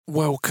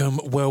Welcome.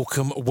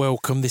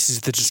 This is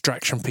the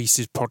Distraction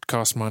Pieces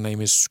podcast. My name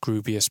is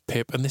Scroobius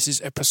Pip, and this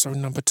is episode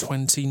number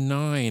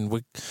 29.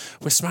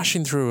 We're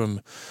smashing through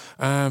them.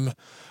 I've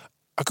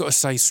got to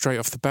say straight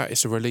off the bat,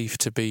 it's a relief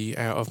to be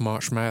out of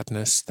March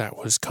Madness. That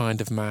was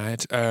kind of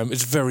mad.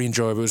 It's very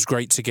enjoyable. It was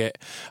great to get.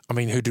 I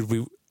mean, who did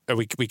we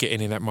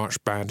getting in that March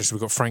Madness? We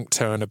got Frank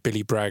Turner,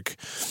 Billy Bragg,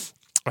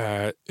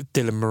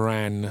 Dylan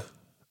Moran,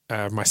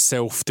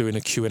 myself doing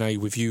a Q&A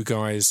with you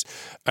guys.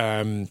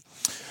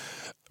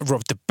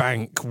 Rob the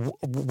Bank,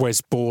 Wes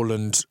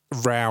Borland,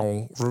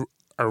 Raoul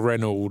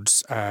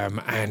Reynolds,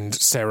 and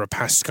Sarah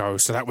Pascoe.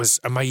 So that was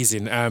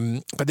amazing.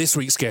 But this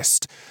week's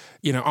guest,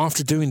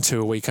 after doing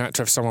two a week, I had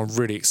to have someone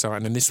really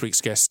exciting. And this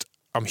week's guest,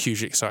 I'm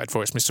hugely excited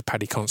for. It's Mr.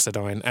 Paddy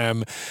Considine.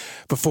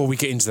 Before we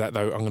get into that,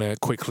 though, I'm going to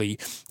quickly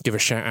give a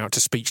shout out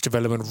to Speech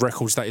Development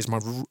Records. That is my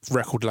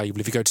record label.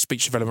 If you go to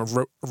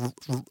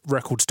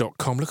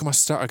speechdevelopmentrecords.com, look at my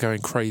stutter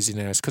going crazy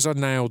now. It's because I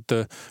nailed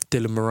the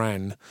Dylan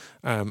Moran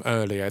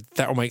earlier.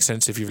 That'll make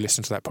sense if you've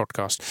listened to that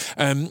podcast.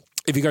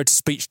 If you go to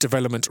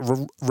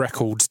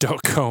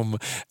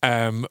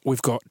speechdevelopmentrecords.com,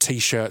 we've got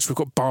T-shirts, we've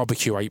got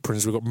barbecue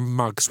aprons, we've got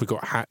mugs, we've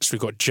got hats,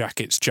 we've got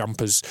jackets,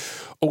 jumpers,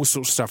 all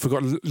sorts of stuff. We've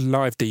got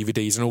live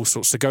DVDs and all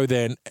sorts. So go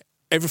there, and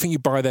everything you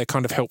buy there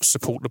kind of helps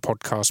support the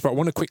podcast. But I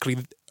want to quickly,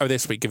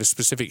 this week, give a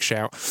specific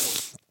shout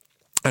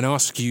and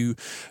ask you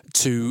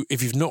to,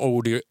 if you've not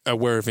already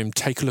aware of him,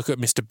 take a look at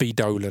Mr. B.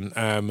 Dolan.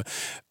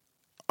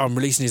 I'm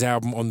releasing his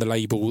album on the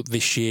label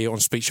this year on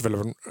Speech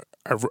Development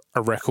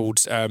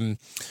Records.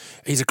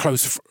 He's a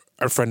close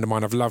friend of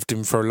mine. I've loved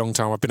him for a long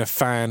time. I've been a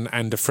fan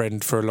and a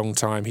friend for a long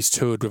time. He's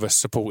toured with us,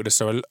 supported us,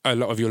 so a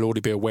lot of you will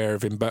already be aware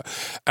of him. But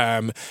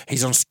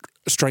he's on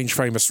Strange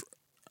Famous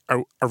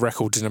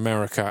Records in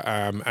America,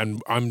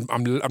 and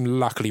I'm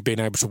luckily being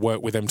able to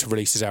work with them to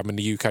release his album in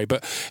the UK.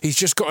 But he's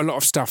just got a lot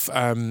of stuff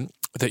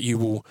that you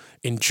will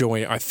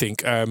enjoy, I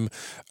think. And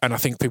I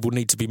think people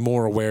need to be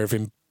more aware of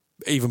him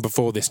even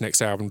before this next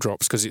album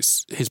drops, because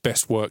it's his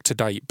best work to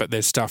date. But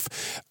there's stuff,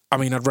 I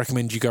mean, I'd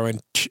recommend you go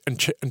and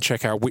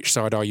check out Which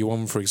Side Are You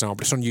On, for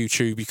example. It's on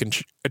YouTube. You can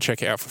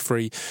check it out for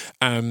free,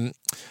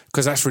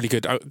 because that's really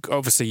good.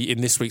 Obviously,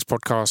 in this week's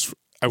podcast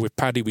with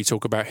Paddy, we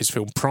talk about his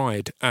film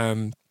Pride,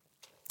 and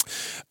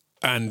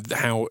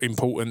how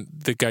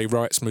important the gay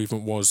rights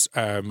movement was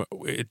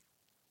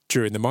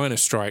during the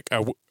miners' strike.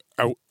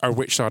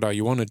 Which Side Are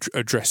You On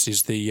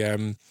addresses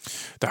the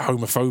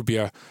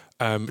homophobia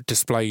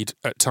displayed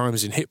at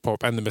times in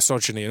hip-hop and the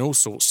misogyny and all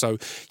sorts. So,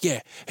 yeah,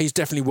 he's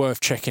definitely worth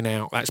checking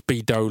out. That's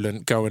B.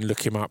 Dolan. Go and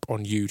look him up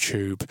on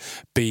YouTube.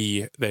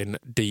 B, then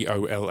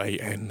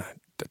Dolan.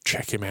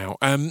 Check him out.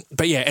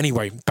 But, yeah,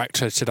 anyway, back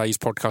to today's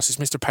podcast. It's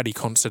Mr. Paddy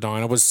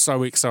Considine. I was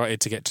so excited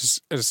to get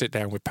to sit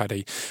down with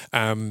Paddy.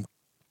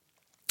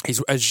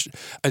 He's,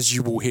 as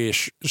you will hear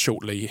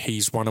shortly,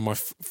 he's one of my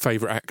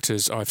favourite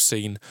actors. I've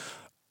seen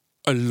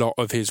a lot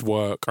of his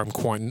work. I'm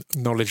quite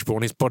knowledgeable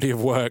on his body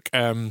of work.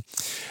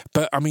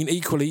 But I mean,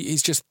 equally,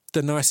 he's just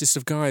the nicest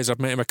of guys. I've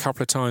met him a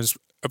couple of times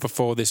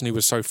before this, and he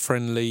was so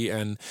friendly,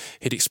 and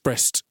he'd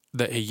expressed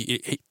that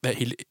he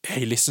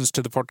listens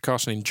to the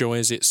podcast and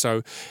enjoys it.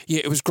 So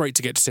yeah, it was great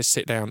to get to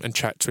sit down and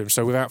chat to him.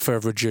 So without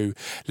further ado,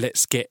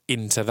 let's get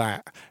into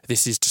that.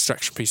 This is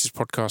Distraction Pieces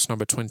podcast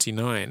number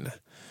 29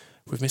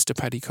 with Mr.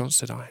 Paddy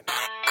Considine.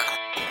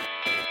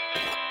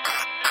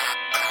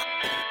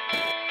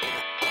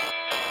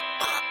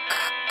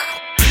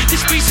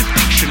 This piece of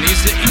fiction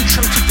is the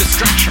intro to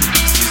Distraction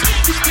Pieces.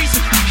 This piece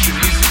of fiction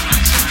is the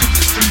intro to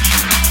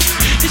Distraction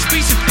Pieces. This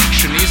piece of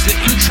fiction is the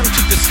intro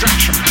to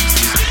Distraction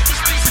Pieces.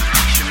 This piece of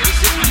fiction is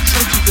the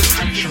intro to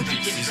Distraction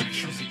Pieces.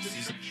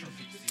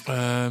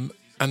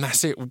 And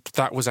that's it.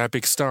 That was our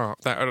big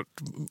start. That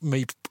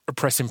me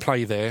pressing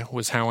play there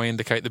was how I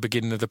indicate the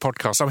beginning of the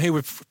podcast. I'm here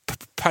with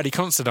Paddy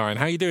Considine.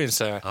 How are you doing,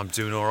 sir? I'm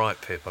doing all right,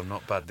 Pip. I'm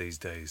not bad these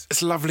days.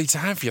 It's lovely to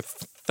have you.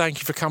 Thank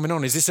you for coming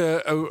on. Is this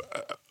a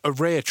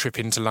rare trip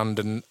into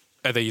London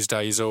these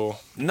days, or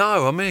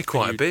no? I'm here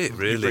quite a bit,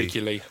 really.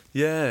 Regularly,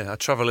 yeah. I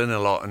travel in a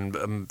lot,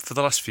 and for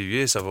the last few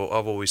years, I've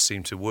always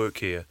seemed to work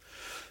here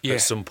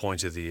at some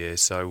point of the year.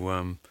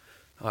 So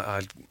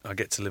I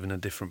get to live in a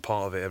different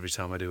part of it every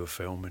time I do a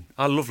film, and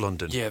I love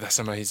London. Yeah, that's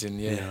amazing.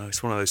 Yeah,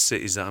 it's one of those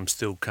cities that I'm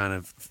still kind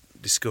of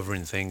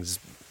discovering things,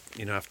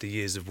 after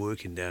years of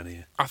working down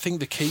here. I think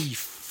the key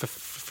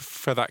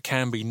for that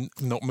can be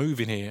not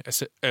moving here,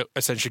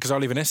 essentially, because I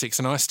live in Essex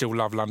and I still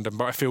love London,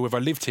 but I feel if I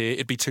lived here,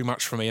 it'd be too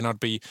much for me and I'd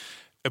be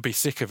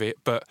sick of it.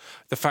 But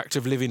the fact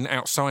of living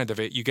outside of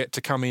it, you get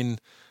to come in,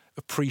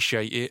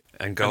 appreciate it,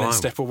 and go and then home.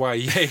 Step away.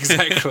 Yeah,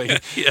 exactly.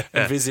 Yeah.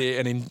 And visit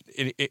it and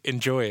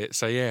enjoy it.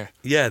 So yeah.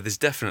 Yeah, there's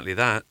definitely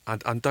that. I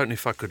don't know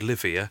if I could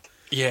live here.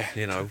 Yeah.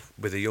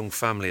 With a young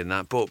family and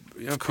that, but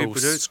people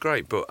do. It's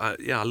great. But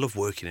I love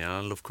working here.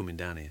 I love coming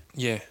down here.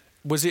 Yeah.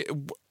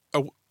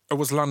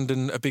 Was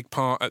London a big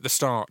part at the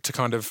start to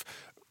kind of,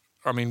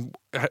 I mean,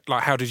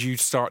 like how did you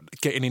start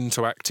getting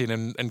into acting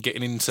and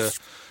getting into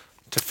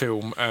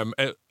film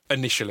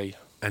initially?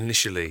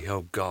 Initially,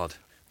 oh God.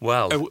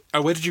 Well,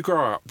 where did you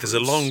grow up? there's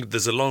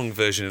a long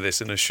version of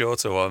this and a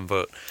shorter one,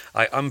 but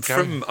I'm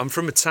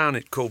from a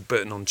town called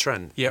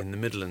Burton-on-Trent in the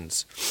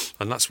Midlands,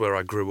 and that's where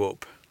I grew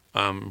up.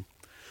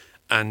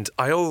 And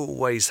I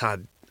always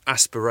had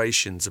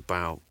aspirations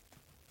about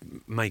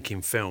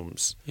making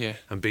films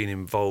and being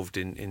involved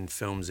in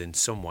films in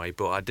some way,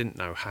 but I didn't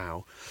know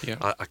how.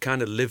 I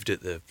kind of lived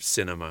at the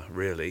cinema,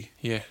 really.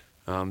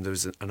 There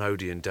was an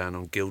Odeon down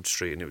on Guild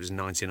Street, and it was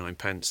 99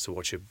 pence to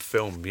watch a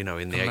film,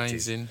 in the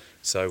 80s.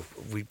 So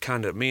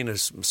me and a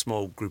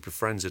small group of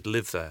friends had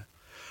lived there.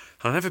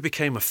 And I never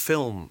became a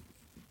filmo,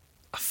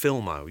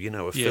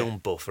 film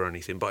buff or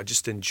anything, but I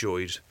just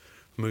enjoyed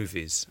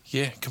movies.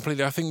 Yeah,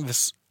 completely. I think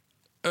this,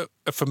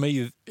 for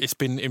me, it's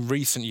been in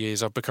recent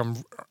years I've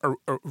become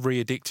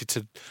re-addicted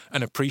to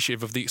and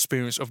appreciative of the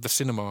experience of the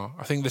cinema.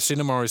 I think the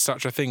cinema is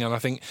such a thing, and I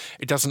think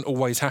it doesn't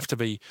always have to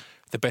be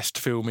the best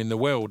film in the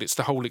world. It's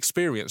the whole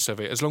experience of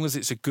it. As long as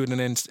it's a good and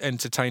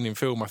entertaining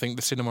film, I think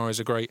the cinema is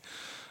a great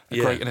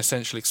and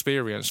essential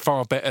experience.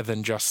 Far better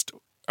than just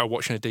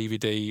watching a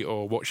DVD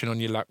or watching on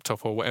your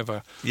laptop or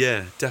whatever.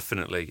 Yeah,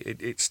 definitely.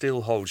 It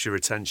still holds your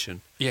attention.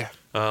 Yeah.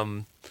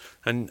 And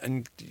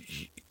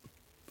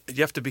you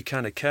have to be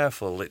kind of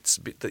careful.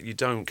 That you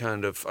don't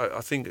kind of.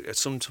 I think at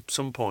some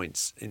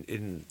points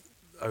in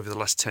over the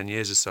last 10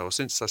 years or so,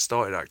 since I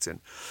started acting,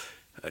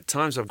 at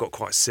times I've got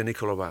quite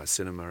cynical about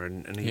cinema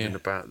and even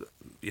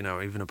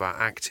about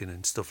acting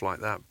and stuff like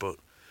that. But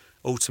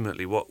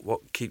ultimately,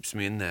 what keeps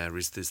me in there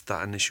is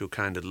that initial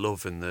kind of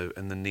love and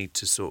the need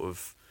to sort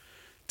of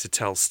to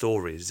tell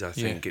stories. I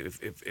think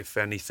if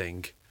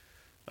anything,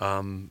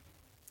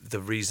 the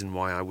reason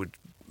why I would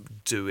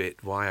do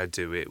it,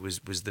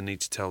 was the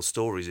need to tell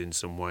stories in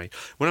some way.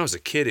 When I was a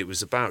kid, it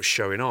was about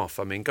showing off.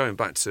 I mean, going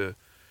back to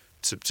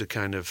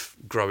kind of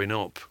growing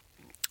up,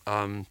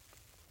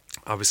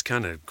 I was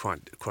kind of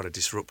quite a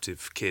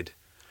disruptive kid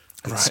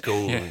at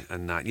school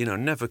and that,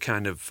 never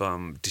kind of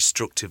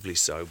destructively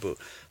so, but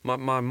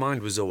my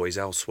mind was always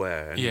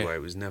elsewhere anyway.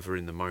 It was never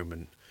in the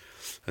moment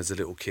as a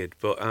little kid.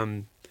 But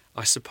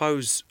I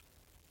suppose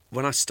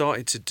when I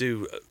started to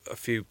do a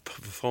few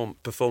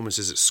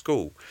performances at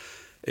school,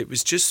 it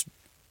was just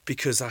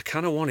because I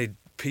kind of wanted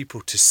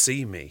people to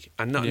see me,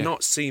 and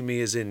not see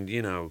me as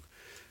in,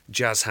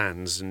 jazz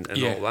hands and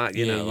all that,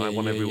 I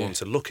want everyone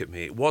to look at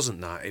me. It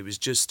wasn't that. It was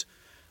just,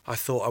 I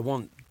thought I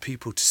want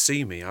people to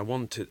see me.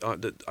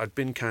 I'd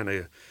been kind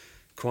of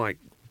quite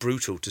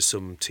brutal to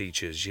some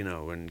teachers,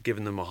 and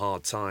given them a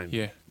hard time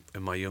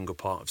in my younger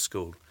part of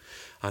school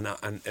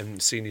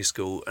and senior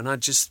school. And I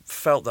just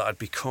felt that I'd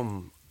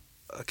become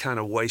a kind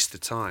of waste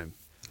of time.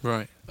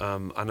 Right.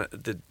 And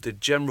the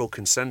general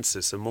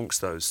consensus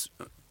amongst those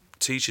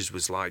teachers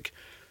was like,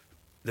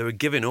 they were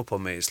giving up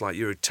on me. It's like,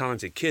 you're a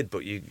talented kid,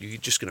 but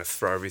you're just going to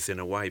throw everything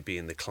away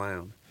being the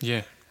clown.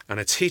 Yeah. And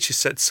a teacher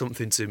said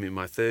something to me in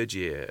my third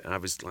year, and I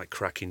was like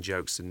cracking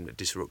jokes and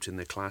disrupting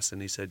the class,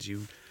 and he said,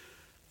 you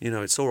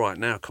know, it's all right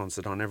now,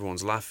 Considine,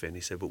 everyone's laughing.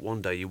 He said, but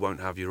one day you won't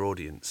have your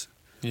audience.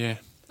 Yeah.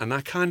 And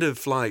I kind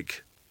of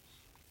like,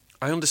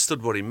 I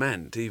understood what he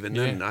meant even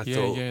then. I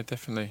thought, yeah,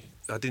 definitely.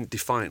 I didn't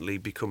defiantly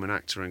become an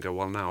actor and go,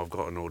 well, now I've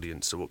got an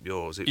audience, so up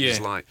yours. It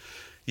was like,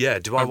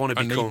 do I want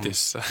to become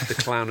the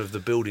clown of the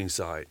building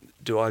site?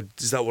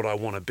 Is that what I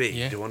want to be?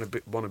 Yeah. Do I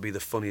want to be the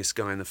funniest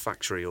guy in the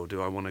factory, or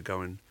do I want to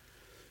go and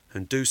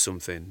do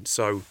something?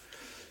 So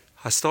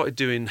I started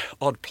doing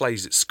odd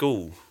plays at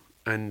school,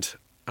 and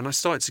I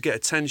started to get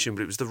attention,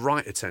 but it was the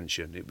right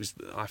attention.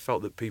 I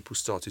felt that people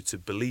started to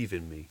believe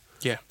in me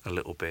a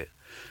little bit.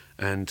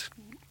 And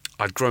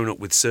I'd grown up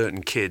with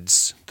certain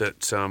kids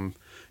that,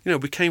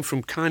 we came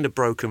from kind of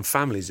broken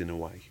families in a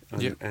way.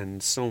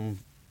 And some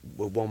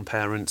were one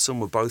parent, some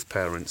were both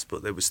parents,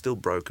 but they were still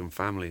broken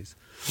families.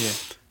 Yeah.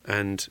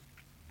 And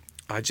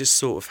I just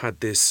sort of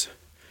had this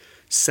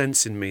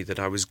sense in me that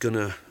I was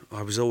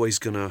always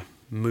gonna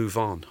move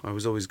on. I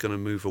was always gonna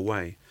move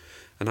away.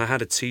 And I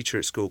had a teacher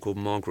at school called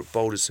Margaret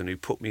Balderson who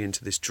put me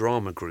into this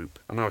drama group,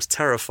 and I was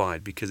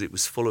terrified because it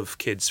was full of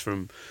kids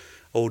from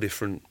all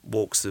different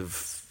walks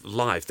of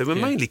life. They were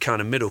mainly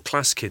kind of middle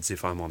class kids,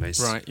 if I'm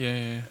honest. Right.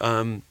 Yeah.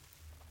 And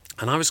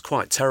I was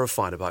quite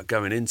terrified about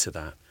going into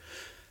that.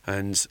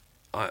 And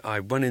I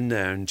went in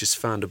there and just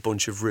found a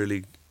bunch of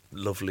really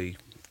lovely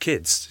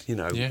kids,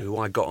 who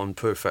I got on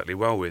perfectly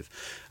well with.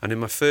 And in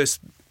my first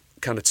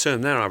kind of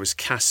term there, I was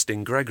cast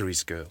in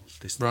Gregory's Girl,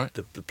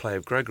 the play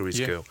of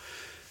Gregory's Girl.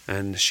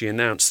 And she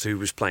announced who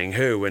was playing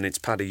who, and it's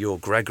Paddy, you're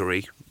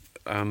Gregory.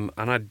 And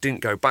I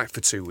didn't go back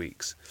for 2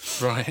 weeks.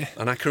 Right.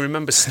 And I can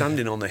remember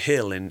standing on the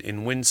hill in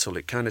Winshill.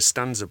 It kind of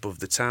stands above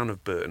the town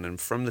of Burton, and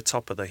from the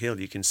top of the hill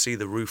you can see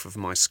the roof of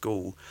my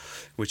school,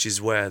 which is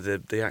where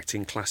the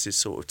acting classes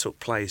sort of took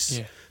place.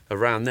 Yeah.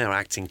 Around their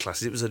acting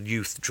classes. It was a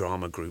youth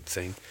drama group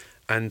thing.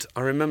 And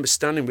I remember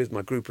standing with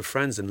my group of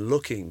friends and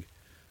looking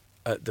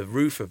at the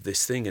roof of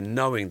this thing and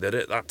knowing that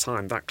at that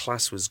time that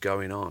class was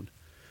going on.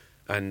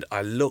 And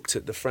I looked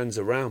at the friends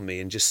around me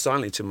and just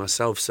silently to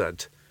myself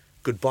said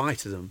goodbye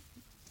to them.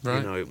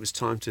 Right. It was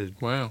time to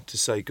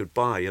say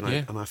goodbye,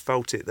 and I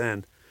felt it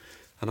then.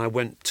 And I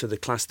went to the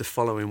class the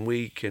following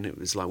week, and it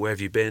was like, where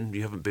have you been?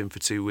 You haven't been for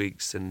 2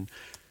 weeks. And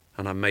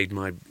I made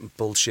my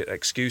bullshit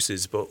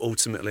excuses. But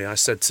ultimately, I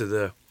said to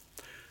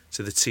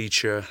the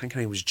teacher, I think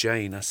her name was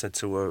Jane, I said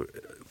to her,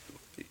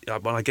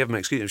 when I gave her an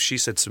excuse, she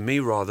said to me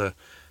rather,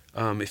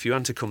 if you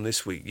hadn't to come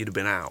this week, you'd have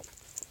been out.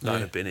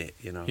 That'd have been it,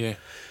 you know. Yeah.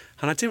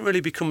 And I didn't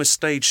really become a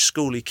stage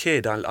schooly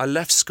kid. I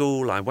left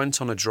school, I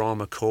went on a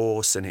drama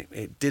course, and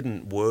it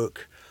didn't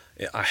work.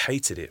 I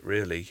hated it,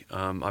 really.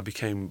 I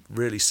became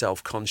really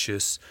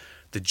self-conscious.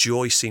 The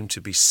joy seemed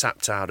to be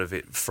sapped out of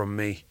it from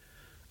me.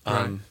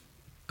 And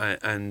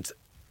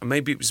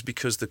maybe it was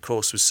because the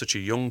course was such a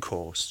young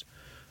course,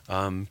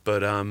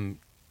 but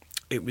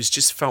it was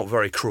just felt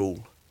very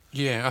cruel.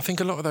 Yeah, I think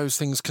a lot of those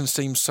things can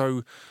seem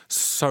so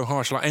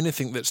harsh. Like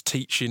anything that's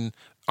teaching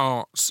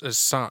arts as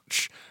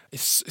such,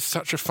 it's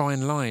such a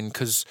fine line,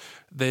 because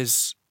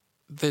there's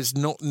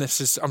not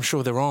necessarily, I'm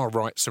sure there are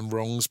rights and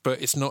wrongs, but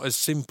it's not as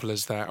simple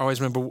as that. I always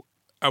remember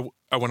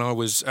when I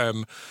was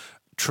trying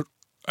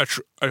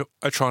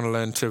to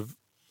learn to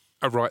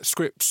write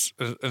scripts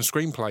and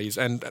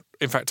screenplays, and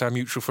in fact our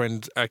mutual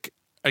friend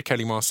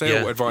Kelly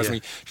Marcel advised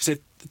me. She said,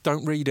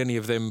 don't read any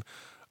of them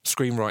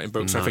screenwriting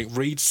books. No. I think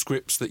read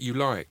scripts that you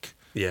like.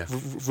 Yeah.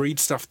 Read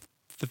stuff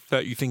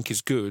that you think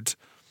is good,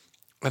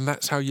 and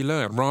that's how you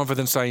learn, rather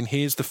than saying,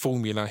 here's the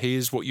formula,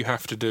 here's what you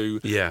have to do,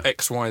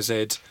 X, Y,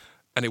 Z,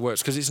 and it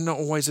works, because it's not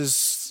always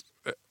as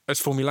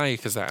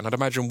formulaic as that. And I'd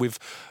imagine with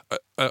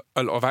a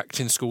lot of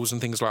acting schools and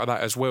things like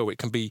that as well, it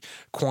can be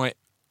quite,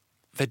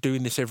 they're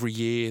doing this every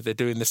year, they're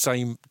doing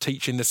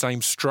teaching the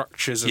same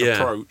structures and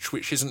approach,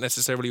 which isn't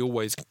necessarily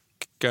always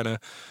going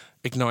to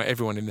ignite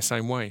everyone in the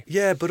same way.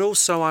 Yeah, but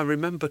also I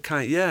remember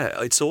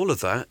it's all of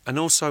that. And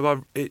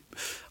also I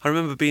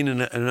remember being in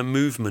a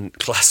movement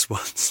class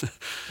once,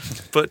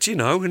 but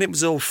and it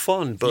was all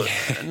fun. But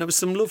and there was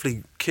some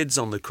lovely kids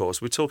on the course.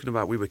 We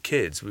were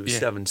kids, we were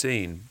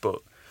 17.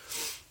 But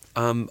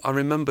I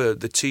remember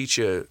the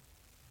teacher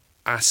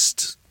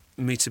asked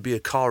me to be a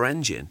car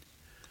engine,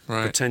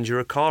 pretend you're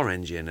a car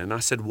engine, and I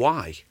said,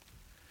 why?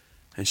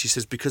 And she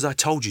says, because I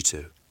told you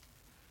to.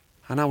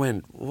 And I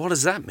went, what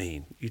does that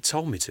mean? You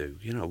told me to,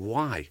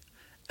 why?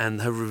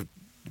 And her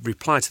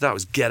reply to that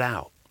was, get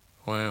out.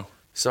 Wow.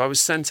 So I was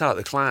sent out of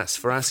the class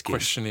for asking.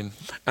 Questioning.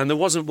 And there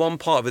wasn't one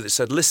part of it that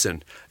said,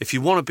 listen, if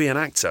you want to be an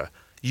actor,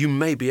 you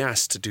may be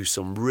asked to do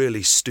some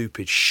really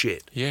stupid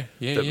shit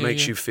that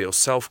makes you feel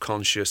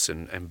self-conscious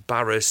and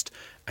embarrassed,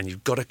 and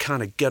you've got to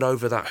kind of get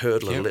over that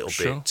hurdle a little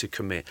bit to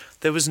commit.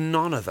 There was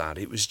none of that.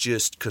 It was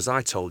just, because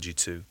I told you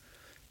to.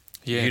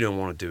 Yeah. You don't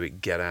want to do it,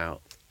 get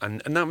out.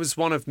 And that was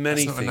one of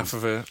many things. That's not enough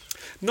of a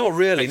not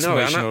really,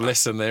 explanational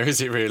lesson there, is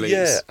it really?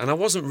 Yeah, and I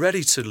wasn't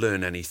ready to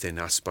learn anything,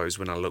 I suppose,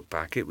 when I look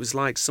back. It was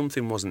like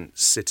something wasn't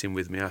sitting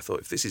with me. I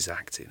thought, if this is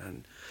acting,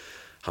 and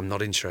I'm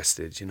not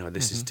interested,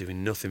 this is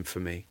doing nothing for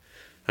me.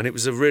 And it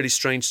was a really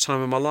strange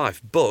time in my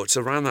life. But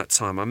around that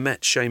time, I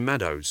met Shane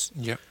Meadows.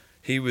 Yeah.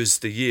 He was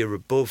the year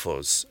above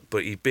us,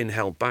 but he'd been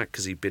held back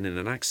because he'd been in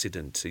an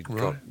accident. He'd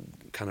got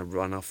kind of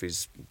run off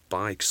his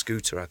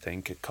scooter, I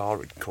think. A car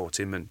had caught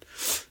him, and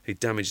he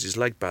damaged his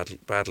leg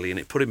badly, and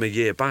it put him a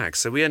year back.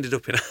 So he ended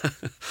up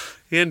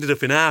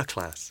in our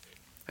class.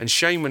 And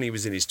Shane, when he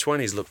was in his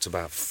 20s, looked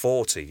about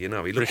 40. He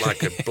looked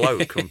like a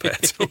bloke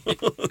compared to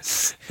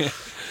us.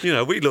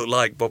 We looked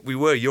like, but we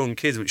were young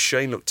kids, but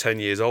Shane looked 10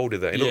 years older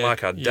then. He looked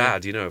like our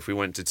dad, if we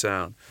went to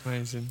town.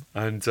 Amazing.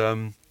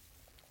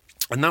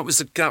 And that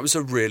was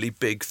a really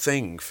big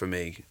thing for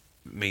me,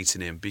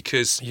 meeting him,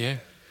 because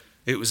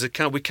it was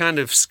we kind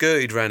of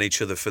skirted around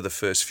each other for the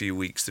first few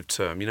weeks of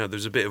term. There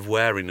was a bit of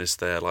wariness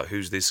there, like,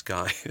 who's this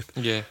guy?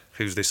 Yeah.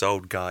 Who's this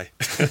old guy?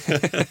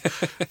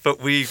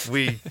 But we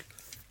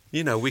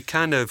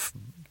kind of,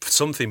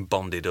 something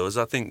bonded us.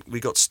 I think we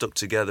got stuck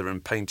together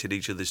and painted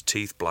each other's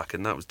teeth black,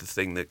 and that was the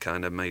thing that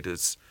kind of made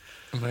us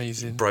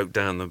amazing. Broke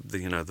down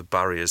the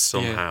barriers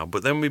somehow.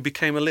 But then we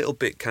became a little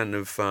bit kind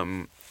of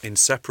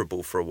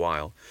inseparable for a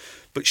while.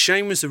 But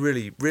Shane was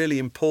really, really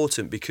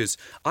important, because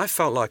I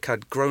felt like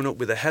I'd grown up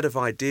with a head of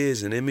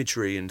ideas and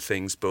imagery and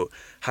things, but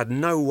had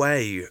no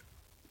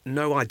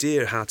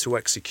idea how to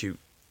execute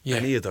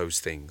any of those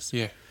things.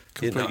 Yeah.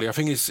 Completely. I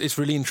think it's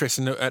really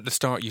interesting that at the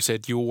start you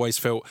said you always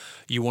felt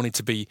you wanted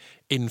to be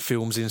in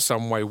films in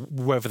some way,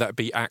 whether that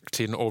be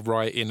acting or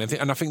writing,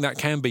 and I think that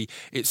can be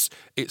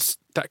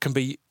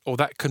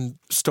that can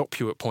stop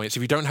you at points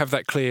if you don't have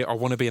that clear. I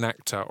want to be an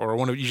actor, or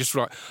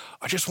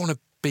I just want to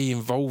be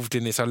involved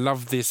in this. I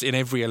love this in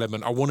every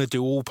element. I want to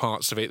do all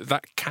parts of it.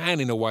 That can,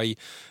 in a way,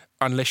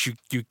 unless you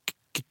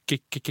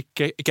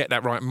get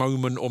that right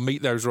moment or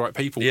meet those right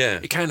people,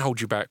 it can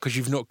hold you back because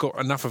you've not got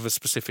enough of a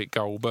specific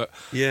goal. But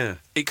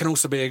it can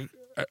also be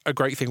a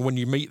great thing when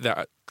you meet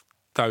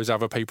those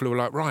other people who are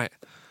like, right.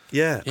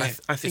 Yeah,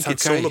 I think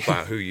it's all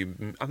about who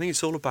you. I think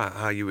it's all about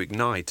how you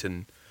ignite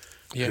and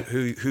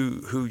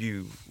who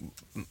you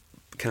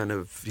kind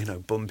of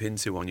bump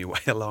into on your way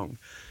along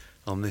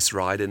on this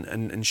ride.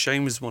 And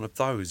Shane was one of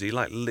those. He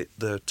lit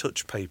the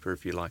touch paper,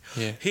 if you like.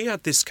 Yeah. He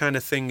had this kind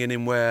of thing in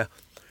him where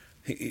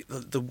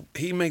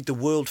he made the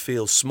world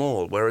feel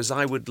small, whereas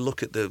I would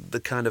look at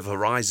the kind of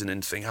horizon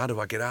and think, how do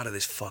I get out of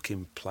this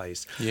fucking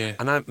place? Yeah.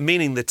 And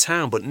meaning the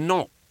town, but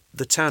not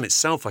the town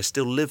itself. I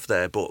still live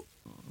there, but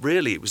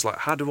really it was like,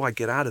 how do I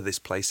get out of this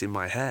place in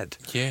my head?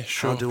 Yeah,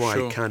 sure. How do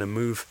I kind of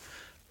move?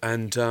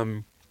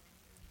 And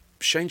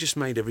Shane just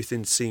made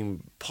everything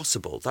seem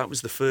possible. That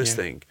was the first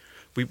thing.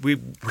 We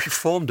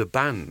formed a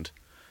band,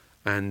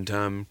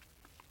 and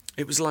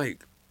it was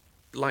like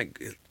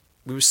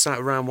we were sat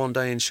around one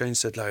day and Shane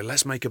said, like,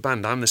 let's make a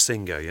band. I'm the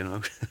singer, you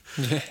know.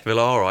 Yeah. We're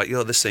like, all right,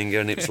 you're the singer.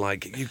 And it's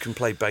like, you can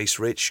play bass,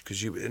 Rich,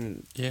 because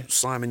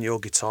Simon, your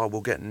guitar,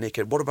 we'll get Nick.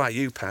 What about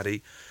you,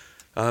 Paddy?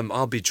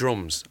 I'll be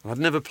drums. I'd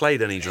never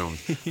played any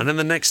drums. And then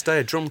the next day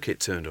a drum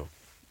kit turned up.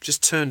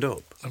 Just turned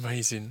up.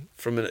 Amazing.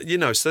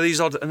 So these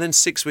odd... And then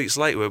 6 weeks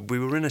later, we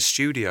were in a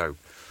studio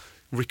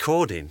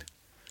recording.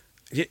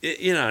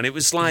 And it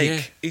was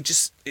like,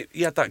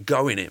 he had that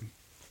go in him.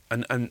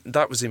 And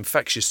that was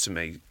infectious to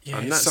me. Yeah,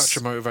 and it's that's such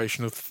a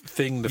motivational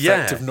thing, the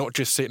fact of not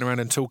just sitting around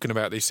and talking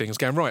about these things,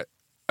 going, right,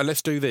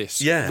 let's do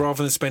this. Yeah.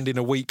 Rather than spending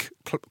a week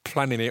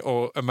planning it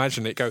or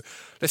imagining it, go,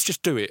 let's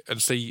just do it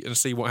and see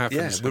what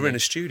happens. Yeah, we were in a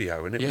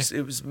studio, and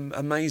it was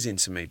amazing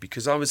to me,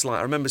 because I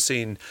remember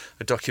seeing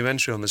a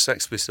documentary on the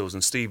Sex Pistols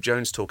and Steve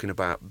Jones talking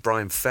about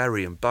Brian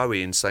Ferry and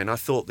Bowie and saying, I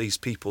thought these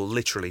people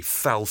literally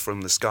fell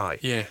from the sky.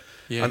 Yeah.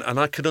 Yeah. And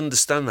I could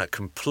understand that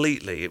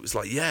completely. It was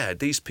like,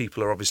 these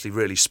people are obviously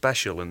really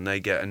special and they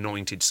get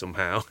anointed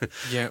somehow.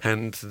 Yeah.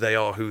 And they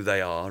are who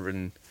they are.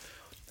 And,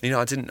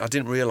 I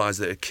didn't realise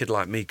that a kid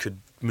like me could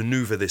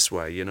manoeuvre this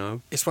way, you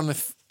know? It's one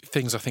of the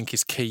things I think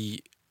is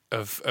key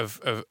of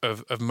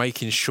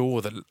making sure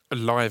that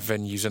live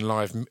venues and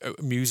live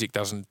music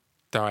doesn't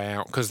die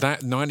out. Because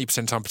that 90% of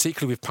the time,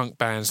 particularly with punk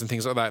bands and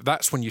things like that,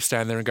 that's when you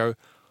stand there and go,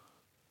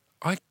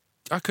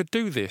 I could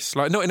do this,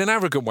 like not in an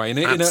arrogant way.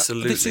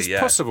 Absolutely, this is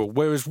possible.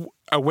 Whereas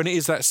when it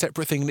is that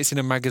separate thing and it's in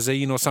a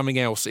magazine or something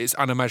else, it's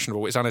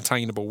unimaginable, it's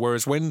unattainable.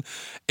 Whereas when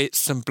it's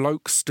some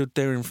bloke stood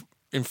there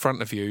in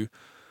front of you,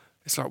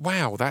 it's like,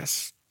 wow,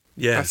 that's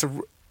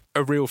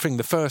a real thing.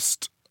 The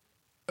first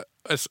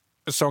a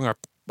song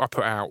I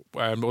put out,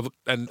 and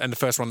the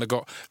first one that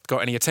got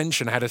any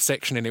attention had a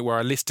section in it where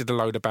I listed a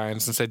load of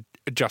bands and said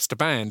just a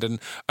band, and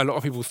a lot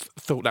of people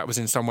thought that was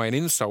in some way an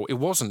insult. It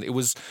wasn't.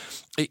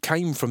 It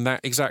came from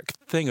that exact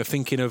thing of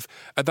thinking of,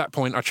 at that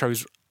point I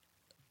chose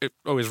it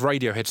was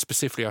Radiohead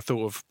specifically. I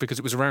thought of, because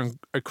it was around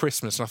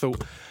Christmas, and I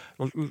thought,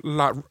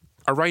 like,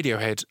 a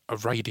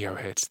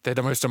Radiohead, they're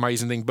the most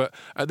amazing thing. But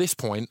at this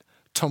point,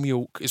 Tom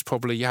York is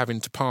probably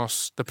having to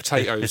pass the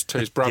potatoes to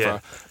his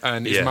brother,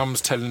 and his mum's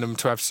telling them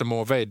to have some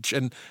more veg,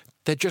 and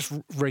they're just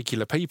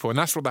regular people, and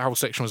that's what the whole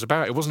section was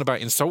about. It wasn't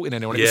about insulting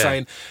anyone. It was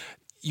saying,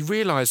 you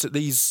realise that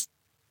these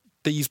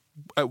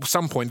at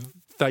some point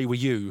they were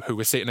you who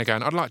were sitting there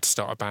going, I'd like to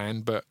start a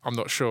band, but I'm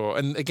not sure.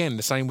 And again,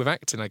 the same with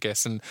acting, I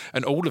guess, and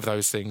all of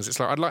those things. It's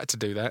like, I'd like to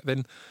do that.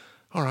 Then,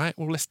 all right,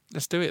 well,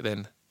 let's do it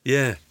then.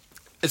 Yeah.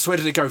 So where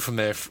did it go from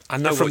there? I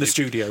know from the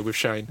studio with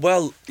Shane.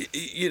 Well,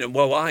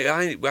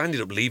 I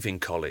ended up leaving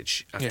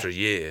college after a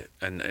year,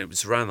 and it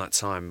was around that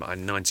time,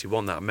 in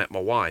 '91, that I met my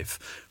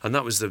wife, and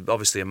that was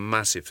obviously a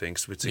massive thing,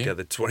 because we're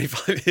together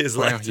 25 years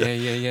later.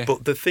 Yeah.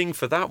 But the thing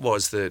for that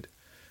was that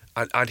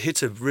I'd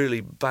hit a really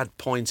bad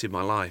point in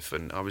my life,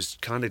 and I was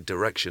kind of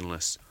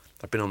directionless.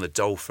 I'd been on the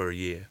dole for a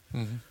year,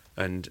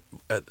 and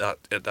at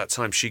that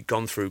time, she'd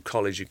gone through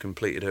college and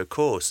completed her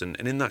course, and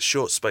in that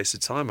short space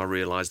of time, I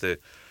realised that,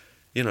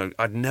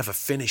 I'd never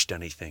finished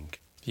anything.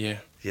 Yeah.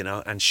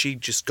 And she'd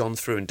just gone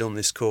through and done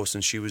this course,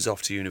 and she was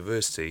off to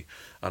university,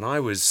 and I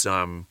was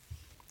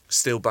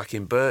still back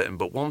in Burton.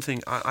 But one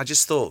thing, I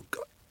just thought,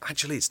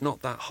 actually, it's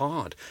not that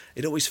hard.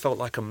 It always felt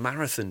like a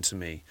marathon to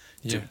me,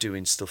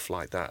 doing stuff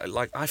like that.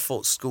 Like, I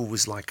thought school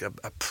was like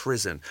a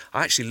prison.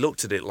 I actually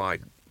looked at it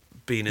like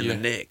being in the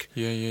nick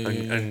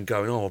and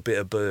going, a bit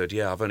of bird,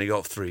 I've only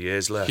got 3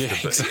 years left. Yeah,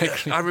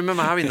 exactly. I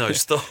remember having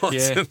those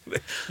thoughts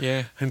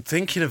and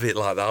thinking of it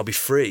like that. I'll be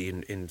free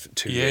in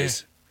 2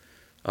 years.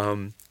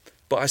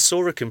 But I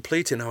saw her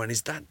complete it now, and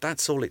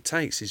that's all it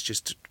takes, is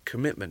just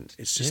commitment.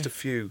 It's just a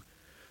few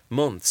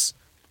months.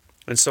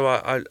 And so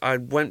I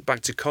went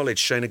back to college.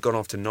 Shane had gone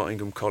off to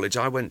Nottingham College.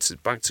 I went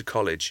back to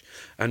college,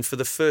 and for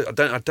the first,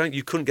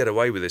 you couldn't get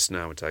away with this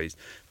nowadays,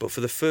 but for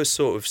the first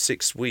sort of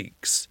 6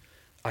 weeks,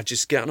 I'd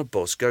just get on a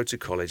bus, go to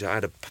college. I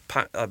had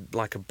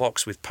a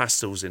box with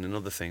pastels in and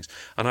other things,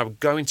 and I would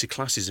go into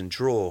classes and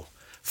draw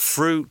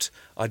fruit.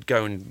 I'd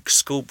go and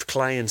sculpt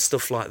clay and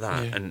stuff like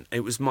that, and it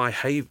was my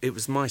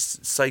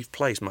safe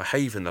place, my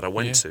haven that I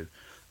went to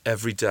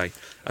every day.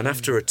 And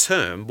after a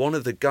term, one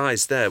of the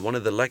guys there, one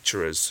of the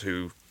lecturers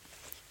who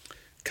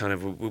kind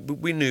of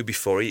we knew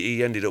before,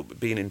 he ended up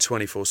being in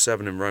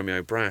 24/7 and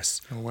Romeo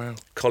Brass. Oh wow!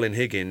 Colin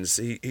Higgins.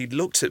 He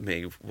looked at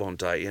me one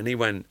day and he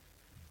went,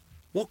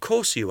 "What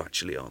course are you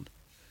actually on?"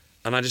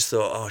 And I just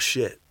thought, oh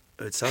shit,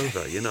 it's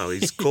over.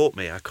 He's caught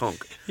me. I can't.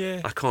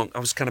 I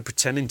was kind of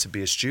pretending to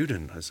be a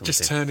student or something.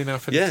 Just turning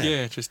up and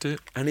just do it.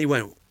 And he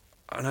went,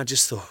 and I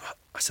just thought,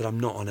 I said, I'm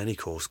not on any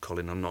course,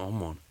 Colin. I'm not on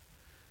one.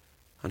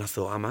 And I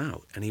thought, I'm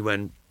out. And he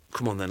went,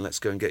 come on then, let's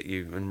go and get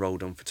you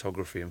enrolled on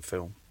photography and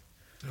film.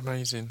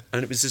 Amazing.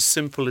 And it was as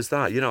simple as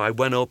that. You know, I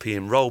went up, he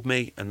enrolled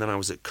me, and then I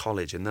was at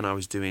college, and then I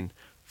was doing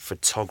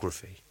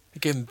photography.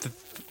 Again,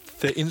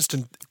 the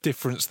instant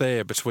difference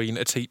there between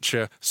a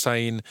teacher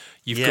saying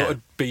you've got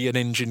to be an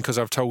engine because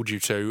I've told you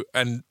to,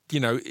 and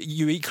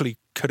you equally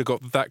could have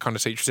got that kind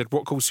of teacher who said,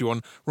 what course are you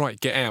on? Right,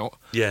 get out.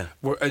 Yeah.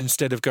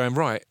 Instead of going,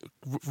 right,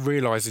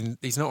 realising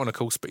he's not on a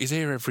course, but he's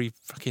here every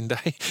fucking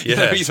day.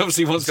 Yeah. He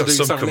obviously wants to do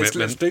something. Commitment.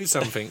 Let's do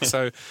something.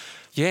 So,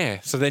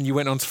 so then you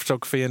went on to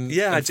photography and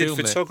I did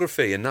filmed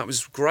photography, and that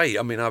was great.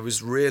 I mean, I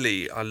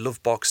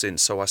love boxing,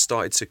 so I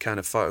started to kind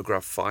of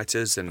photograph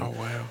fighters, and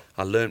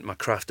I learnt my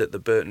craft at the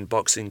Burton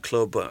Boxing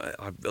Club.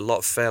 A lot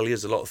of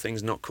failures, a lot of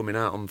things not coming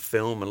out on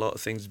film, a lot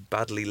of things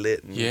badly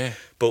lit.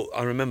 But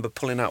I remember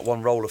pulling out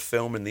one roll of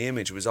film, and the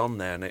image was on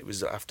there, and it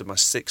was after my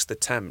 6th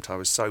attempt. I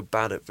was so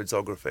bad at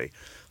photography,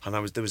 and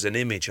there was an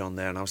image on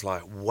there, and I was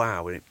like,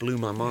 wow, and it blew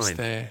my mind. It's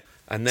there.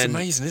 And then, it's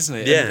amazing, isn't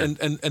it? Yeah.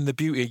 And the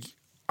beauty.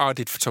 I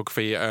did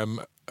photography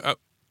at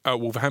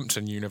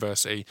Wolverhampton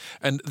University,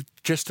 and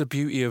just the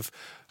beauty of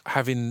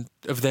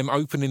them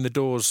opening the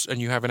doors and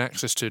you having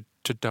access to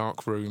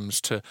dark rooms,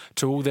 to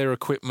all their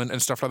equipment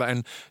and stuff like that,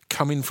 and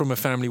coming from a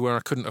family where I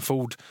couldn't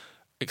afford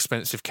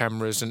expensive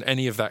cameras and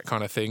any of that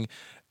kind of thing.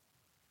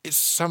 It's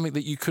something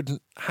that you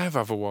couldn't have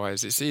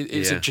otherwise. It's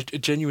a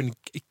genuine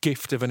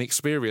gift of an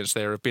experience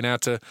there, of being able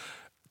to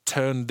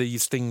turn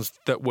these things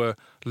that were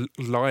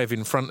live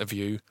in front of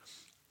you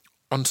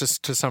onto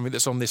something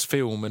that's on this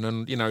film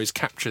and is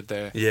captured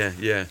there.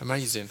 Yeah.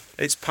 Amazing.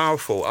 It's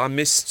powerful. I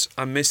missed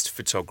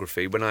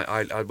photography when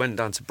I went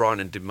down to Brighton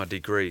and did my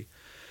degree,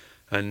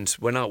 and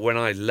when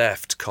I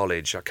left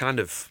college, I kind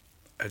of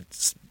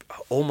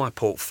all my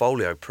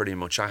portfolio pretty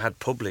much I had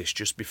published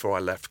just before I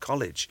left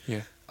college.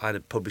 Yeah. I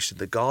had published in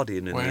The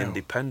Guardian and The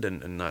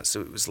Independent and that,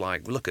 so it was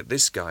like, look at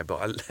this guy, but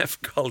I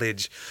left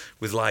college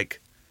with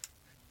like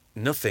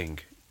nothing.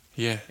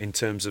 Yeah. In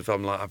terms of,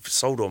 I've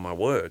sold all my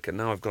work and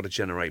now I've got to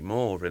generate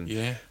more.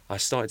 And I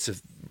started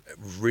to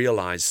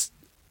realise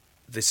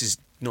this is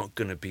not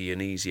going to be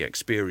an easy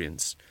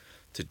experience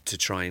to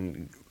try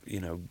and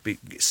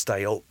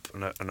stay up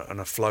and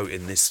afloat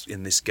in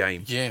this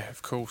game. Yeah,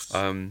 of course.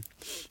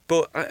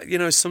 But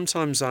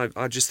sometimes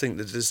I just think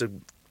that there's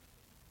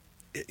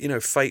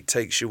fate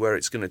takes you where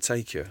it's going to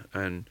take you,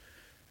 and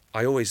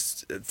I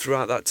always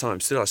throughout that time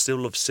I still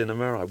love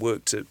cinema. I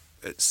worked at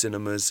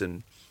cinemas,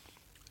 and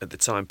at the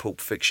time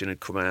Pulp Fiction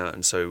had come out,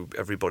 and so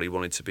everybody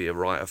wanted to be a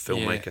writer,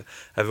 filmmaker. Yeah.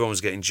 Everyone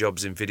was getting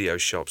jobs in video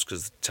shops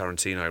because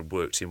Tarantino had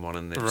worked in one,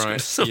 and it was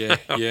going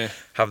to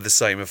have the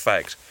same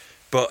effect.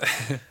 But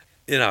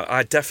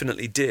I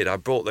definitely did. I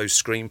brought those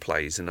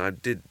screenplays, and I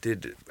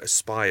did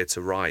aspire to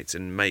write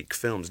and make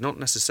films, not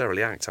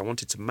necessarily act. I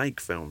wanted to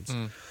make films.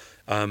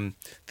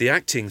 The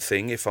acting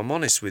thing, if I'm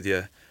honest with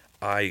you,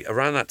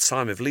 around that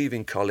time of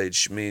leaving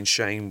college, me and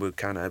Shane were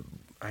kind of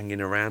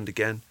hanging around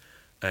again,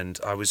 and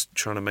I was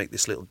trying to make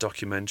this little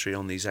documentary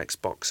on these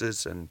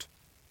Xboxers, and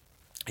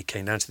he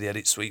came down to the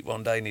edit suite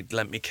one day and he'd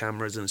lent me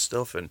cameras and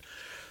stuff, and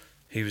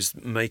he was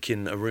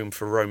making a room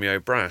for Romeo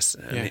Brass,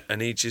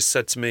 and he just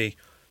said to me,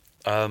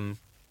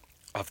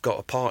 I've got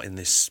a part in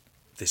this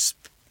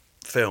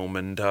film,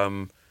 and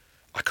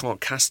I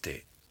can't cast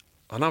it.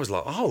 And I was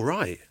like, oh,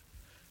 right.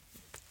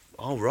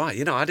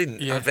 I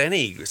didn't have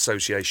any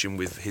association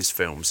with his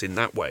films in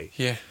that way.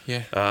 Yeah.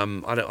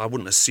 I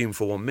wouldn't assume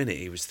for 1 minute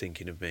he was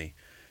thinking of me.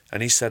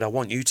 And he said, I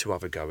want you to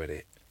have a go at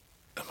it.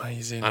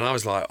 Amazing. And I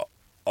was like,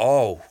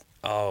 oh,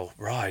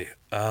 right.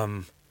 I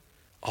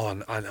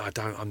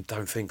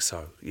don't think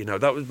so.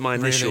 That was my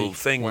initial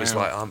thing. Was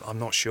like, I'm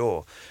not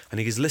sure. And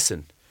he goes,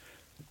 listen,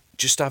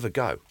 just have a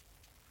go.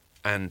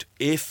 And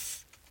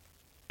if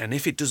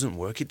it doesn't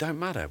work, it don't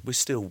matter. We're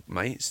still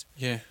mates.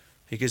 Yeah.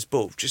 He goes,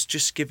 but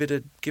just give it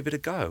a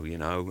go,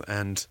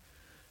 and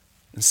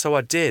so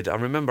I did. I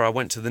remember I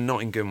went to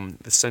the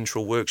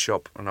Central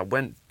Workshop, and I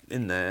went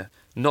in there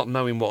not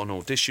knowing what an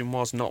audition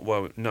was, not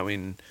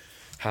knowing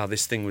how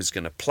this thing was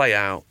going to play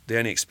out. The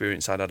only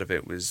experience I'd had of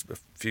it was a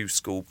few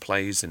school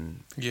plays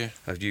and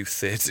a youth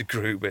theatre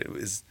group.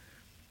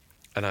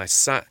 And I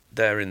sat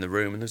there in the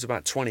room, and there was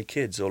about 20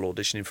 kids all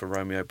auditioning for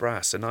Romeo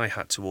Brass, and I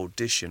had to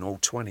audition all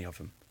 20 of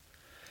them.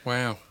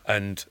 Wow.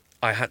 And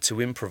I had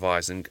to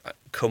improvise and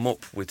come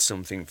up with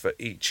something for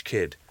each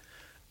kid.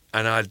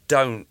 And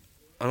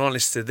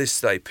honest to this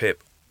day,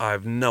 Pip, I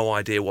have no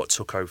idea what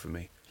took over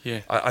me.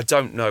 Yeah. I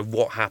don't know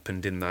what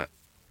happened in that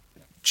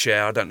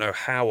chair. I don't know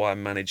how I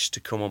managed to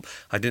come up.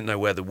 I didn't know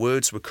where the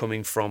words were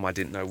coming from. I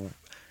didn't know.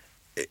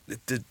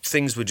 The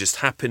things were just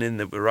happening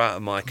that were out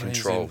of my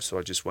control, so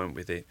I just went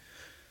with it.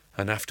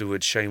 And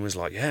afterwards, Shane was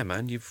like, yeah,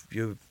 man, you've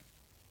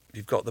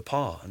got the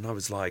part. And I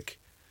was like,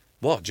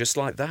 what, just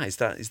like that? Is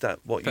that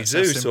what you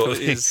do? Sort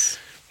of is.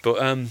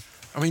 But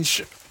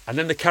and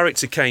then the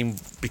character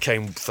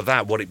became for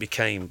that what it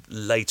became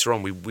later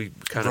on. We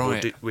kind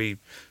of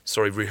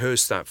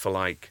rehearsed that for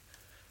like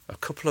a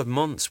couple of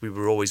months we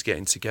were always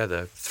getting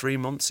together, 3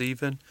 months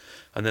even,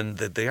 and then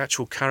the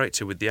actual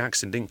character with the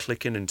accent didn't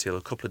click in until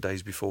a couple of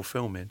days before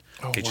filming.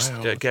 Oh, it just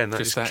wow. again that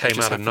just came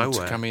out of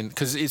nowhere. Come in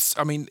because it's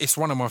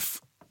one of my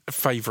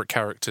favourite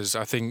characters.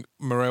 I think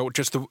Morel,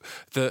 just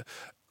the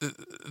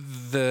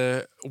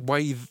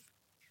way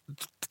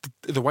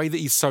that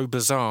he's so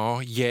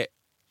bizarre yet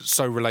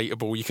so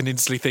relatable. You can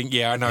instantly think,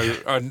 yeah, I know,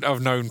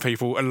 I've known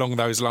people along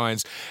those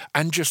lines,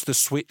 and just the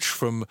switch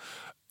from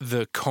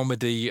the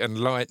comedy and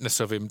lightness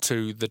of him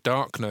to the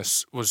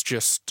darkness was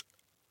just.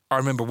 I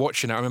remember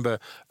watching it. I remember,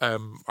 I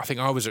think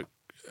I was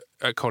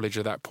at college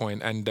at that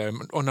point, and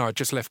I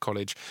just left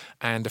college,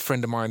 and a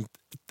friend of mine,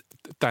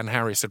 Dan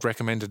Harris, had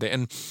recommended it,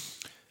 and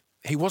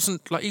he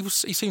wasn't like he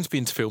seemed to be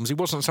into films. He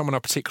wasn't someone I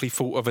particularly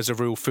thought of as a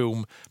real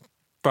film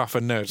buff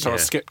and nerd, so I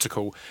was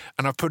sceptical,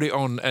 and I put it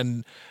on,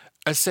 and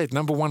as I said,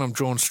 number one, I'm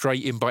drawn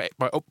straight in by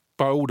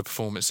all the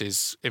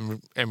performances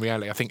in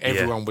reality. I think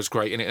everyone was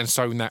great in it and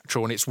so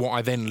natural, and it's what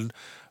I then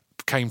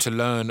came to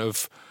learn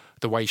of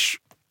the way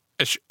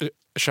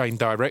Shane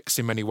directs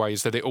in many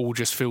ways, that it all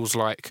just feels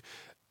like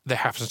there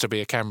happens to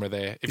be a camera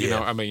there, if you know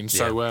what I mean.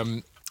 So,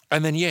 and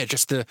then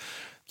just the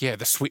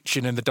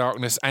switching and the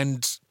darkness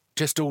and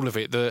just all of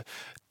it, the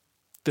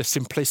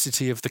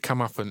simplicity of the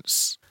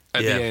comeuppance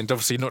at the end.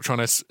 Obviously, not trying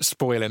to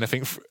spoil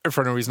anything for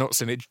anyone who's not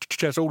seen it.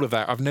 Just all of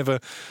that. I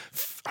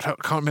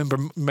can't remember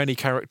many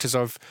characters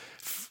I've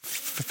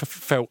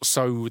felt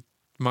so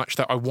much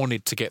that I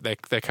wanted to get their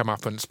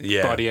comeuppance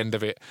by the end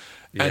of it.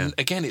 Yeah. And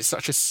again,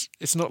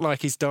 it's not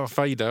like he's Darth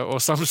Vader or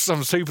some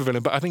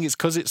supervillain, but I think it's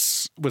because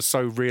it was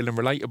so real and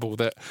relatable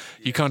that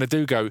you kind of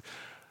do go,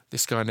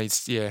 this guy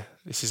needs,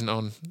 this isn't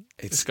on.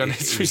 He's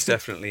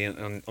definitely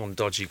on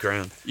dodgy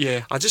ground.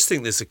 Yeah. I just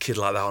think there's a kid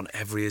like that on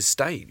every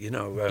estate, you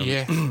know.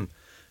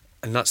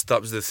 And that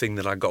was the thing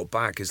that I got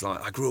back, is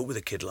like, I grew up with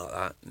a kid like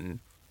that. And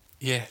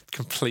yeah,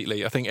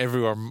 completely. I think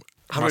everyone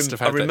must have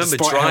had remember that,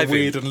 despite driving, how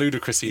weird and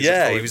ludicrous he is.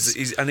 Yeah,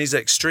 he's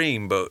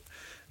extreme, but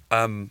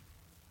I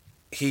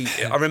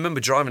remember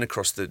driving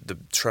across the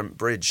Trent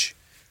Bridge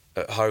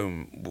at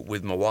home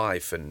with my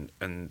wife,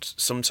 and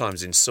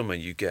sometimes in summer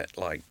you get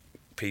like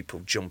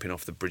people jumping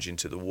off the bridge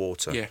into the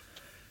water. Yeah.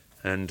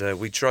 And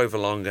we drove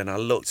along, and I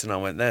looked, and I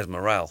went, "There's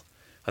Morel."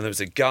 And there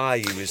was a guy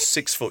who was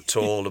 6 foot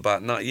tall,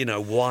 about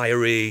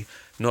wiry,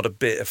 not a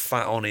bit of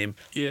fat on him.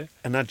 Yeah.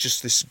 And had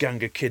just this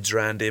gang of kids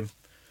around him,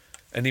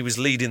 and he was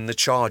leading the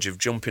charge of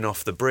jumping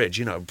off the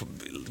bridge.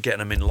 Getting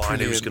them in line.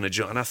 Brilliant. Who was going to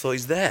jump? And I thought,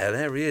 he's there.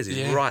 There he is.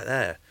 He's right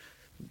there,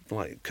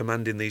 like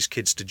commanding these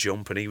kids to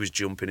jump, and he was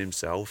jumping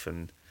himself.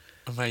 And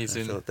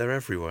amazing. I thought, they're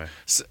everywhere.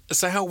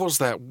 So how was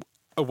that?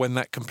 When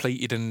that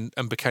completed and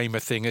became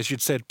a thing, as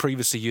you'd said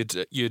previously,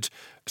 you'd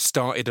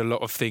started a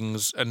lot of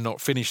things and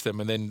not finished them,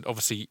 and then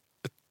obviously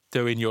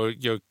doing your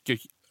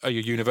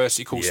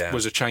university course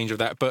was a change of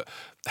that. But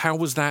how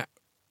was that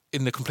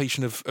in the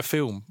completion of a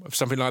film, of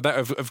something like that,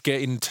 of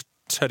getting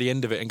to the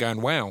end of it and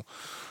going, wow,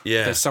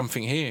 there's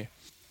something here?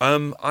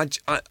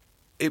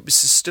 It was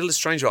still a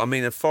strange one. I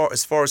mean, as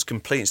far as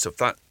completing stuff,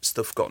 that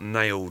stuff got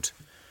nailed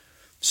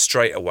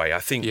straight away. I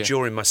think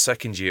during my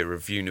second year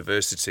of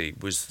university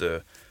was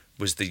the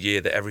year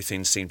that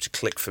everything seemed to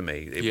click for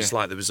me. It was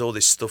like there was all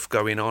this stuff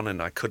going on,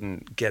 and I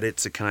couldn't get it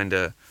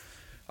to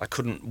I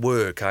couldn't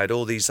work. I had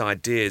all these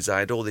ideas, I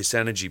had all this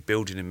energy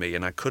building in me,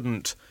 and I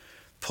couldn't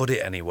put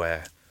it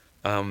anywhere.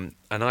 And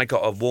I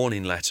got a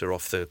warning letter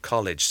off the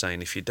college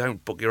saying, if you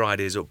don't book your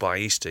ideas up by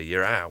Easter,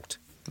 you're out.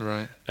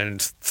 Right.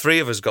 And 3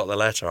 of us got the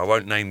letter. I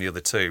won't name the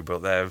other 2,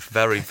 but they're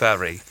very,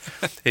 very...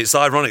 It's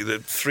ironic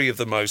that 3 of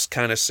the most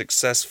kind of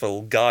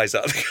successful guys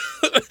out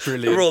there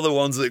were all the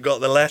ones that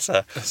got the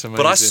letter. That's amazing.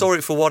 But I saw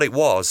it for what it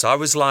was. I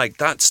was like,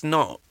 that's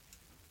not...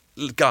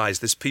 Guys,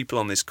 there's people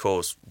on this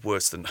course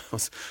worse than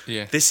us.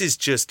 Yeah. This is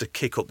just a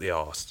kick up the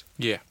arse.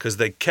 Yeah. Because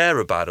they care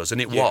about us, and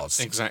it was.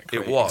 Exactly.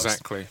 It was.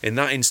 Exactly. In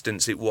that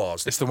instance, it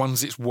was. It's the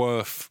ones it's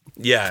worth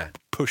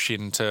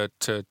pushing to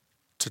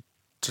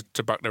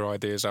buck their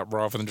ideas up,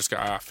 rather than just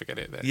go, forget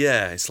it then.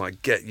 Yeah, it's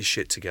like, get your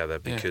shit together,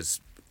 because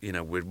we're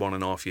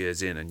 1.5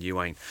 years in and you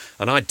ain't.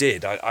 And I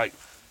did. I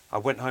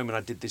went home and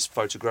I did this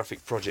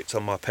photographic project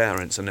on my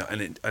parents, and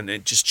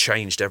it just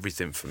changed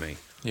everything for me.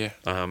 Yeah.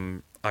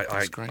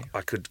 That's great.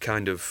 I could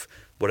kind of,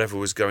 whatever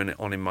was going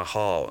on in my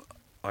heart,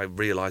 I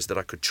realised that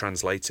I could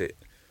translate it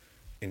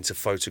into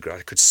photograph.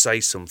 I could say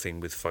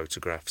something with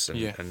photographs,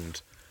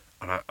 and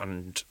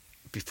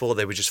before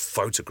they were just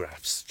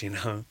photographs,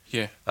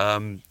 Yeah.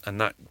 And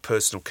that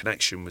personal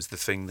connection was the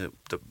thing that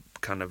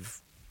kind of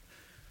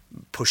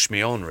pushed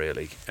me on,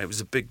 really. It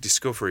was a big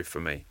discovery for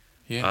me.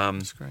 Yeah,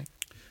 that's great.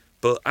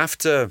 But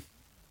after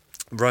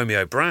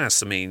Romeo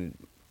Brass, I mean,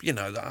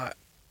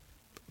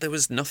 there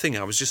was nothing.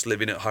 I was just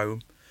living at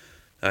home,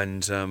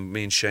 and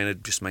me and Shane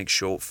would just make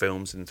short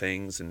films and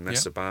things and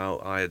mess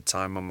about. I had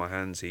time on my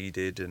hands, he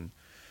did, and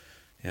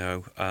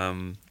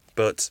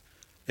but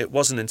it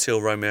wasn't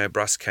until Romeo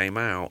Brass came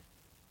out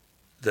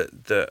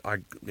that I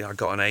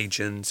got an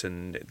agent,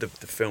 and the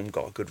film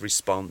got a good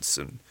response,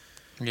 and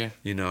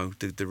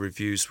the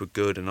reviews were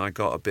good, and I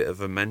got a bit of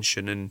a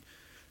mention, and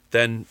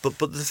then, but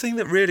the thing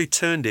that really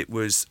turned it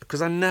was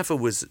because I never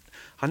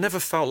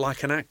felt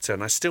like an actor,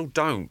 and I still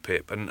don't,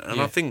 Pip. And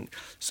I think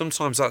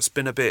sometimes that's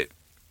been a bit,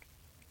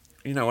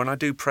 you know, when I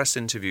do press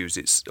interviews,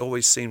 it's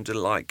always seemed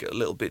like a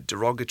little bit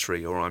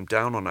derogatory, or I'm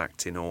down on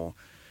acting, or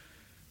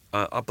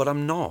but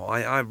I'm not.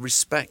 I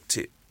respect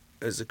it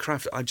as a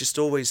craft. I just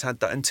always had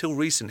that, until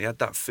recently, I had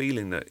that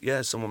feeling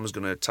that, someone was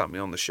going to tap me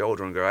on the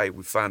shoulder and go, hey,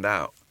 we found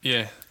out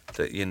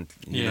that you're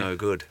no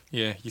good.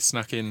 Yeah, you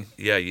snuck in.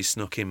 Yeah, you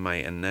snuck in,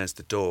 mate, and there's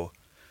the door.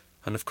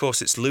 And of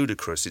course, it's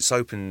ludicrous. It's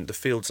open. The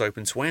field's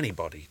open to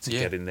anybody to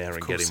get in there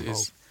and get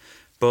involved.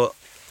 But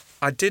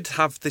I did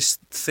have this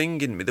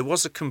thing in me. There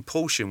was a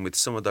compulsion with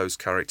some of those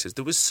characters.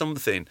 There was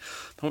something,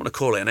 I don't want to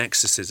call it an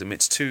exorcism,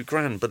 it's too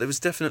grand, but there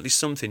was definitely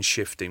something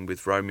shifting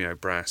with Romeo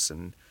Brass.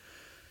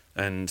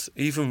 And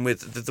even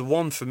with, the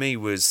one for me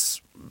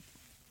was,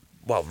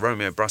 well,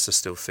 Romeo Brass, I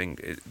still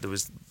think,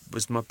 was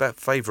my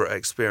favourite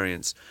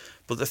experience.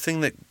 But the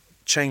thing that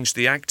changed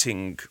the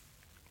acting,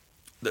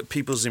 that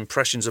people's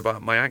impressions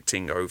about my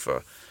acting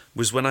over,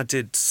 was when I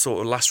did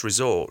sort of Last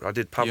Resort. I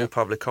did Pavel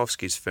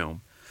Pawlikowski's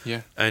film.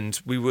 Yeah. And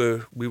we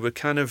were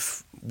kind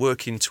of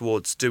working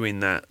towards doing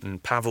that,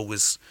 and Pavel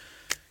was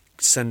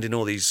sending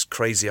all these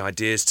crazy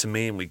ideas to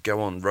me, and we'd go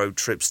on road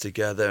trips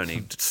together, and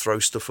he'd throw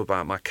stuff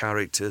about my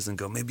characters and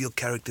go, maybe your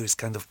character is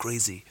kind of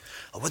crazy.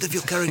 Or what if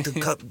your character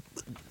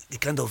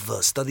kind of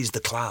studies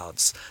the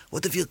clouds?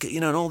 What if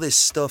and all this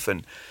stuff.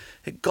 And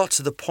it got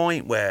to the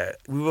point where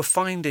we were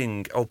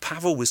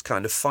Pavel was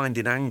kind of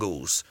finding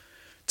angles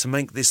to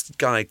make this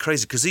guy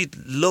crazy, because he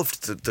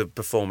loved the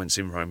performance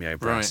in Romeo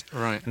Brass.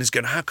 Right. And he's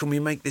going, how can we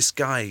make this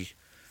guy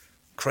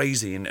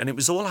crazy? And it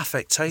was all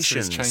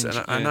affectations.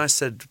 And I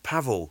said,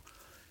 Pavel,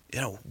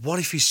 what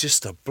if he's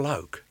just a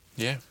bloke?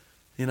 Yeah.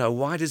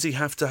 Why does he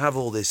have to have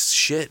all this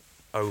shit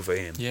over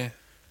him? Yeah.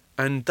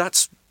 And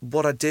that's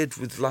what I did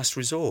with Last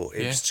Resort.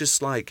 It's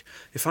just like,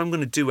 if I'm going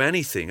to do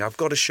anything, I've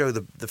got to show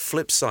the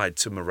flip side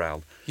to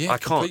morale. Yeah, I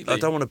can't. completely. I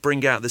don't want to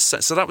bring out this.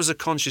 So that was a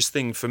conscious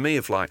thing for me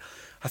of like,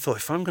 I thought,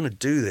 if I'm going to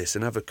do this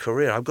and have a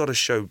career, I've got to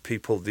show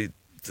people the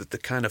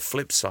kind of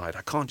flip side.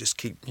 I can't just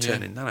keep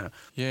turning that out.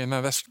 Yeah,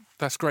 no,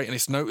 that's great, and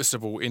it's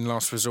noticeable in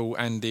Last Resort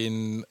and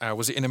in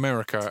was it in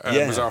America?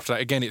 Was after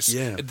that again? It's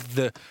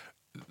the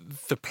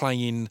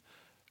playing.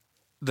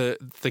 The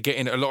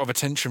getting a lot of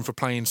attention for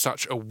playing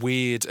such a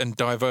weird and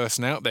diverse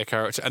and out there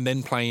character, and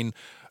then playing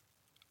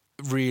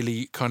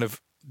really kind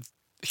of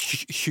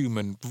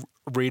human,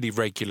 really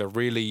regular,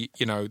 really,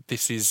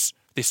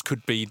 this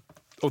could be,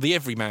 or the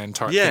everyman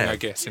type thing, I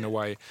guess, in a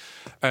way.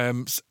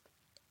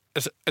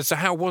 So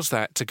how was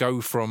that to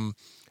go from,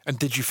 and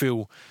did you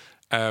feel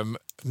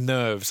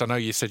nerves? I know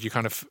you said you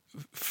kind of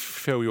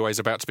feel you're always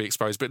about to be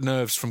exposed, but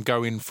nerves from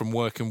going from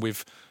working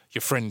with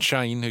your friend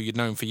Shane, who you'd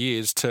known for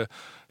years, to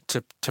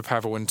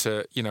Pavel and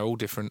to, all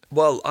different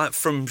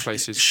from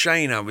places.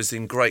 Shane, I was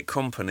in great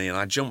company, and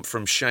I jumped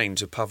from Shane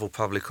to Pavel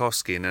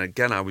Pawlikowski, and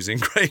again, I was in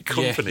great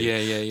company.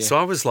 Yeah. So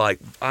I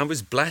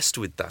was blessed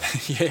with that.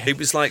 It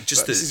was like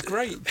just this is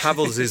great.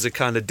 Pavel's is a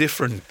kind of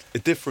different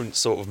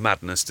sort of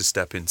madness to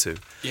step into.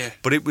 Yeah.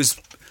 But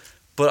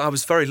I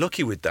was very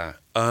lucky with that.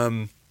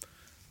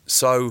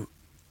 So,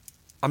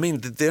 I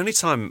mean, the only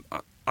time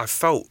I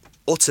felt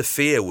utter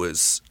fear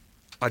was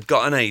I'd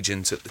got an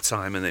agent at the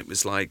time, and it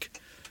was like,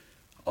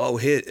 oh,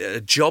 here,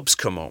 jobs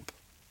come up,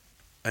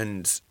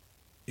 and,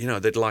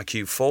 they'd like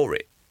you for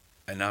it.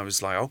 And I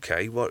was like,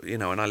 okay, what,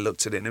 and I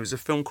looked at it, and it was a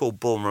film called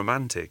Born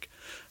Romantic.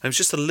 And it was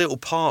just a little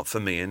part for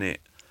me in it.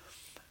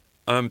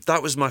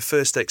 That was my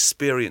first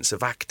experience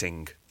of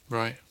acting.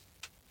 Right.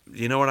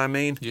 You know what I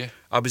mean? Yeah.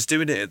 I was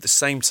doing it at the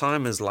same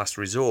time as Last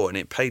Resort, and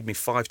it paid me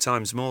 5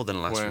 times more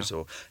than Last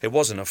Resort. It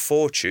wasn't a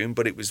fortune,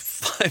 but it was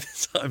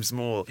 5 times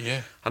more.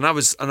 Yeah. And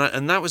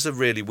that was a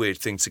really weird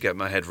thing to get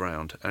my head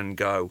round and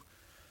go,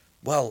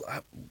 well,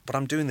 but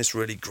I'm doing this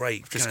really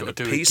great just kind got of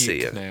to do piece a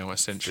gig here now,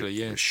 essentially.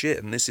 Yeah.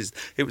 Shit, and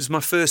it was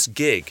my first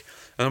gig,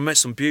 and I met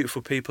some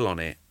beautiful people on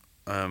it.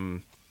 I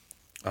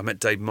met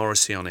Dave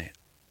Morrissey on it,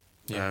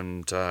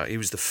 and he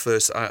was the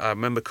first. I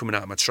remember coming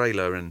out of my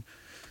trailer,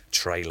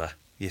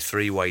 your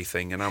 3-way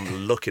thing, and I'm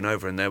looking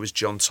over, and there was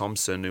John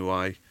Thompson, who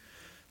I'm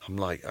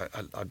like,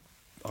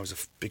 I was a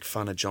big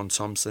fan of John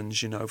Thompson's,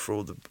 for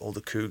all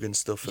the Coogan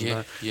stuff, and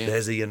that. Yeah.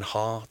 There's Ian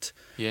Hart,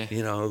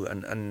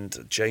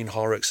 and Jane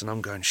Horrocks, and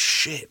I'm going,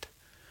 shit,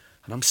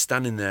 and I'm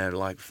standing there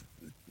like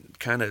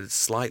kind of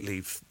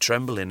slightly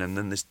trembling, and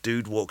then this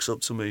dude walks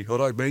up to me, all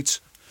right, mate,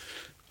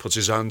 puts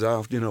his hand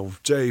out,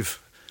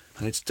 Dave,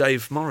 and it's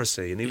Dave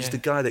Morrissey, and he was the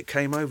guy that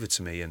came over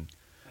to me, and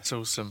that's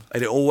awesome.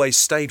 And it always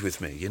stayed with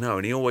me,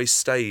 and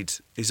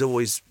he's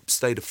always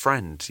stayed a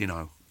friend,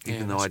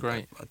 even though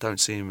I don't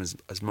see him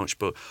as much,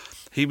 but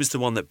he was the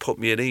one that put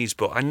me at ease.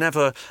 But I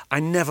never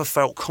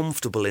felt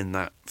comfortable in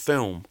that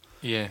film.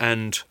 Yeah.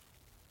 And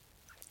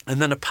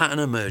then a pattern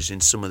emerged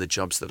in some of the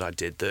jobs that I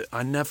did that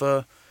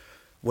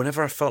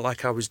whenever I felt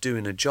like I was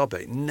doing a job,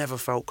 it never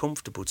felt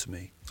comfortable to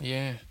me.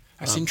 Yeah.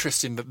 That's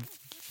interesting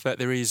that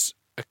there is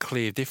a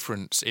clear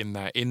difference in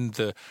that, in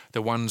the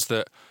ones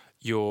that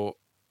you're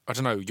I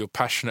don't know, you're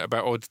passionate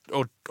about,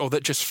 or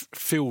that just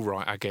feel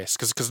right, I guess.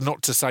 Because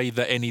not to say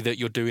that any that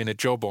you're doing a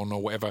job on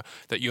or whatever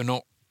that you're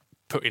not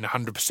putting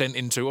 100%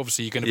 into.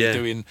 Obviously, you're going to be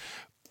doing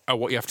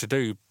what you have to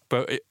do,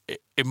 but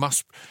it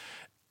must.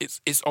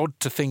 It's odd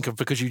to think of,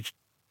 because you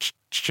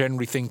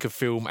generally think of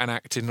film and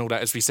acting and all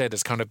that, as we said,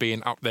 as kind of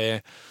being up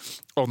there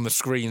on the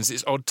screens.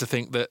 It's odd to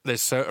think that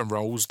there's certain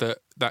roles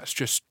that's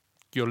just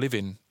you're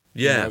living.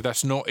 Yeah,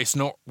 that's not. It's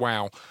not.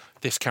 Wow,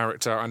 this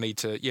character I need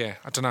to. Yeah,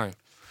 I don't know.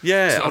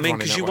 Yeah, I mean,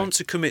 because you want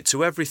to commit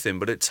to everything,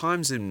 but at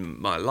times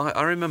in my life,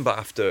 I remember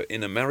after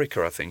in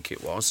America, I think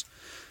it was,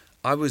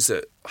 I was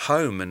at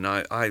home and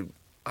I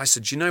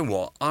said, you know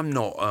what, I'm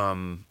not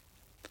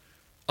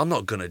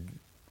going to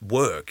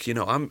work. You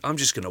know, I'm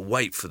just going to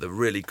wait for the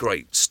really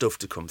great stuff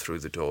to come through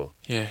the door.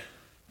 Yeah.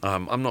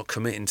 I'm not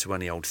committing to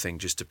any old thing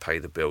just to pay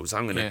the bills.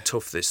 I'm going to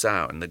tough this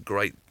out, and the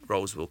great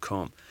roles will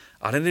come.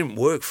 And I didn't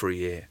work for a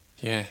year.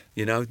 Yeah.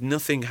 You know,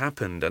 nothing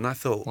happened, and I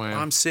thought,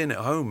 I'm sitting at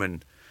home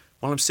and.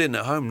 While I'm sitting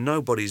at home,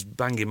 nobody's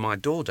banging my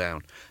door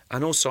down.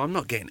 And also, I'm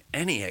not getting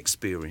any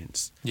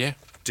experience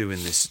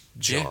doing this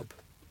job.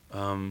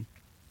 Yeah.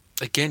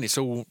 Again, it's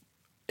all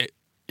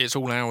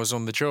hours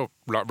on the job,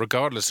 like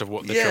regardless of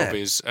what the job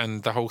is.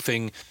 And the whole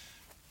thing,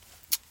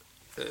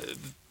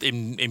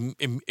 in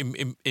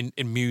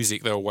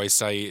music, they always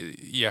say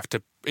you have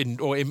to,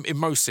 in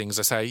most things,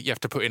 they say you have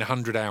to put in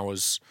 100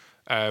 hours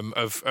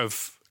of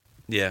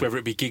whether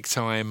it be gig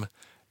time,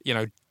 you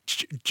know,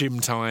 gym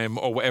time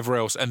or whatever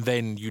else, and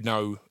then you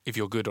know if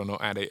you're good or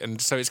not at it. And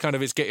so it's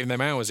getting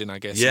them hours in, I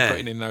guess, and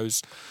putting in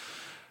those.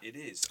 It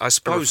is. I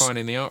suppose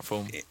refining the art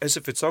form. As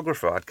a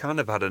photographer, I'd kind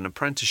of had an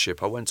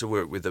apprenticeship. I went to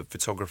work with a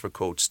photographer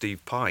called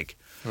Steve Pike,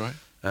 right?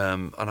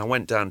 And I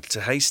went down to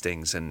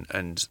Hastings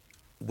and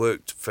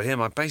worked for him.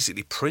 I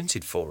basically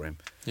printed for him.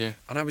 Yeah.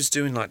 And I was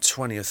doing like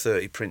 20 or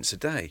 30 prints a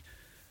day,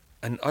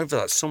 and over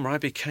that summer I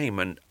became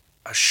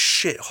a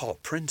shit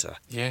hot printer.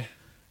 Yeah.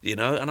 You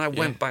know, and I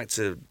went back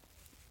to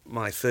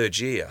my third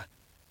year,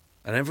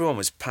 and everyone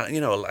was, but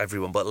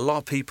a lot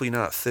of people, you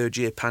know, that third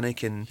year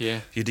panic in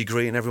your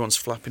degree, and everyone's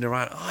flapping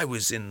around. I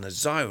was in the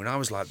zone. I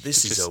was like,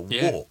 this is a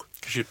walk.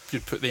 Because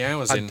you'd put the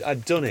hours in.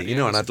 I'd done it, you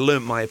know, and I'd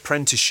learnt my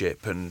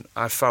apprenticeship, and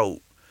I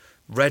felt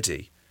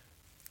ready.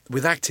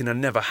 With acting, I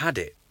never had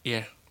it.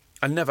 Yeah.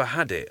 I never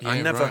had it. Yeah,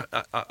 I never.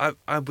 right.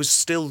 I was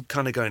still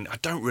kind of going, I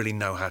don't really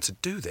know how to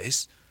do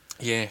this.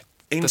 Yeah.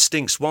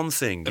 Instinct's one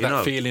thing, you know.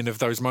 That feeling of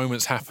those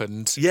moments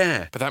happened.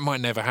 Yeah. But that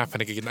might never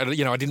happen again.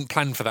 You know, I didn't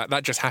plan for that.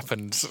 That just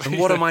happened. And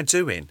what am I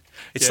doing?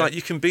 It's like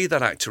you can be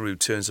that actor who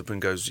turns up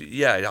and goes,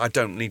 yeah, I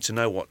don't need to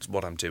know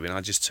what I'm doing.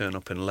 I just turn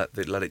up and let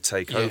it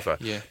take over.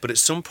 Yeah. But at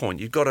some point,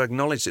 you've got to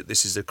acknowledge that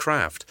this is a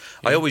craft.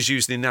 I always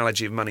use the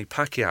analogy of Manny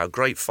Pacquiao,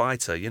 great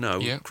fighter, you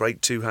know,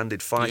 great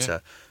two-handed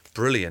fighter,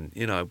 brilliant,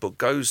 you know, but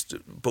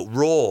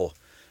raw.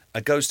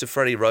 Goes to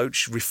Freddie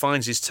Roach,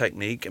 refines his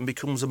technique, and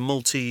becomes a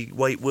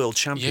multi-weight world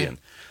champion.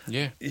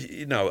 Yeah.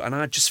 You know, and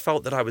I just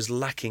felt that I was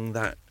lacking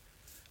that.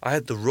 I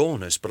had the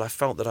rawness, but I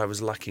felt that I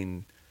was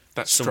lacking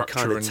that some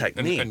structure kind of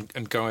technique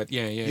and guide.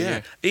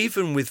 Yeah.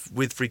 Even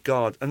with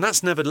regard, and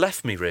that's never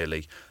left me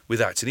really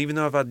with acting. Even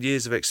though I've had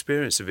years of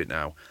experience of it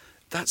now,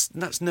 that's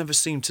never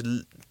seemed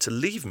to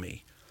leave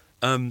me.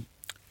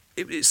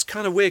 It's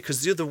kind of weird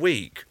because the other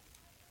week,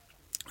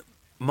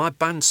 my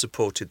band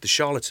supported the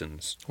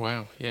Charlatans.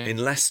 Wow, yeah. In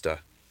Leicester.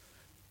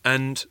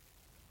 And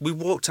we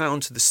walked out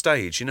onto the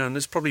stage, you know, and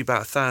there's probably about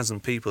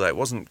 1,000 people there. It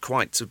wasn't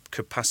quite to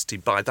capacity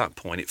by that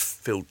point. It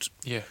filled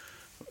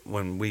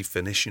when we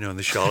finished, you know, and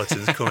the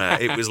Charlatans come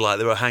out. It was like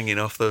they were hanging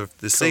off the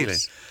ceiling.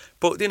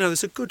 But, you know,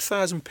 there's a good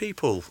 1,000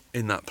 people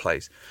in that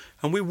place.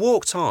 And we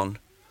walked on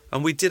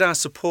and we did our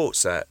support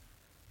set,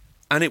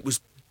 and it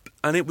was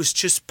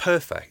just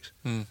perfect.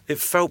 It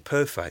felt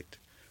perfect.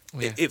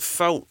 Yeah. It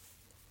felt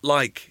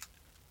like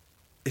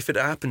if it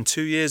had happened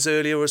 2 years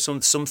earlier or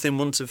something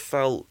wouldn't have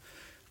felt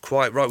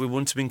quite right. We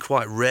wouldn't have been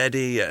quite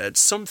ready at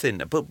something.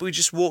 But we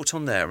just walked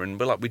on there, and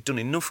we'd done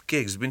enough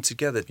gigs. We've been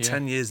together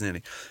 10 years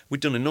nearly. We'd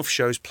done enough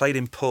shows, played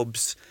in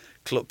pubs,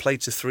 played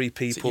to 3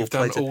 people. So you've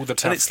done all the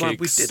tough and it's gigs. like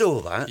we did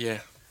all that.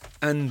 Yeah.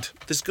 And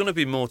there's going to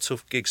be more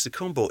tough gigs to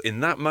come. But in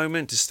that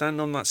moment, to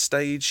stand on that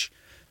stage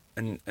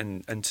and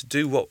to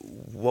do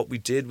what we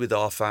did with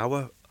Half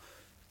Hour,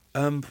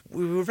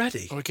 we were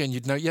ready. Well, again,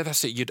 you'd know. Yeah,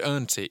 that's it. You'd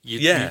earned it.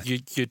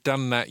 You'd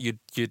done that. You'd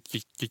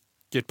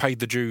paid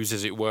the dues,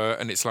 as it were.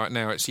 And it's like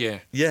now it's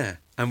Yeah,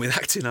 and with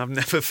acting, I've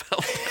never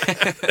felt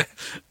that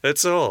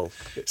at all.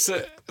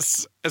 So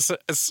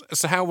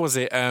how was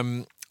it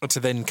to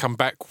then come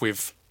back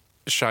with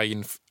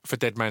Shane for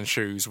Dead Man's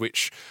Shoes?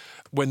 Which,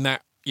 when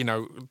that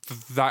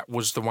that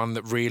was the one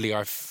that really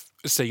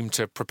seemed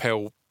to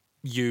propel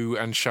you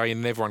and Shane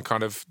and everyone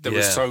there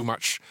was so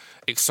much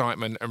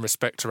excitement and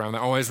respect around that.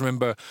 I always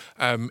remember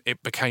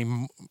it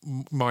became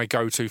my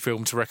go-to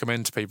film to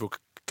recommend to people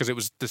because it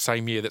was the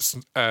same year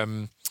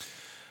that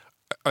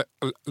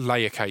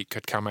Layer Cake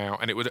had come out,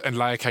 and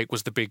Layer Cake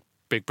was the big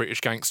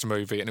British gangster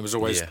movie, and it was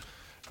always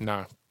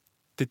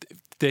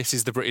this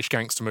is the British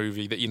gangster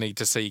movie that you need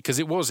to see because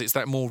it's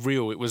that more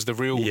real. It was the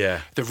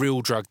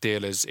real drug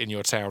dealers in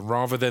your town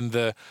rather than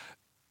the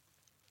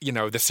you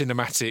know, the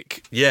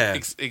cinematic, Yeah.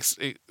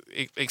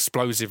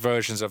 explosive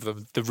versions of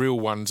them, the real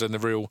ones and the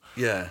real...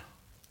 Yeah.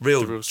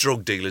 Real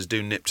drug dealers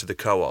do nip to the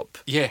co-op.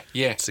 Yeah.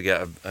 To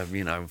get a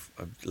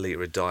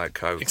litre of Diet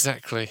Coke.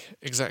 Exactly.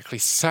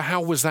 So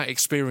how was that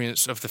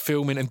experience of the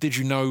filming, and did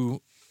you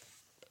know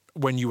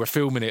when you were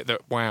filming it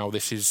that, wow,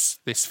 this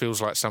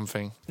feels like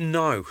something?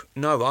 No,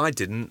 I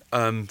didn't.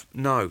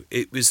 No,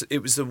 it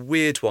was a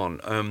weird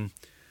one.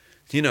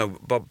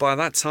 But by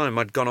that time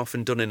I'd gone off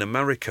and done in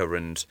America,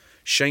 and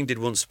Shane did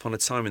Once Upon a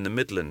Time in the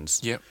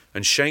Midlands. Yep.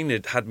 And Shane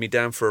had me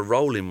down for a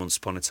role in Once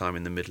Upon a Time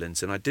in the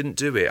Midlands, and I didn't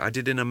do it. I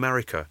did in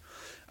America.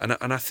 And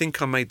I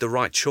think I made the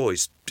right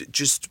choice,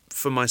 just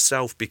for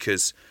myself,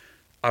 because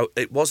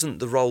it wasn't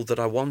the role that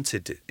I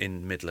wanted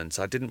in Midlands.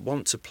 I didn't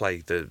want to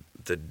play the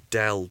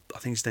Del, I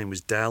think his name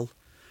was Del.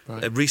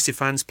 Right. Reese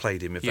Ifans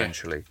played him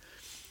eventually.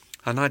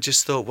 Yeah. And I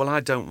just thought, well, I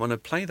don't want to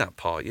play that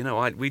part.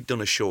 We'd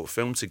done a short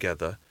film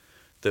together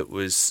that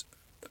was,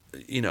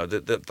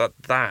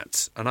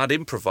 that, and I'd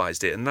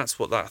improvised it, and that's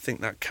what I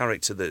think that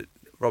character that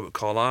Robert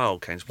Carlyle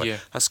came to play. Yeah.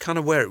 That's kind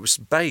of where it was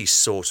based,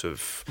 sort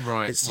of.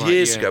 Right. It's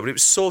years ago, but it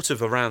was sort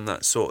of around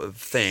that sort of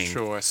thing.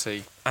 Sure, I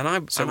see. And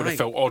it would have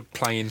felt odd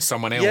playing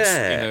someone else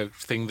in a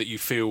thing that you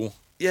feel.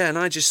 Yeah, and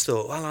I just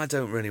thought, well, I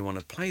don't really want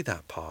to play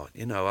that part,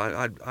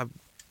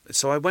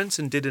 So I went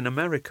and did in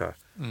America,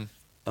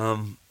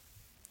 and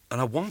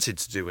I wanted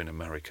to do in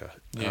America.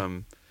 Yeah.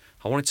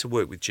 I wanted to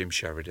work with Jim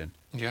Sheridan.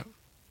 Yeah.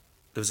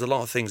 There was a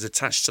lot of things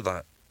attached to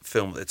that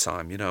film at the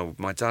time.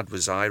 My dad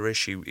was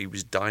Irish. He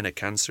was dying of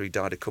cancer. He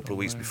died a couple of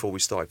weeks before we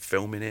started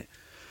filming it.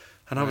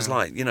 And I was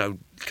like,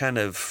 kind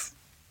of,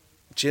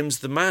 Jim's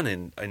the man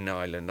in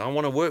Ireland. I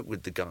want to work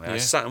with the guy. Yeah. I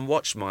sat and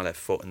watched My Left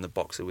Foot and The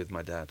Boxer with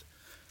my dad.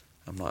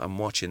 I'm like, I'm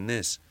watching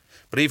this.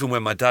 But even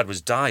when my dad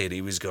was dying,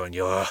 he was going,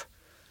 you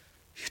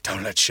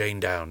don't let Shane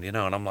down, And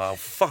I'm like, oh,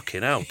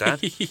 fucking hell, Dad.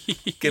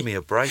 Give me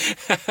a break.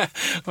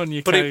 On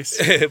your case.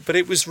 But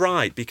it was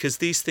right, because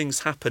these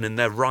things happen and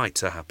they're right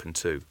to happen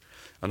too.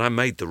 And I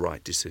made the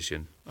right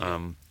decision.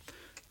 And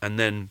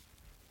then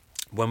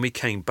when we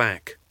came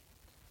back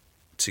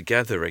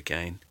together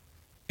again,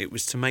 it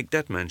was to make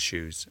Dead Man's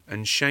Shoes.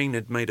 And Shane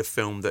had made a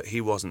film that he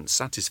wasn't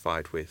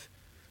satisfied with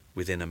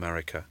within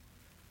America.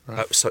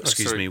 Right.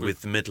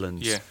 With the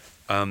Midlands. Yeah.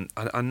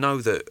 I know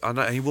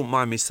he wouldn't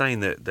mind me saying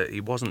that he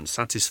wasn't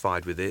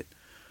satisfied with it,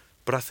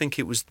 but I think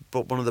it was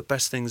one of the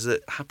best things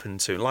that happened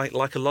to him.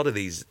 Like a lot of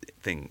these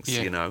things,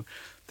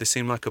 they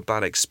seem like a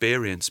bad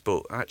experience,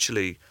 but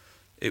actually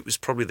it was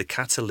probably the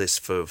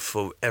catalyst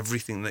for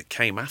everything that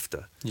came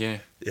after. Yeah.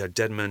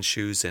 Dead Man's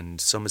Shoes and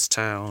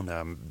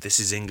Somerstown, This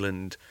Is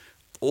England,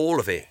 all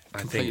of it,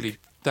 Completely. I think.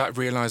 That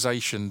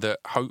realisation that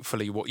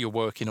hopefully what you're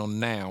working on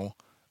now,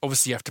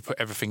 obviously you have to put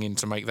everything in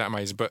to make that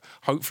amazing, but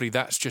hopefully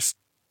that's just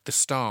the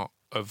start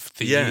of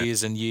the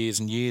years and years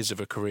and years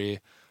of a career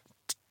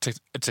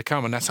to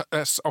come, and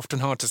that's often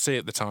hard to see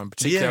at the time,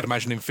 particularly I'd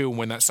imagine in film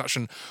when that's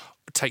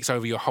takes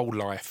over your whole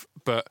life.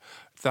 But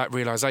that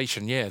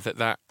realisation,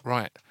 that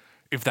right,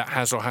 if that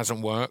has or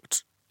hasn't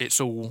worked,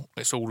 it's all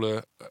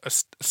a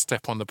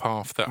step on the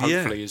path that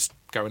hopefully is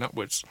going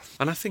upwards.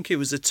 And I think it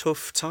was a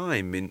tough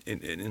time in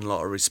a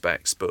lot of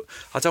respects, but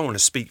I don't want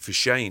to speak for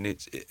Shane.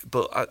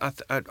 But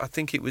I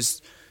think it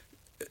was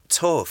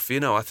tough,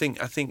 I think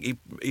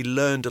he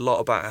learned a lot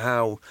about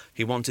how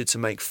he wanted to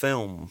make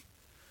film,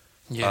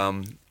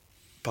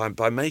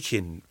 by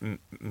making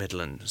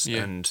Midlands,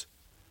 and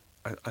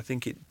I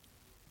think it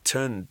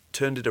turned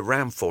it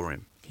around for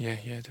him. Yeah,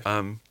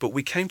 definitely. But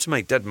we came to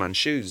make Dead Man's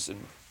Shoes,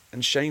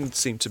 and Shane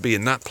seemed to be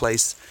in that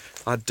place.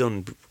 I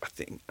think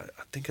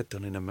I'd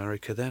done in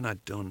America then.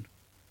 I'd done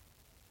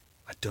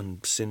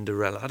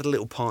Cinderella. I had a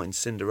little part in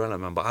Cinderella,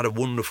 man, but I had a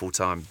wonderful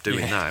time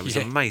doing that. It was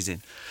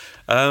amazing.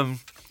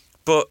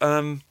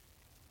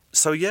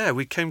 So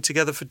we came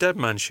together for Dead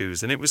Man's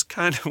Shoes, and it was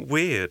kind of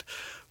weird.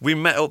 We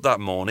met up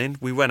that morning.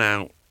 We went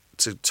out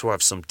to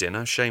have some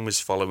dinner. Shane was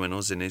following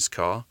us in his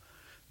car.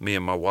 Me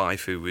and my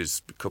wife, who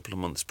was a couple of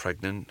months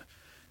pregnant,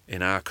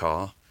 in our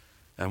car.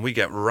 And we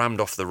get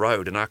rammed off the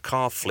road, and our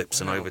car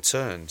flips and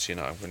overturns,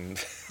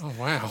 And oh,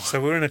 wow.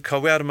 So we're in a car.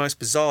 We had a most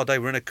bizarre day.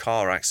 We're in a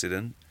car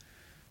accident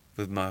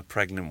with my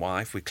pregnant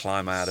wife. We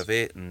climb out of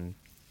it, and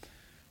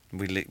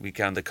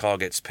the car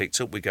gets picked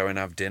up. We go and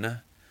have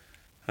dinner.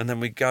 And then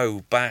we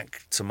go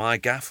back to my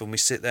gaff and we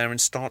sit there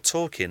and start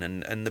talking,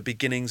 and the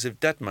beginnings of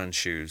Dead Man's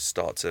Shoes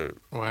start to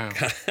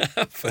happen.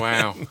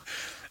 Wow.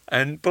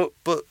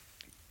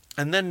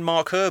 And then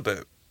Mark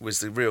Herbert was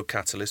the real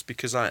catalyst,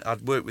 because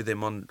I'd worked with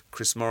him on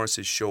Chris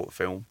Morris's short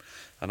film,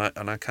 and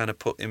I kind of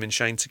put him and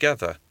Shane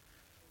together,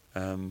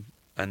 and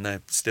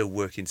they're still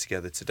working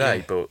together today.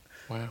 Yeah. But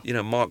wow.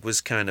 Mark was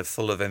kind of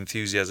full of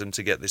enthusiasm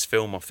to get this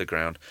film off the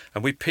ground,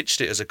 and we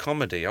pitched it as a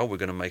comedy. We're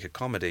going to make a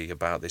comedy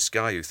about this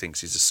guy who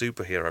thinks he's a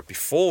superhero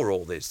before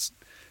all this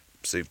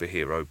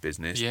superhero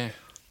business. Yeah.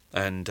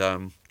 And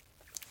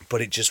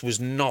but it just was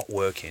not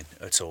working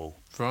at all.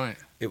 Right.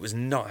 It was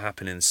not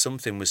happening.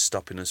 Something was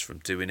stopping us from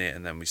doing it,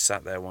 and then we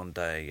sat there one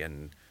day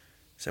and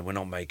said, "We're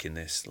not making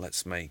this.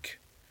 Let's make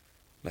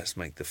let's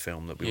make the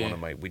film that we want to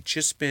make. We'd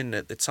just been,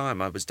 at the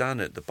time, I was down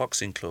at the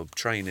boxing club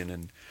training,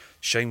 and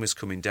Shane was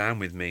coming down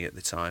with me at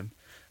the time.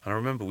 And I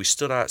remember we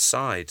stood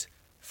outside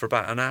for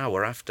about an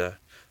hour after,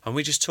 and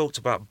we just talked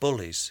about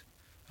bullies.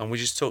 And we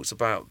just talked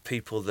about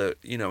people that,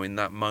 you know, in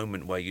that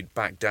moment where you'd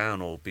back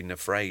down or been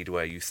afraid,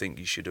 where you think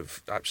you should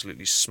have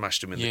absolutely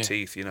smashed them in the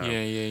teeth, you know.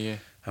 Yeah.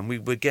 And we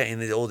were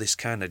getting all this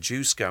kind of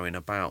juice going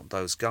about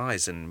those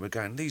guys, and we're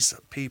going, these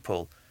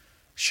people,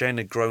 Shane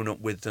had grown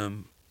up with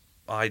them,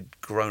 I'd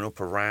grown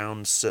up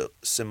around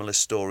similar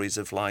stories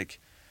of like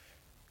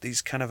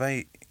these kind of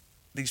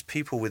these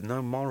people with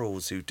no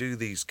morals who do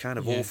these kind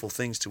of awful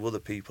things to other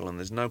people, and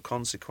there's no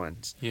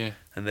consequence. Yeah.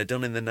 And they're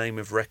done in the name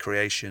of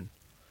recreation.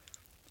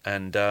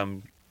 And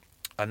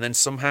then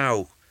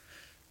somehow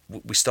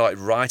we started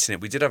writing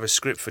it. We did have a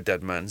script for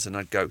Dead Man's, and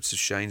I'd go to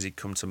Shane's, he'd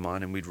come to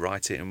mine, and we'd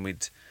write it, and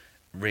we'd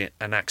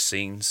reenact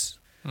scenes.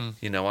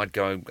 You know, I'd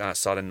go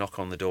outside and knock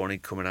on the door, and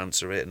he'd come and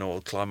answer it, and all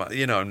climb out.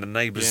 You know, and the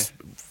neighbours,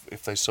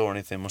 if they saw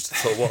anything, must have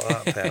thought, what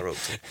are that pair up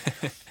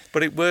to?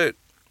 But it worked.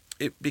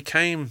 It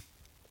became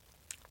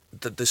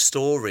the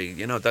story.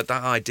 You know, that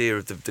idea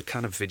of the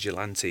kind of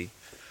vigilante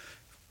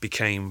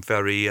became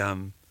very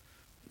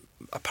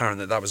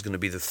apparent that was going to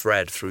be the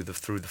thread through the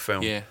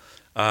film. Yeah.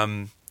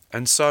 And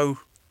so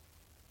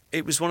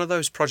it was one of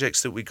those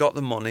projects that we got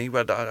the money.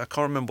 I can't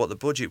remember what the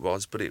budget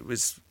was, but it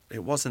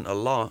wasn't a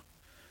lot.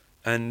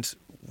 And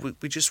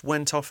we just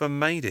went off and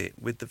made it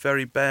with the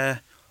very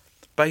bare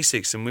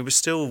basics. And we were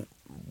still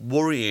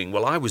worrying.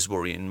 Well, I was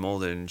worrying more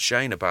than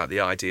Shane about the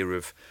idea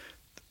of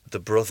the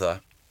brother.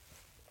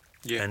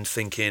 Yeah. And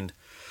thinking,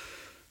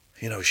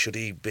 you know, should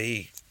he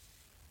be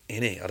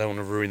in it? I don't want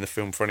to ruin the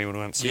film for anyone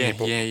who hasn't seen it.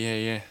 But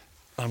Yeah.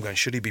 I'm going,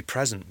 should he be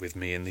present with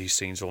me in these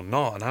scenes or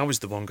not? And I was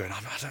the one going,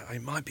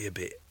 it might be a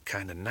bit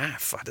kind of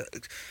naff.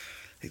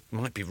 It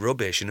might be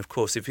rubbish. And of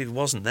course, if he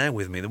wasn't there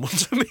with me, there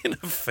wouldn't have been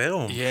a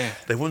film. Yeah.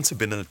 There wouldn't have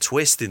been a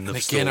twist in the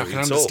story. Again, I can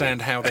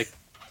understand how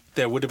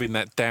there would have been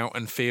that doubt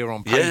and fear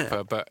on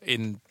paper, but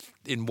in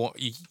what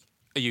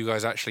you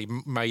guys actually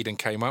made and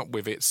came up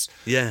with, it's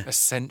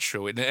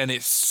essential. And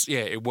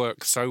it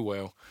works so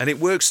well. And it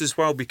works as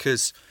well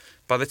because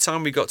by the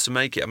time we got to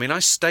make it, I mean, I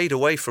stayed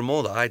away from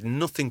all that. I had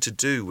nothing to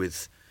do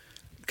with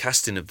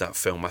casting of that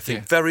film. I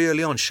think very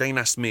early on, Shane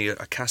asked me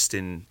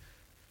casting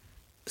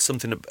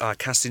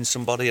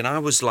somebody, and I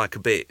was like a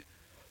bit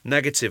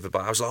negative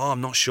about it. I was like,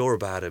 I'm not sure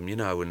about him, you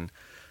know. And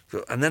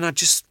then I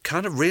just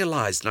kind of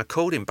realised, and I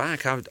called him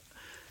back.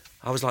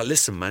 I was like,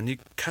 listen, man, you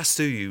cast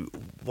who you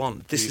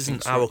want. This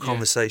isn't our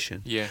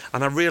conversation. Yeah.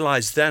 And I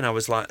realised then, I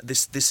was like,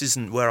 this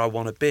isn't where I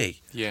want to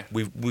be. Yeah.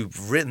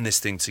 We've written this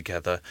thing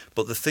together,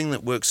 but the thing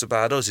that works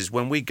about us is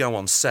when we go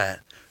on set,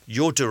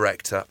 you're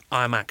director,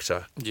 I'm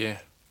actor. Yeah.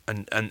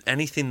 And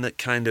anything that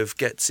kind of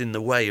gets in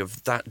the way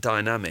of that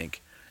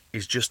dynamic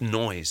is just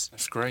noise.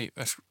 That's great.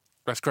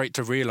 That's great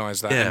to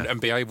realise that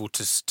and be able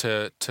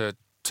to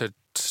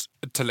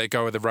let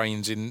go of the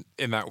reins in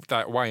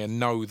that way and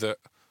know that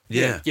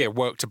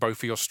work to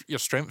both of your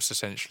strengths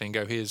essentially and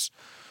go, here's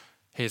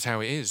how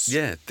it is.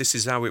 Yeah, this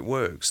is how it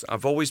works.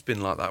 I've always been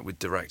like that with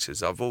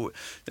directors.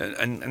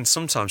 And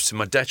sometimes to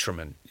my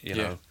detriment, you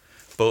know.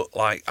 But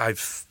like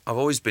I've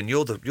always been,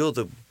 you're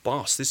the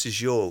boss. This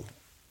is your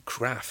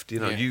craft. You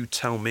know, you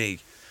tell me,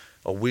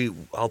 or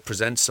I'll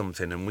present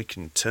something and we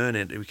can turn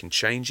it, we can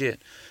change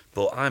it.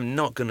 But I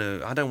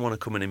don't want to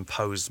come and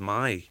impose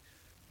my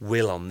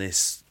will on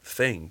this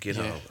thing, you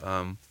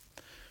know.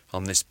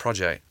 On this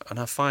project, and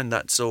I find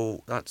that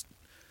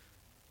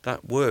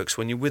works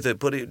when you're with it,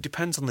 but it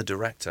depends on the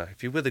director.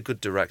 If you're with a good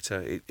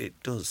director,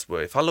 it does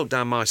work. If I look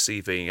down my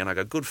CV and I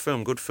go, good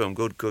film, good,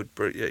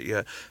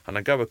 and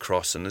I go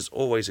across, and there's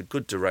always a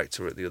good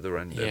director at the other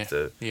end of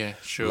the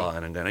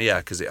line, I'm going,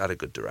 because it had a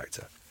good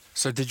director.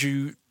 So do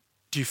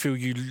you feel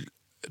you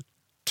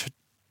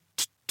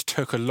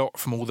took a lot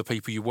from all the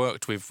people you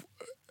worked with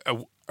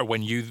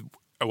when you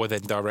were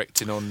then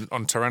directing on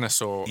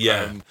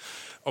Tyrannosaur?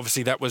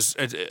 Obviously, that was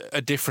a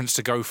difference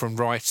to go from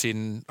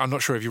writing. I'm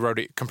not sure if you wrote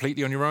it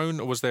completely on your own,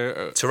 or was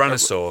there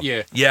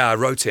Tyrannosaur? I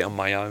wrote it on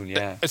my own.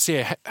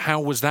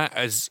 How was that?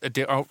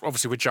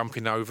 Obviously, we're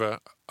jumping over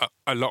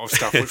a lot of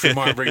stuff, which we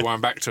might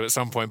rewind back to at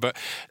some point. But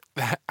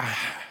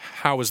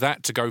how was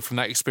that to go from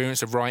that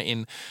experience of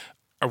writing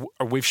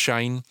with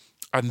Shane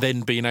and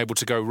then being able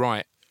to go,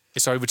 right,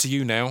 it's over to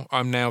you now.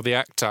 I'm now the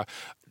actor.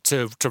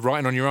 To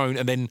writing on your own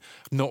and then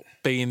not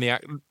being the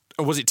actor.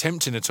 Or was it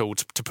tempting at all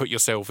to put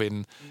yourself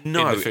in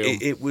the film?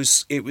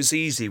 it was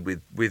easy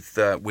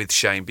with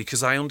Shane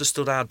because I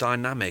understood our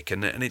dynamic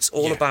and it's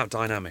all about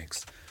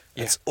dynamics.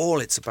 It's all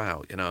it's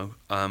about, you know.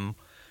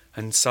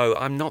 And so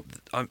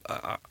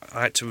I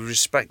had to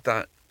respect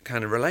that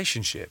kind of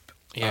relationship.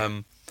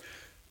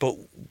 But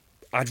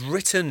I'd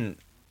written.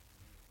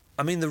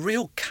 I mean, the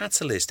real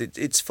catalyst,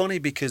 it's funny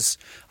because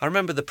I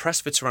remember the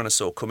press for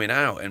Tyrannosaur coming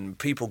out and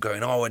people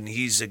going, and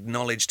he's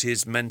acknowledged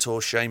his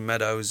mentor, Shane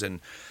Meadows, and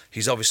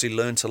he's obviously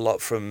learnt a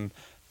lot from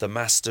the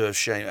master of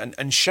Shane.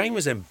 And Shane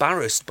was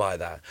embarrassed by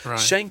that. Right.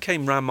 Shane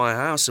came round my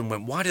house and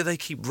went, why do they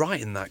keep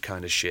writing that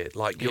kind of shit?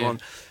 Like, you're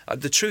on...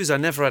 the truth is, I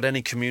never had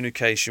any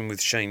communication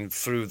with Shane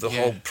through the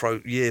whole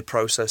year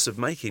process of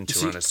making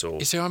Tyrannosaur.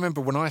 You see, I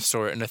remember when I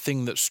saw it, and the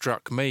thing that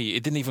struck me,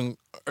 it didn't even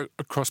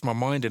cross my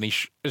mind any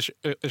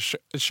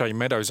Shane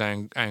Meadows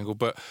angle,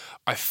 but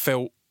I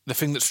felt the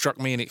thing that struck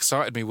me and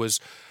excited me was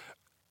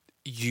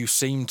you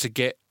seem to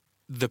get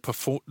the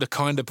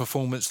kind of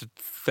performance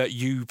that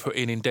you put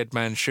in Dead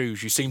Man's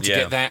Shoes. You seem to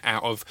get that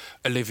out of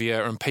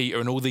Olivia and Peter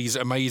and all these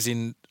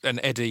amazing, and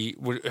Eddie,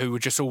 who were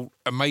just all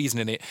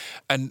amazing in it.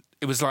 And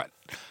it was like,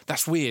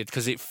 that's weird,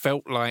 because it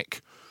felt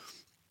like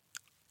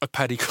a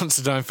Paddy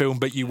Considine film,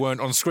 but you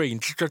weren't on screen.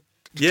 Do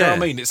you know what I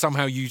mean? It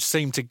somehow you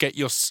seem to get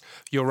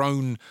your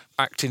own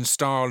acting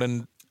style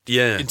and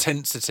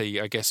intensity,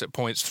 I guess, at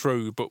points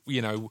through, but,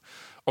 you know,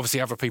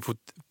 obviously other people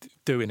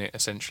doing it,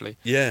 essentially.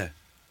 Yeah.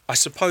 I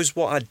suppose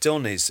what I'd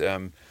done is,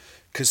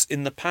 because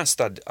in the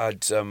past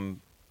I'd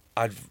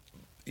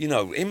you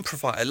know,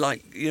 improvise,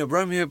 like, you know,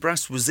 Romeo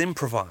Brass was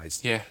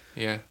improvised. Yeah,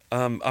 yeah.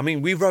 I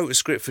mean, we wrote a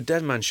script for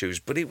Dead Man's Shoes,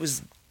 but it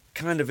was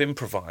kind of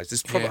improvised.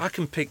 It's probably I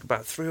can pick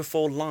about 3 or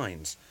 4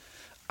 lines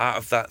out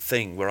of that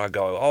thing where I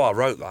go, oh, I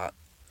wrote that.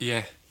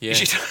 Yeah, yeah.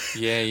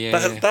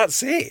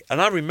 That's it.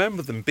 And I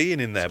remember them being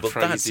in there, but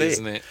crazy, that's it.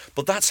 Isn't it?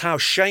 But that's how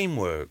Shane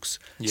works.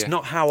 It's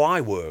not how I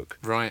work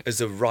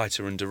as a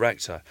writer and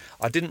director.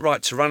 I didn't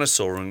write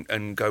Tyrannosaur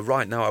and go,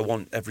 right, now I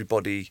want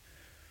everybody,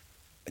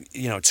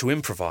 you know, to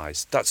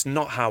improvise. That's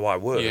not how I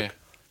work. Yeah.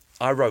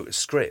 I wrote a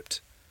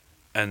script.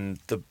 And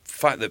the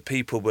fact that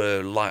people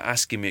were like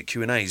asking me at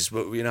Q&As,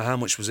 you know, how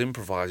much was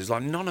improvised? It's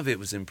like, none of it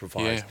was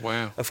improvised. Yeah,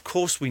 wow. Of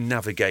course we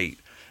navigate,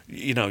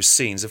 you know,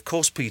 scenes. Of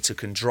course Peter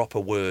can drop a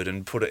word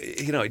and put it,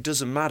 you know, it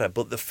doesn't matter.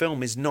 But the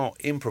film is not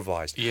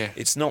improvised. Yeah.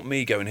 It's not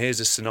me going, here's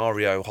a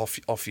scenario,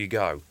 off you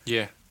go.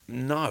 Yeah.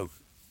 No.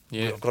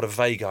 Yeah. I've got a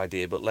vague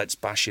idea, but let's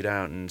bash it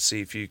out and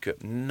see if you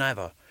could.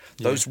 Never.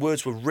 Those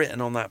words were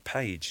written on that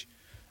page.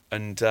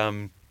 And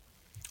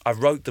I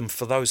wrote them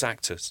for those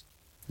actors.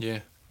 Yeah.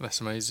 That's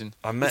amazing.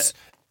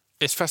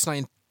 It's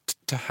fascinating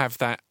to have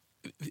that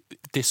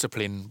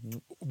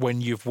discipline when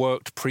you've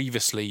worked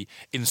previously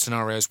in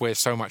scenarios where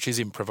so much is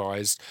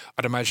improvised.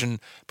 I'd imagine,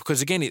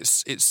 because again, it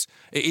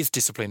is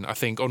discipline, I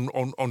think,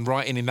 on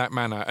writing in that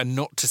manner, and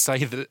not to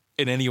say that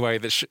in any way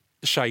that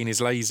Shane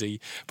is lazy,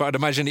 but I'd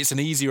imagine it's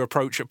an easier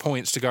approach at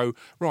points to go,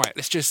 right,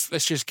 let's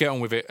just get on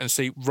with it and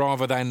see,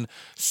 rather than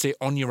sit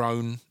on your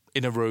own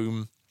in a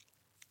room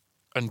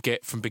and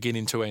get from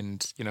beginning to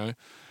end, you know?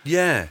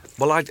 Yeah.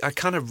 Well, I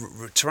kind of...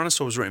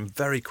 Tyrannosaur was written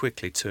very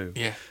quickly too.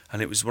 Yeah.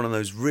 And it was one of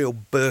those real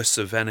bursts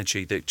of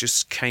energy that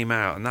just came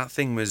out. And that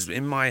thing was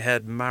in my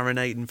head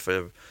marinating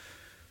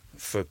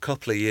for a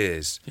couple of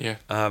years. Yeah.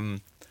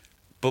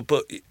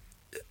 But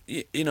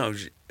you know,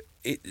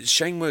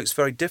 Shane works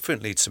very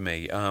differently to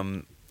me.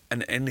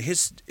 And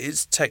his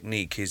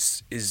technique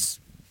is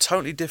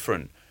totally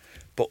different.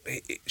 But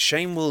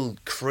Shane will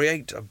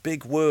create a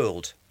big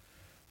world,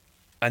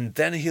 and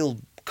then he'll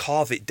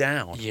carve it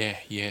down. Yeah,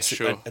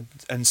 sure.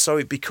 And so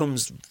it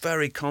becomes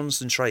very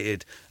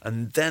concentrated,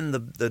 and then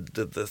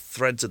the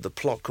threads of the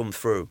plot come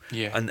through.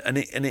 Yeah. And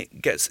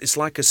it gets, it's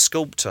like a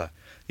sculptor.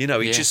 You know,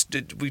 we just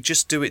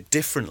do it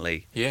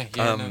differently. Yeah,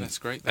 no, that's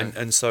great.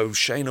 And so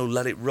Shane will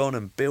let it run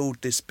and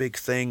build this big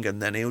thing,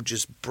 and then he'll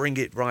just bring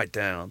it right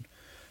down.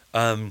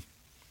 And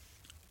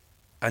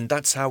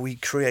that's how he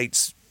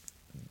creates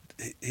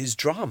his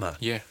drama.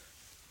 Yeah.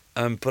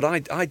 But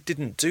I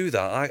didn't do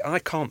that. I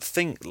can't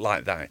think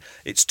like that.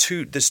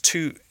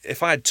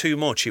 If I had too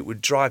much, it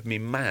would drive me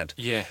mad.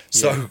 Yeah.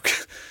 So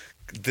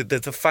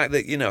the fact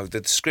that, you know,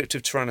 the script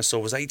of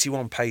Tyrannosaur was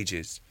 81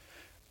 pages,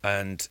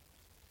 and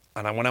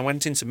when I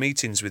went into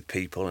meetings with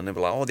people, and they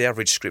were like, oh, the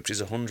average script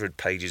is 100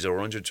 pages or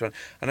 120,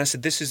 and I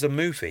said, this is a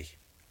movie.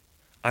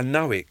 I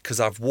know it because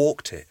I've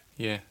walked it.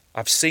 Yeah.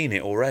 I've seen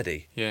it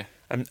already. Yeah.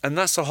 And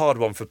that's a hard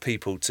one for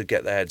people to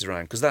get their heads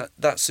around, because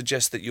that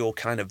suggests that you're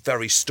kind of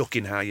very stuck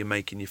in how you're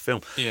making your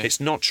film. Yeah. It's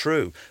not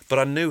true. But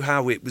I knew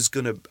how it was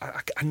going to...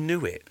 I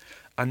knew it.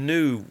 I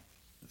knew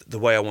the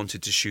way I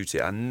wanted to shoot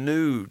it. I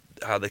knew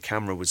how the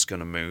camera was going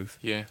to move.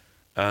 Yeah.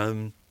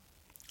 And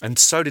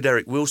so did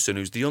Eric Wilson,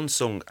 who's the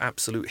unsung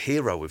absolute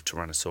hero of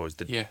Tyrannosaurus,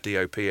 the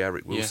DOP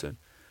Eric Wilson.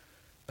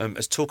 Yeah.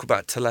 As talk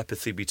about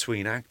telepathy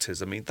between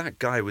actors, I mean, that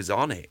guy was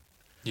on it.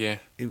 Yeah,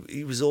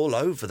 he was all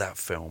over that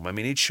film. I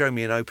mean, he'd show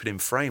me an opening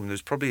frame. There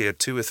was probably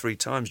 2 or 3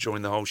 times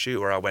during the whole shoot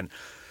where I went,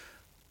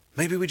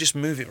 maybe we just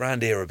move it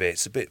round here a bit.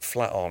 It's a bit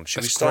flat on.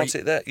 Should we start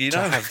it there? You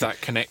know, to have that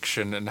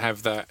connection and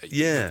have that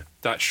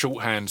that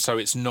shorthand, so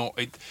it's not.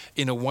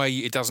 In a way,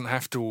 it doesn't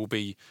have to all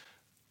be.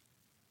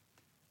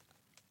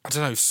 I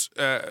don't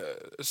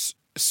know.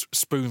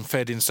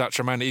 Spoon-fed in such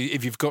a manner.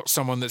 If you've got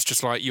someone that's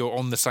just like you're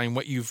on the same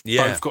way, you've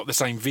both got the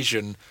same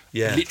vision,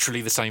 literally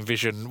the same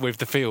vision with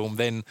the film,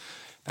 then.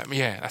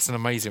 That's an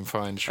amazing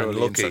find, surely,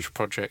 in such a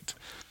project.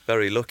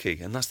 Very lucky.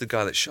 And that's the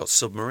guy that shot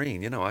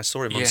Submarine. You know, I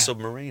saw him on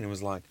Submarine and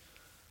was like,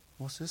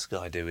 what's this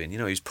guy doing? You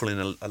know, he's pulling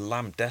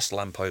a desk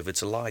lamp over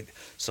to light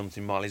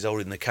something while he's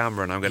holding the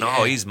camera, and I'm going,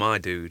 oh, he's my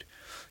dude.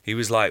 He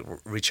was like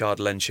Richard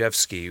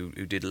Lenchevsky,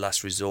 who did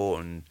Last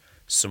Resort and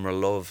Summer of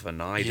Love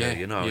and Ida.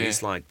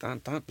 He's like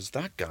that was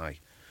that guy.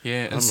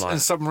 Yeah,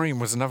 and Submarine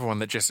was another one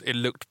that just it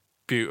looked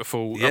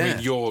beautiful. Yeah. I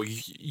mean,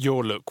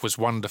 your look was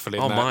wonderful in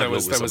that. My look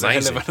was a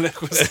amazing. hell of a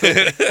look. Wasn't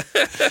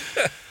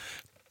it?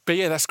 But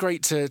yeah, that's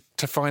great to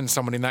find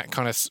someone in that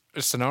kind of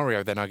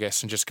scenario. Then I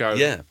guess and just go.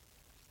 Yeah.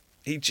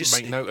 He just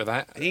make note of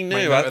that. He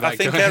knew. I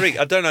think Eric.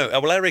 I don't know.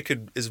 Well, Eric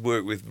has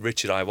worked with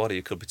Richard Iwadi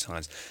a couple of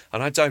times,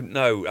 and I don't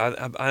know.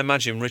 I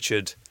imagine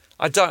Richard.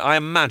 I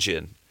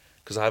imagine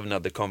because I haven't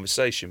had the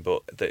conversation,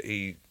 but that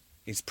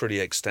he's pretty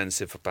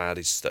extensive about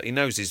his stuff. He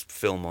knows his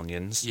film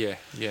onions. Yeah.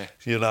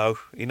 He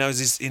knows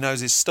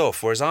his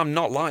stuff. Whereas I'm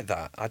not like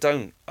that. I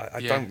don't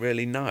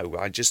really know.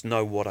 I just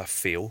know what I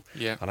feel.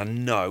 Yeah. And I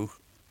know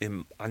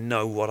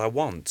what I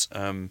want.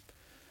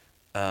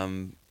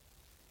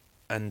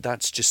 And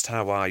that's just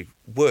how I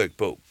work.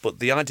 But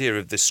the idea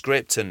of the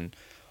script and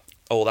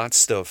all that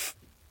stuff,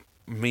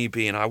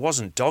 I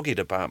wasn't dogged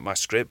about my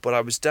script, but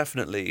I was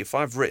definitely, if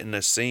I've written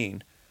a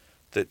scene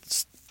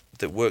that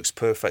works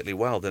perfectly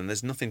well, then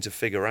there's nothing to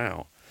figure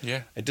out.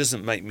 Yeah. It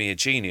doesn't make me a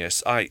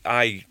genius. There's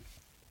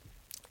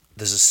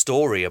a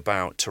story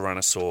about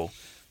Tyrannosaur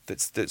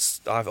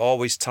that's I've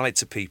always tell it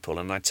to people,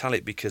 and I tell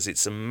it because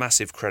it's a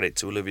massive credit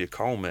to Olivia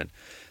Colman.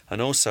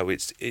 And also,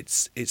 it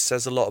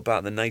says a lot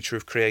about the nature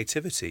of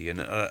creativity and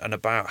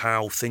about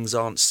how things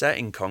aren't set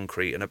in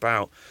concrete and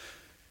about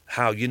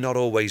how you're not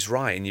always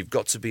right, and you've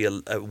got to be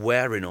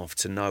aware enough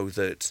to know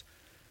that,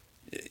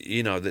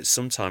 that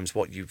sometimes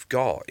what you've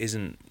got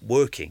isn't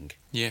working.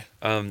 Yeah.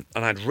 And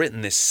I'd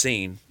written this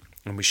scene,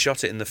 and we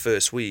shot it in the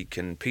first week,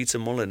 and Peter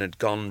Mullen had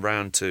gone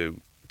round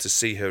to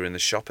see her in the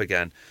shop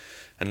again,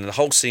 and the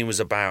whole scene was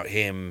about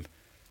him.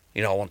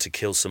 I want to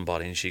kill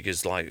somebody. And she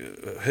goes like,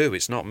 who?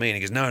 It's not me. And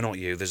he goes, no, not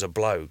you. There's a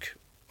bloke.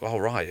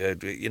 All right.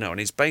 And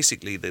he's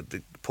basically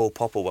the Paul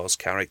Popplewell's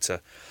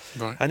character.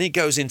 Right. And he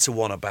goes into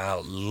one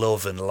about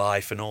love and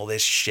life and all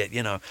this shit,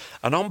 And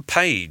on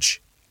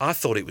page, I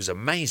thought it was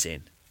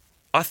amazing.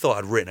 I thought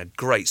I'd written a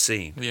great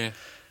scene. Yeah.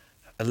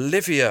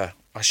 Olivia,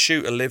 I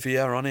shoot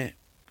Olivia on it.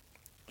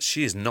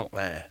 She is not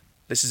there.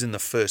 This is in the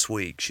first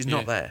week. She's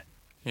not there.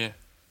 Yeah.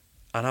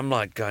 And I'm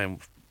like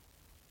going...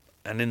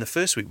 And in the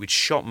first week, we'd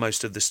shot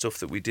most of the stuff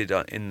that we did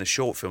in the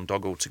short film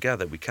Dog All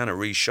Together. We kind of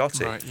reshot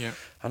it. Right, yeah.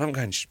 And I'm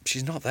going,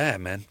 she's not there,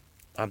 man.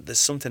 There's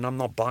something, I'm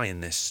not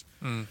buying this.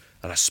 Mm.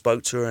 And I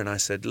spoke to her and I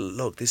said,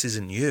 look, this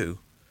isn't you.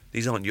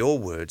 These aren't your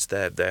words.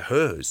 They're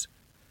hers.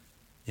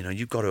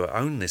 You've got to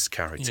own this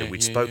character.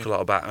 We'd spoke a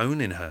lot about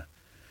owning her.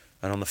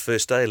 And on the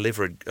first day,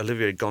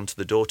 Olivia had gone to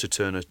the door to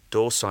turn a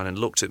door sign and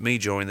looked at me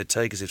during the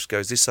take as if she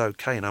goes, this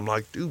okay? And I'm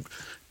like,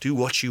 do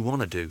what you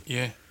want to do.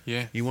 Yeah.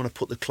 Yeah. You want to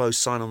put the closed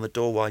sign on the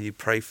door while you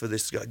pray for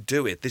this guy?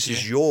 Do it. This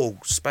is your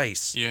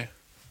space. Yeah.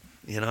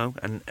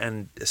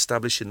 And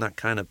establishing that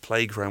kind of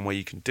playground where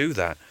you can do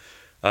that.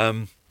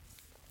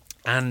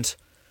 And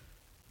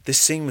this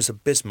scene was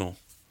abysmal.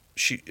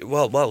 She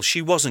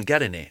wasn't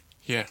getting it.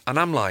 Yeah. And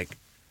I'm like,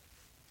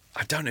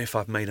 I don't know if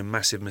I've made a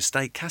massive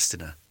mistake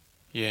casting her.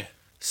 Yeah.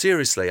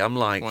 Seriously, I'm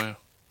like, wow.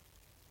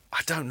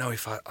 I don't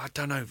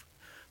know.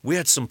 We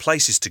had some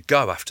places to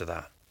go after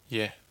that.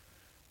 Yeah.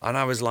 And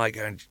I was like,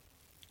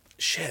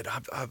 shit,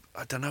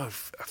 I don't know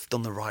if I've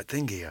done the right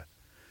thing here.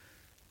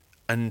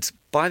 And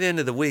by the end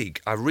of the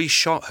week, I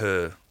reshot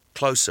her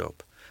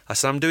close-up. I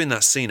said, I'm doing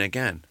that scene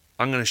again.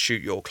 I'm going to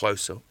shoot your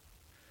close-up.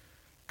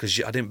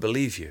 Because I didn't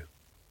believe you.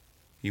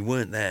 You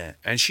weren't there.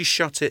 And we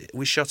shot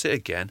it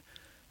again.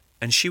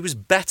 And she was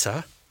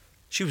better.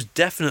 She was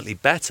definitely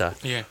better.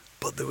 Yeah.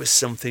 But there was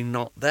something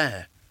not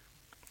there.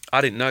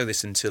 I didn't know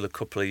this until a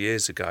couple of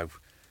years ago.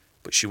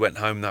 But she went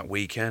home that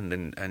weekend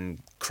and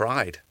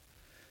cried.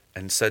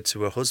 And said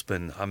to her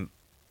husband,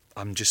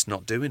 I'm just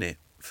not doing it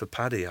for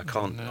Paddy. I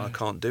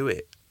can't do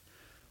it.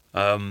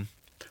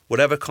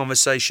 Whatever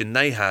conversation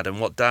they had and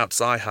what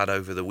doubts I had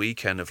over the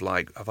weekend of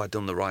like, have I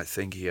done the right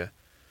thing here?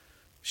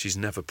 She's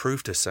never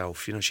proved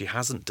herself. She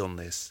hasn't done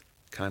this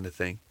kind of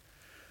thing.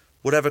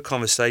 Whatever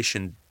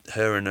conversation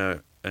her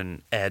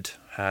and Ed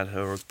had,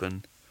 her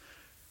husband,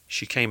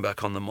 she came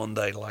back on the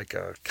Monday like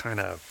a kind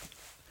of,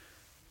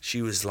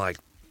 she was like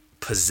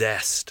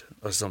possessed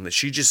or something.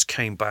 She just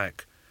came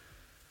back.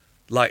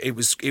 Like, it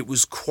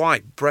was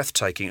quite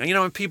breathtaking. And,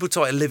 when people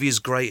talk Olivia's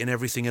great and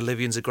everything,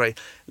 Olivians are great.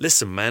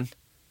 Listen, man.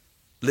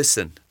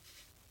 Listen.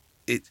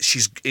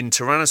 She's in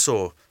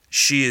Tyrannosaur.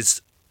 She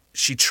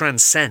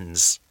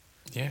transcends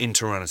in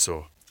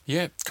Tyrannosaur.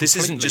 Yeah, completely. This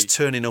isn't just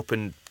turning up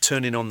and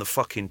turning on the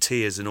fucking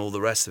tears and all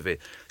the rest of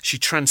it. She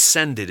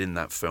transcended in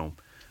that film.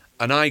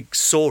 And I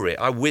saw it,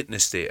 I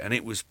witnessed it, and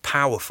it was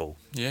powerful.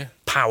 Yeah.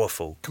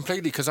 Powerful.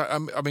 Completely, because I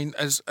mean,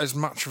 as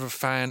much of a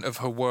fan of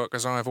her work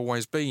as I've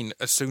always been,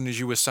 as soon as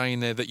you were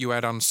saying there that you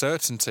had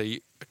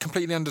uncertainty, I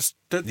completely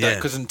understood that,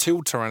 because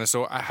until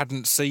Tyrannosaur, I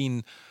hadn't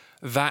seen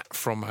that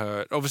from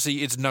her.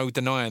 Obviously, it's no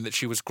denying that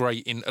she was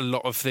great in a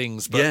lot of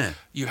things, but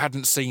you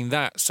hadn't seen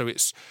that, so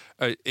it's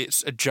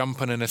a jump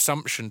and an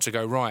assumption to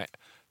go, right,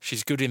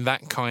 she's good in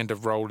that kind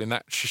of role, in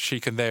that she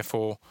can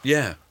therefore...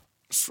 Yeah.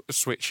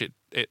 switch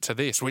it to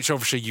this, which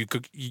obviously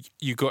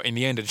you got in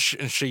the end, and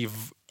she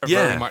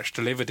Yeah. very much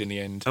delivered in the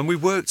end. And we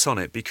worked on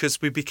it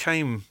because we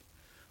became,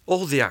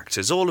 all the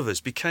actors, all of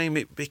us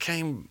it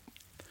became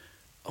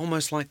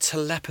almost like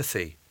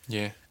telepathy.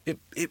 Yeah,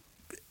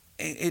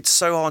 It's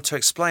so hard to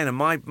explain, and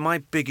my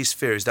biggest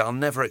fear is that I'll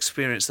never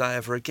experience that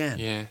ever again.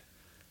 yeah,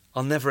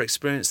 I'll never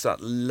experience that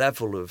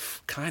level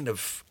of kind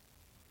of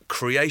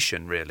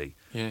creation, really,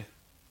 yeah,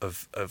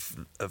 of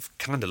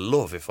kind of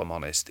love, if I'm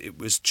honest. It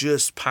was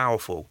just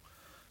powerful.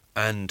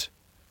 And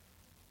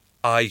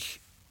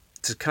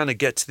to kind of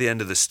get to the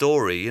end of the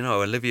story, you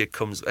know, Olivia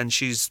comes and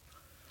she's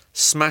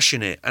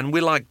smashing it, and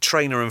we're like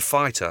trainer and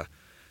fighter.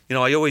 You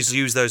know, I always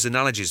use those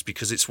analogies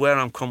because it's where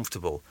I'm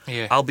comfortable.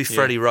 Yeah, I'll be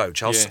Freddie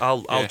Roach. yeah,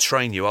 I'll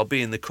train you. I'll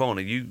be in the corner.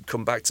 You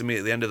come back to me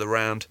at the end of the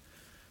round.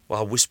 Well,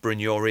 I'll whisper in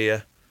your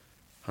ear,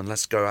 and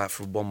let's go out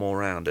for one more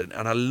round. And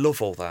I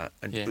love all that.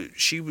 And Yeah.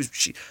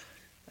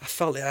 I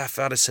felt like if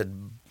I'd have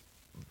said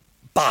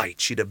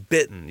bite, she'd have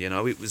bitten. You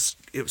know, it was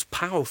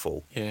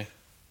powerful. yeah,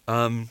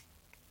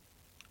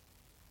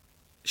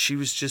 She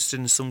was just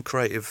in some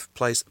creative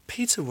place.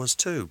 Peter was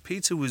too.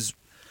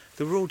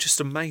 They were all just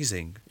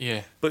amazing.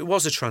 yeah, But it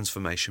was a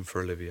transformation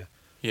for Olivia.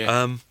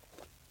 yeah.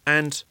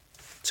 And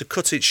to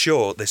cut it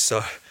short, this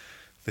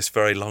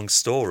very long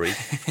story,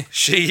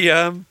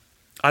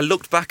 I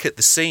looked back at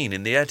the scene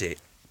in the edit,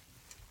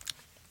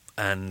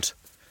 and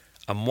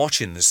I'm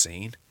watching the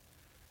scene,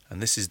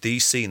 and this is the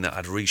scene that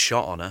I'd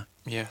reshot on her,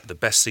 Yeah. the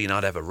best scene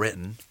I'd ever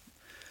written.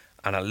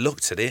 And I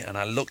looked at it, and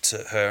I looked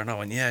at her, and I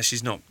went, yeah,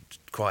 she's not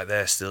quite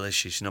there still, is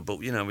she? She's not, but,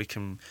 you know,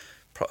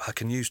 I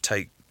can use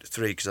take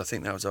 3, because I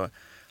think that was all right.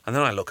 And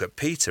then I look at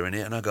Peter in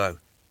it, and I go,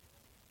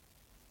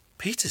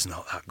 Peter's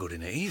not that good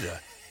in it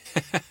either.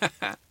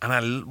 And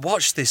I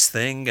watch this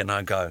thing, and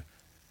I go,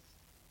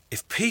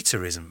 if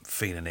Peter isn't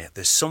feeling it,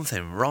 there's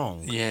something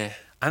wrong. Yeah.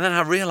 And then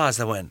I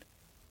realised, I went,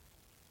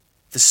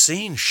 the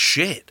scene's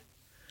shit.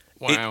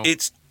 Wow.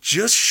 It's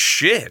just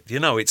shit. You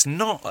know, it's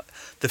not,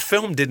 the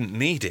film didn't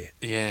need it.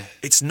 Yeah.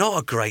 It's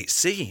not a great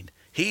scene.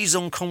 He's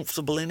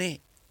uncomfortable in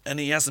it, and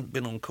he hasn't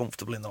been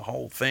uncomfortable in the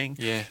whole thing.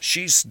 Yeah.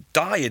 She's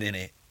dying in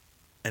it,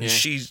 and Yeah.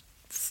 she's,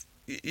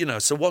 you know,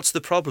 so what's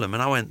the problem?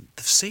 And I went,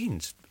 the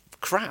scene's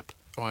crap.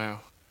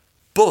 Wow.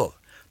 But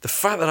the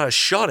fact that I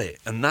shot it,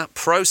 and that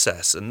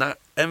process, and that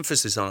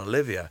emphasis on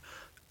Olivia,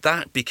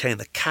 that became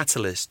the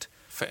catalyst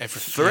For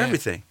everything. for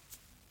everything.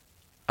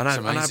 And It's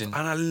amazing.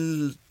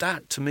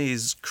 that to me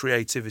is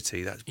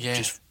creativity. That's Yeah.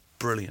 just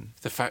brilliant.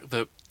 The fact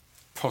that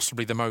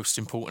possibly the most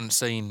important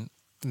scene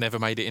never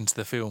made it into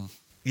the film,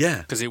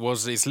 Yeah, because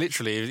it's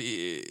literally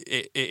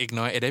it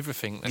ignited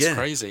everything. That's Yeah.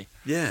 crazy.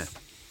 yeah.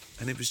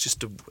 And it was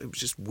just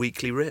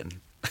weakly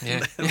written.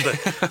 Yeah.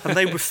 and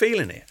they were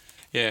feeling it.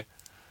 Yeah.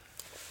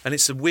 And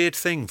it's a weird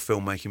thing,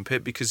 filmmaking,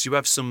 Pip, because you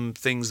have some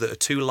things that are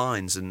 2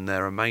 lines and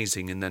they're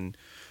amazing, and then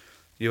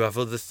you have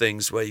other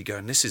things where you go,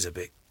 and this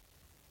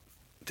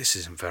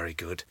isn't very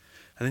good.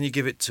 And then you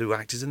give it to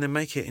actors and they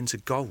make it into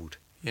gold.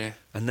 Yeah.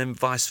 And then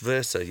vice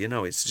versa, you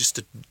know,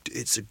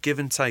 it's a give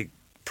and take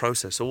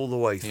process all the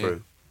way Yeah.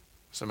 through.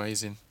 It's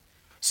amazing.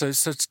 So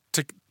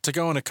to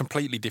go on a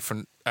completely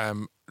different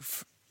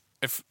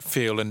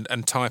feel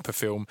and type of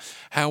film,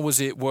 how was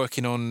it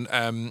working on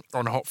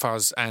Hot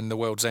Fuzz and The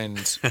World's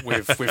End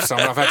with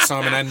Simon? I've had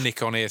Simon and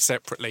Nick on here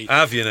separately.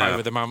 Have you now?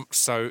 Over the months.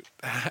 So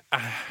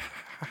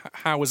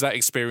how was that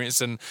experience,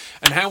 and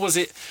how was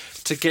it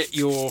to get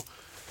your?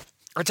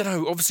 I don't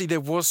know. Obviously, there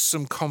was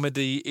some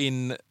comedy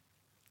in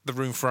the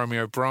Room for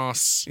Romeo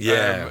Brass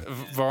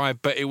vibe,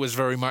 but it was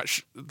very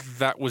much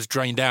that was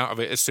drained out of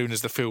it as soon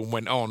as the film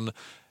went on.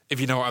 If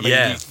you know what I mean,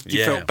 Yeah,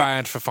 you felt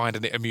bad for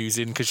finding it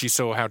amusing because you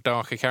saw how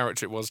dark a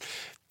character it was.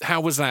 How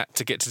was that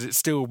to get to? It's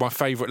still my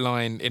favourite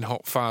line in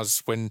Hot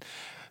Fuzz when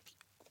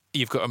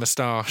you've got a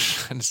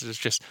moustache, and it's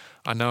just,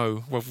 I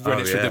know, when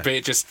it's with the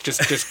bit,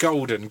 just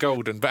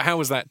golden. But how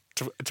was that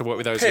to work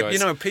with those Pip, guys? you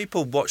know,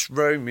 people watch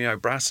Romeo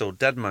Brass or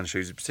Dead Man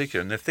Shoes in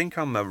particular, and they think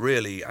I'm a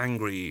really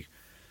angry,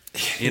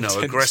 you know,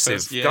 Intense aggressive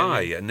person, guy,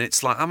 yeah. and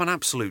it's like I'm an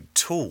absolute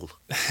tool.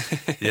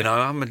 You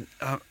know,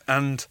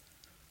 and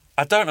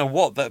I don't know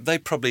what they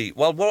probably.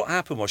 Well, what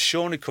happened was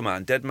Sean had come out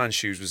and Dead Man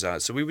Shoes was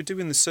out, so we were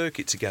doing the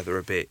circuit together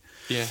a bit.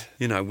 Yeah.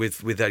 You know,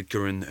 with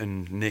Edgar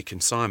and Nick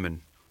and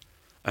Simon,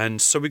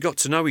 and so we got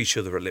to know each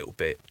other a little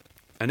bit,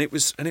 and it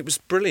was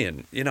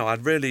brilliant. You know, I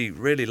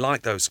really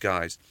liked those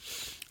guys,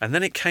 and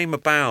then it came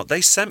about.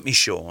 They sent me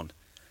Sean.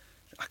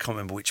 I can't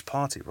remember which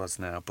part it was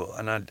now, but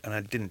and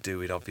I didn't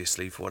do it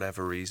obviously for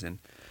whatever reason,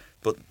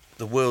 but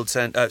the World's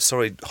End.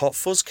 Hot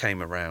Fuzz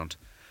came around.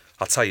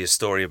 I'll tell you a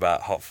story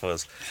about Hot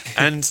Fuzz,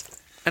 and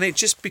it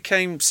just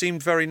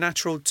seemed very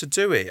natural to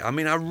do it. I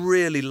mean, I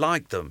really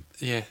liked them.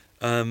 Yeah.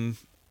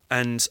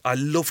 And I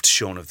loved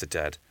Shaun of the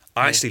Dead.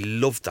 I actually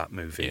loved that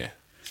movie. Yeah.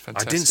 It's I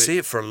fantastic. didn't see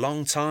it for a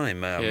long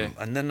time, Yeah.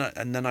 and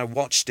then I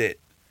watched it,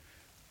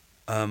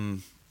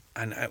 and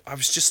I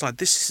was just like,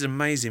 "This is an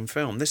amazing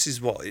film. This is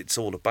what it's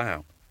all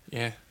about."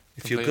 Yeah.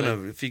 If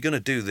you're gonna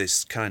do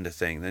this kind of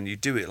thing, then you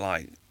do it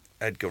like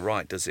Edgar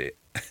Wright does it.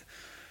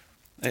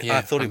 Yeah,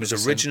 I thought it was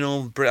 100%.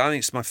 original. I think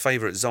it's my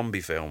favourite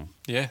zombie film.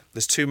 Yeah.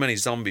 There's too many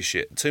zombie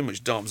shit, too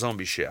much dark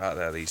zombie shit out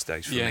there these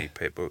days for me,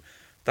 Pip. But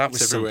that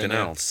was It's everywhere something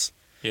now. else.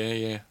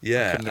 Yeah.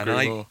 Yeah, Couldn't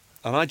agree more.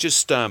 and I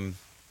just I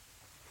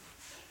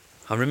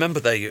remember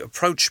they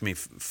approached me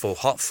for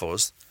Hot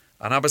Fuzz,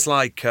 and I was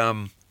like,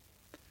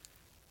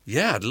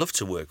 yeah, I'd love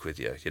to work with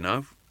you, you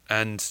know.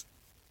 And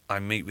I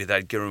meet with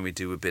Edgar and we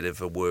do a bit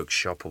of a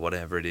workshop or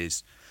whatever it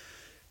is.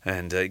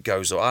 And it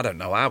goes, I don't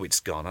know how it's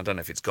gone. I don't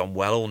know if it's gone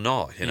well or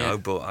not, you know.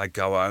 But I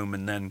go home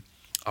and then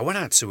I went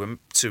out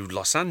to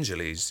Los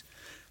Angeles.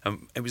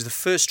 And it was the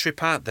first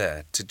trip out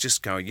there to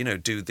just go, you know,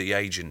 do the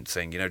agent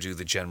thing, you know, do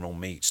the general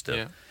meet stuff.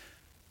 Yeah.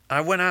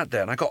 I went out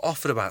there and I got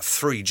offered about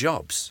 3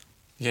 jobs.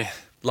 Yeah.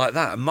 Like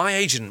that. And my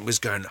agent was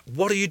going,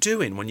 what are you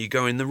doing when you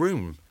go in the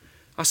room?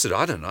 I said,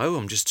 I don't know.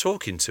 I'm just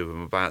talking to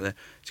him about it.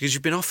 Because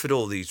you've been offered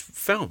all these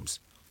films.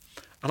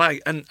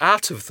 And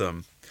out of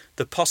them,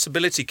 the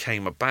possibility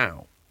came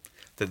about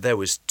that there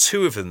was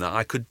 2 of them that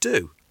I could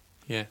do.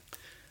 Yeah.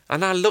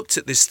 And I looked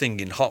at this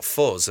thing in Hot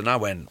Fuzz and I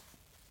went,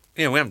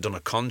 you know, we haven't done a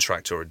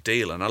contract or a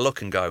deal. And I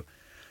look and go,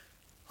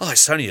 oh,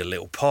 it's only a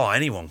little part.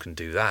 Anyone can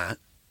do that.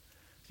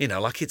 You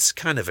know, like it's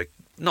kind of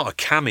not a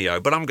cameo,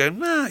 but I'm going,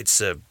 nah,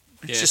 it's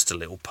just a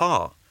little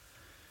part.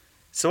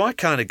 So I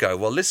kind of go,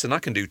 well, listen, I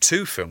can do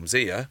 2 films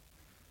here.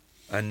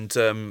 And,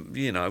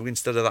 you know,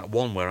 instead of that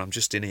one where I'm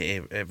just in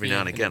it every now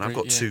and again, I've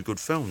got 2 good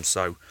films.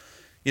 So,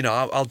 you know,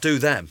 I'll do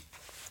them.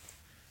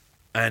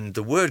 And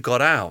the word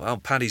got out, oh,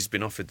 Paddy's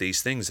been offered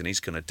these things and he's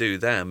going to do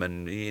them.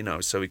 And, you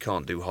know, so he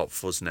can't do Hot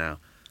Fuzz now.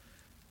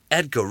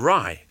 Edgar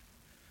Wright,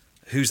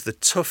 who's the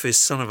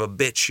toughest son of a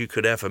bitch you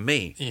could ever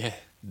meet,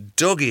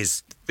 dug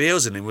his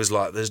heels in and was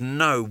like, there's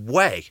no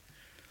way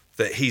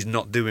that he's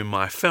not doing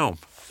my film.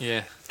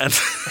 Yeah. And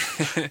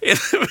in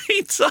the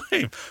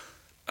meantime,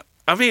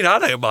 I mean, I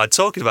don't mind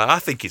talking about it. I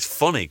think it's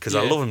funny because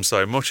I love them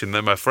so much and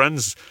they're my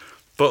friends.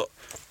 But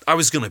I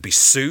was going to be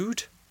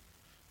sued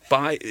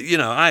by, you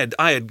know,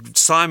 I had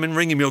Simon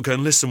ringing me up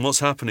going, listen, what's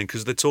happening?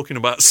 Because they're talking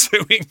about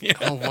suing you.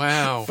 Oh,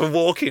 wow. For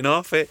walking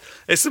off it.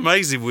 It's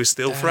amazing we're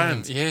still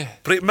friends. Yeah.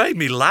 But it made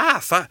me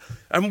laugh.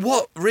 And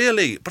what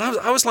really, but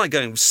I was like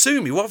going,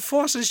 sue me, what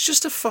for? I said, it's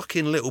just a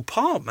fucking little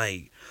part,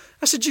 mate.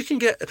 I said, you can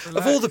get,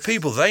 of all the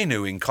people they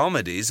knew in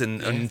comedies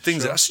and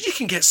things, I said, you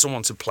can get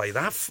someone to play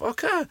that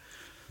fucker.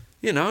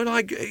 You know,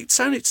 like,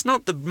 it's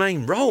not the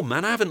main role,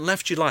 man. I haven't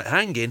left you, like,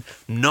 hanging.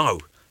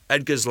 No.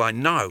 Edgar's like,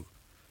 no.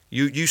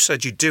 You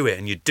said you'd do it,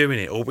 and you're doing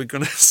it, or we're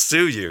going to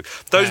sue you.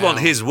 Those weren't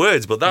his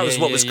words, but that was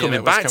what was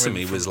coming back to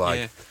me, was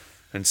like...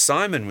 And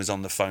Simon was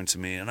on the phone to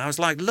me, and I was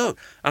like, look.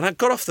 And I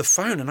got off the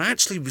phone, and I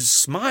actually was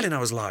smiling. I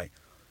was like,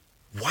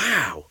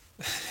 wow.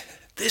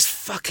 This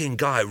fucking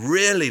guy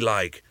really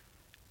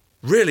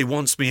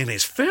wants me in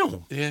his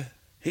film. Yeah.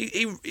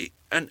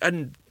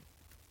 And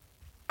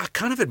I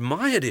kind of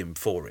admired him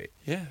for it.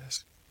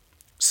 Yes.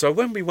 So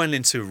when we went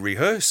into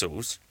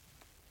rehearsals,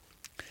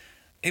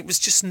 it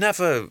was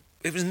never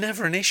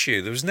an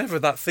issue. There was never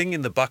that thing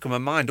in the back of my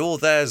mind,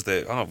 there's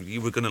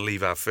you were going to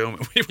leave our film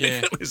and we were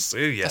going to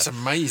sue you. That's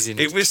amazing.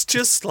 It was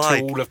just like...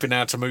 to all have been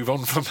able to move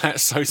on from that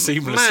so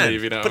seamlessly, man,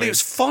 you know. But it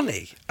was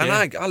funny, and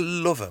I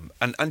love him.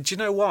 And do you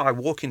know what? I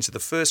walk into the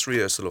first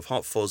rehearsal of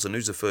Hot Fuzz, and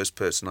who's the first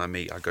person I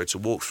meet? I go to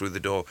walk through the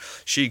door.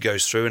 She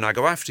goes through, and I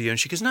go, after you. And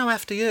she goes, no,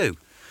 after you.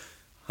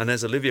 And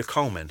there's Olivia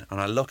Colman, and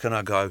I look and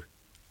I go,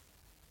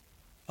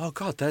 oh,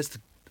 God, there's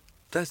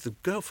the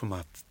girl from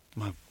my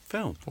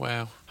film.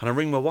 Wow. And I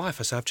ring my wife.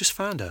 I say, I've just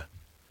found her.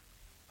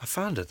 I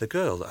found her, the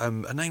girl.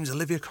 Her name's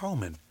Olivia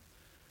Colman.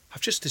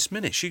 I've just this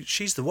minute.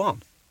 She's the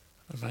one.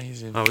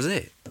 Amazing. That was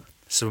it.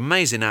 So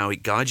amazing how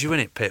it guides you,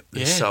 innit, Pip?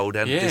 This old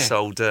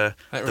the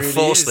really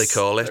force is. they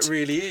call it. It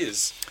really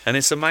is. And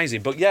it's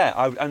amazing. But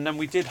yeah, and then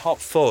we did Hot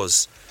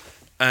Fuzz,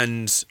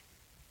 and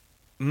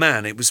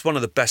man, it was one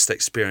of the best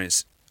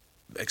experiences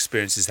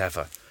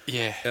ever.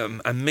 Yeah.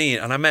 And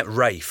I met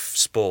Rafe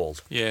Spall.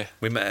 Yeah.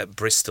 We met at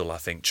Bristol, I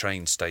think,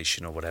 train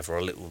station or whatever,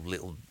 a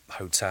little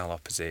hotel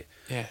opposite.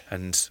 Yeah.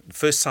 And the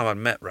first time I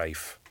met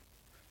Rafe,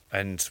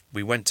 and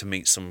we went to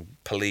meet some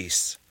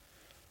police,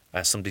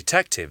 some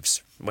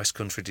detectives, West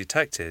Country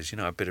detectives, you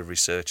know, a bit of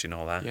research and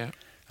all that. Yeah.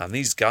 And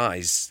these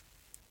guys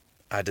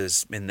had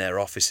us in their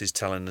offices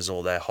telling us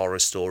all their horror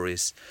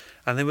stories.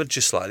 And they were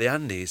just like the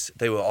Andes.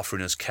 They were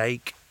offering us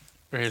cake.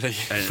 Really?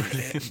 And,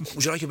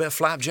 would you like a bit of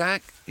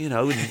flapjack? You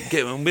know,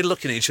 and we're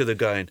looking at each other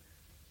going,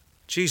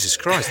 Jesus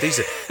Christ, these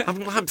are...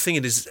 I'm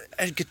thinking, has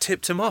Edgar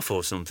tipped them off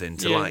or something?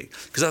 Because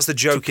that's the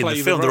joke in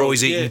the film. They're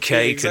always eating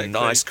cake and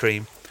ice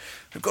cream.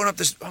 I'm going up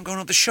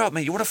the shop,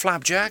 mate. You want a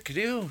flapjack? Do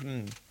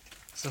you?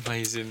 It's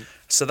amazing.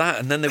 So that,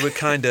 and then they were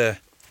kind of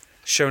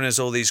showing us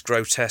all these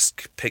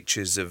grotesque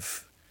pictures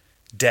of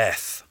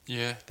death.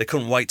 Yeah. They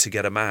couldn't wait to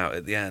get them out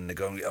at the end. They're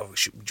going, do you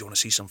want to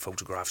see some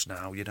photographs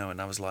now? You know, and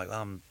I was like,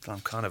 I'm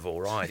kind of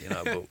all right, you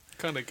know. But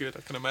kind of good,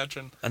 I can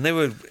imagine. And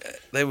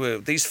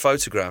these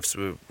photographs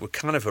were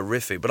kind of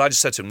horrific. But I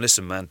just said to them,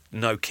 listen, man,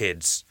 no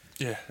kids.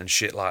 Yeah. And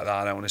shit like that.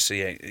 I don't want to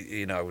see it,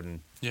 you know.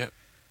 And yeah.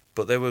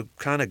 But they were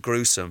kind of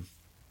gruesome.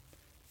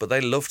 But they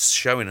loved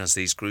showing us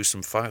these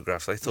gruesome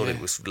photographs. They thought it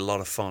was a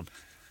lot of fun.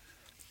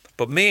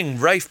 But me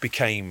and Rafe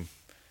became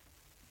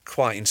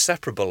quite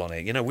inseparable on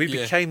it. You know, we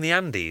became the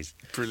Andes.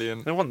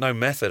 Brilliant. There wasn't no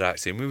method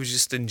acting. We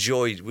just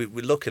enjoyed.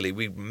 Luckily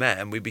we met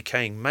and we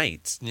became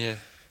mates. Yeah.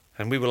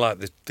 And we were like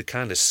the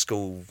kind of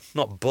school,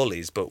 not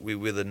bullies, but we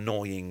were the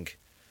annoying,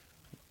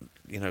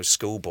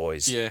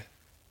 schoolboys. Yeah.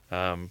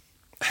 And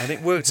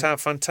it worked out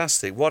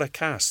fantastic. What a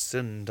cast!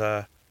 And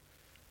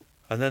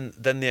then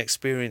the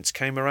experience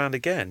came around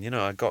again. You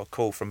know, I got a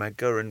call from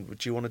Edgar, and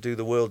do you want to do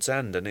The World's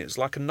End? And it was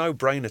like a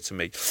no-brainer to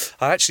me.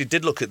 I actually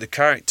did look at the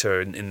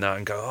character in that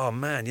and go, oh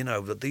man,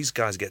 these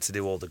guys get to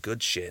do all the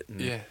good shit.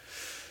 And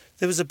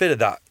there was a bit of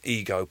that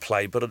ego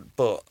play, but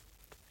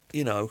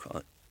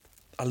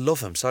I love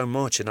them so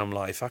much, and I'm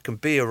like, if I can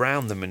be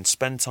around them and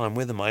spend time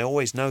with them, I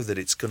always know that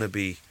it's going to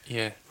be.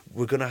 Yeah.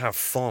 We're going to have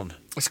fun.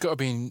 It's got to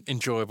be an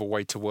enjoyable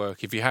way to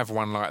work. If you have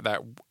one like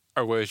that,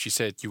 or as you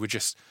said, you were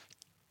just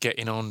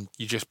getting on,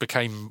 you just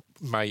became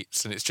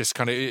mates, and it's just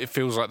kind of, it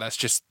feels like that's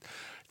just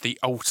the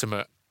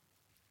ultimate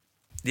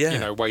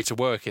way to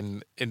work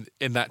in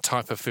that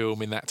type of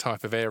film, in that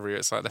type of area.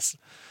 It's like that's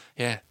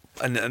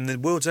and The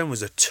World's End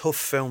was a tough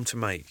film to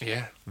make.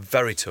 Yeah,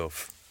 very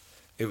tough.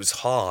 It was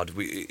hard.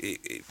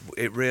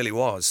 It really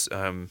was.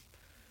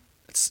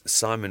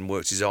 Simon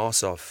worked his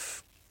arse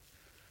off.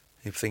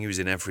 I think he was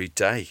in every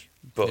day,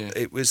 but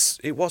it was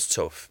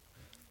tough.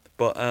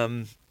 But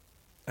and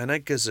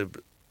Edgar's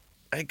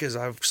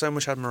I have so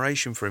much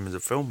admiration for him as a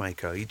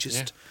filmmaker.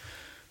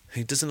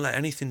 He doesn't let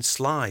anything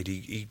slide.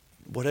 He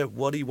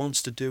what he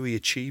wants to do, he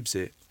achieves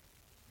it.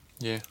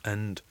 Yeah.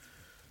 And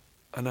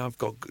I've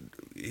got,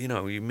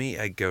 you meet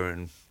Edgar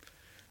and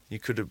you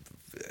could have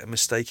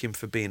mistake him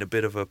for being a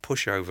bit of a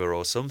pushover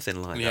or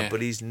something like that,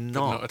 but he's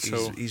not.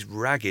 He's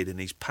ragged and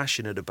he's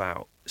passionate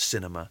about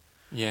cinema.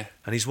 Yeah.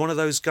 And he's one of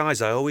those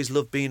guys, I always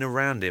love being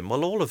around him.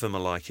 Well, all of them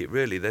are like it,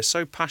 really. They're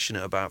so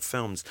passionate about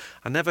films.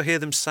 I never hear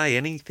them say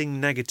anything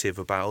negative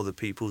about other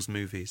people's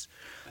movies.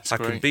 I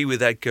can be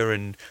with Edgar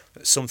and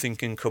something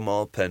can come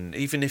up, and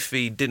even if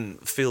he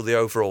didn't feel the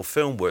overall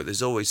film worked,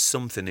 there's always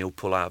something he'll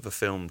pull out of a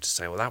film to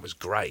say, well, that was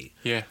great.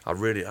 Yeah. I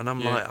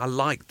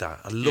like that.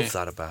 I love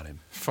that about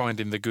him.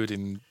 Finding the good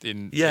in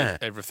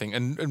everything,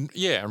 and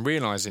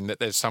realising that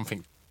there's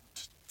something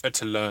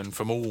to learn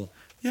from all.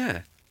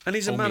 Yeah. And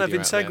he's a man of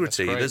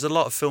integrity. There's a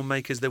lot of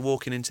filmmakers, they're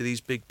walking into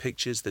these big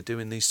pictures, they're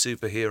doing these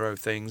superhero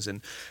things, and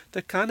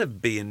they're kind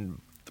of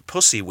being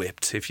pussy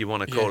whipped, if you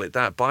want to call it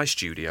that, by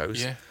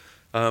studios. Yeah.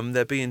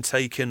 They're being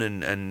taken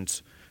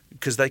and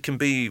because they can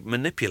be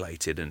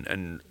manipulated,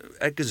 and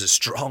Edgar's a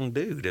strong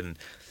dude, and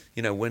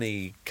when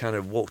he kind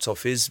of walked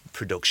off his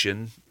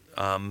production,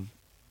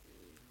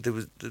 there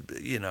was,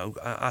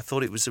 I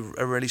thought it was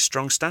a really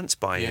strong stance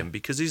by him,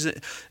 because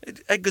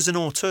Edgar's an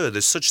auteur.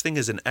 There's such thing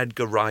as an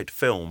Edgar Wright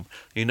film.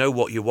 You know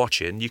what you're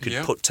watching. You could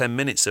put 10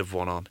 minutes of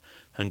one on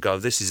and go,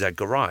 this is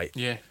Edgar Wright.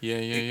 Yeah.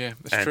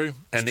 That's true.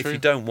 And if you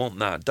don't want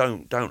that,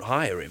 don't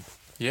hire him.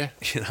 Yeah.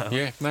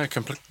 Yeah. No,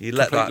 completely. You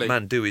let that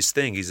man do his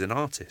thing. He's an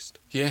artist.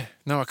 Yeah.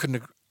 No, I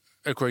couldn't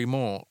agree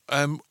more.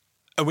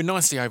 We're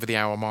nicely over the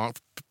hour mark,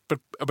 but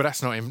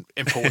that's not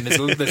important.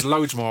 There's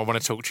loads more I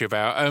want to talk to you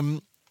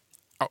about.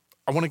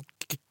 I want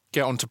to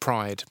get on to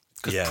Pride,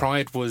 because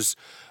Pride was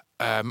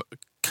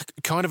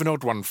kind of an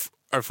odd one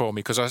for me,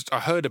 because I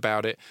heard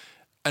about it,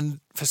 and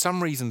for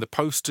some reason the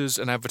posters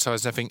and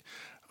advertising,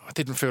 I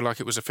didn't feel like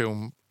it was a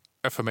film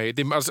for me.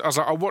 I was like,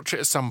 I'll watch it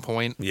at some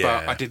point,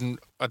 but I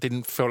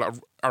didn't feel like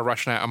a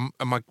rushing out.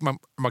 And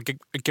my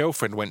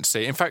girlfriend went to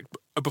see it. In fact,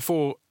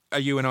 before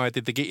you and I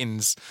did the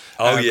Gittins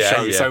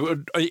show,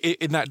 so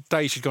in that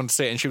day she'd gone to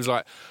see it, and she was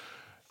like,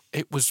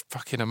 it was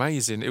fucking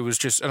amazing. It was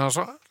just, and I was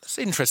like, that's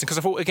interesting, because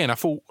I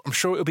thought, I'm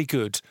sure it'll be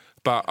good,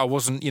 but I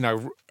wasn't,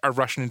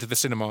 rushing into the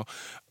cinema.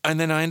 And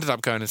then I ended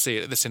up going to see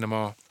it at the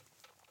cinema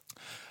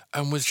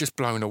and was just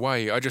blown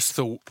away. I just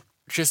thought,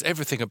 just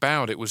everything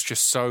about it was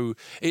just so,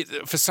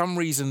 for some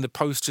reason, the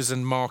posters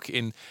and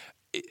marketing,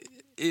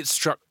 it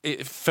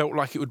felt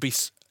like it would be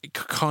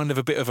kind of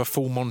a bit of a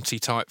Full Monty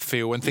type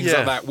feel and things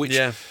like that, which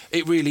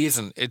it really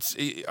isn't.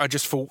 I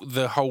just thought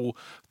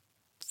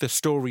the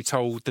story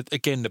told, that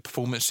again, the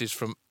performances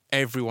from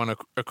everyone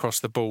across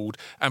the board,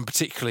 and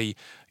particularly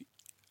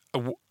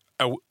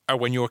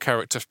when your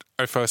character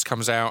first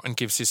comes out and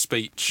gives his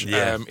speech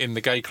in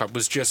the gay club,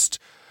 was just,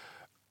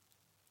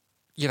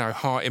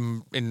 heart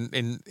in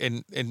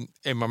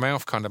my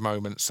mouth kind of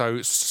moment.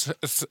 So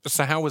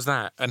how was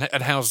that,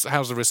 and how's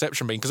the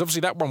reception been? Because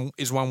obviously that one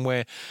is one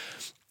where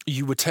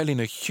you were telling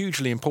a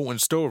hugely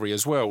important story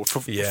as well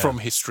from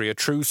history, a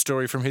true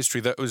story from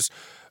history that was,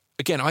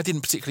 again, I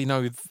didn't particularly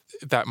know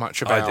that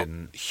much about. I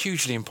didn't.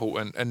 Hugely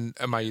important and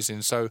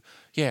amazing. So,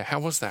 how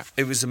was that?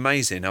 It was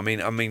amazing. I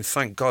mean,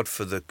 thank God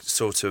for the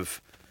sort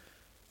of,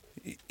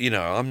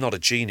 I'm not a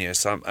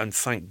genius, and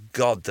thank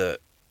God that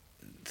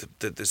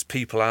there's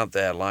people out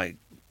there like,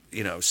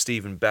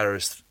 Stephen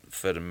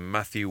Beresford and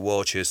Matthew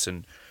Warchus,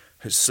 and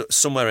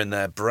somewhere in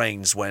their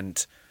brains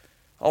went,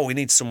 oh, we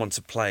need someone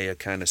to play a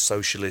kind of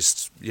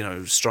socialist,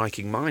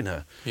 striking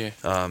miner. Yeah.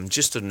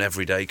 Just an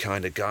everyday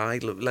kind of guy.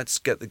 Look, let's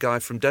get the guy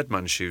from Dead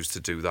Man's Shoes to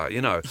do that.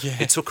 Yeah.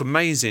 It took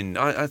amazing.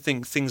 I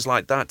think things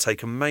like that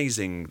take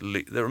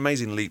amazing. They're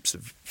amazing leaps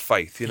of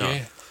faith.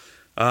 Yeah.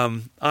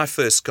 I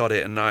first got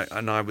it, and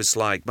I was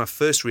like, my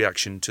first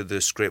reaction to the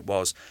script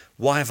was,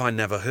 why have I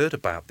never heard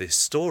about this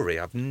story?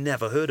 I've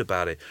never heard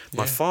about it.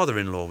 My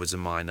father-in-law was a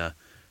miner.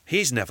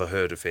 He's never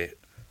heard of it.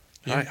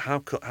 Yeah.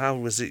 How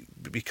was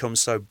it become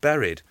so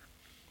buried?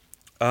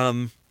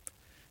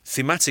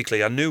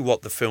 Thematically, I knew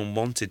what the film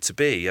wanted to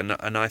be, and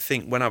I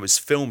think when I was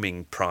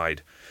filming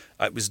Pride,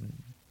 it was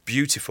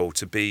beautiful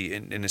to be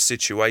in a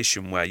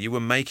situation where you were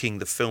making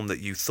the film that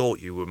you thought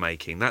you were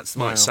making. That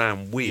might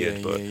sound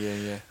weird, but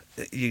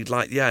you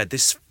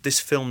this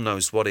film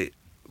knows what it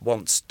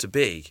wants to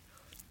be.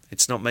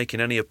 It's not making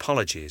any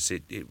apologies.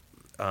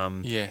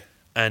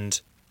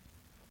 And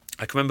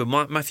I can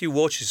remember Matthew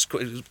Walsh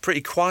was a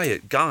pretty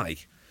quiet guy.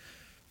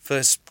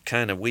 First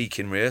kind of week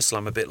in rehearsal,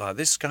 I'm a bit like,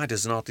 this guy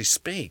doesn't hardly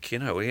speak, he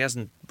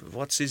hasn't,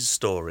 what's his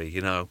story,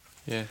 Yeah.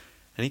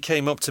 And he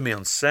came up to me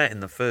on set in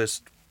the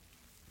first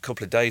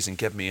couple of days and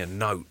gave me a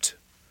note.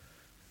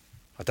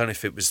 I don't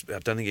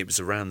think it was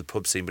around the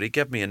pub scene, but he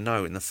gave me a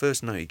note, and the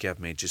first note he gave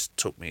me just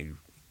took me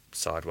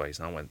sideways,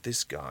 and I went,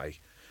 this guy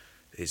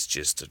is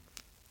just a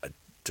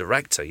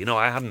director.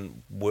 I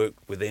hadn't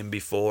worked with him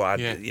before. I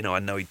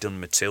know he'd done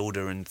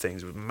Matilda and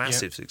things with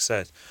massive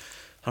success.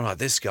 I'm like,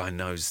 this guy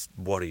knows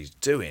what he's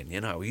doing.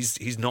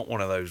 He's not one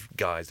of those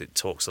guys that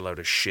talks a load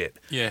of shit.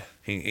 Yeah,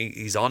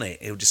 he's on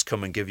it. He'll just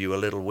come and give you a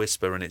little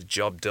whisper, and it's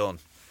job done.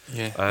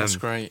 Yeah, that's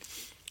great.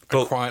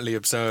 But quietly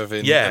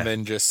observing, and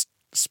then just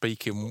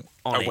speaking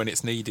when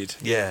it's needed.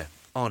 Yeah,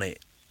 on it.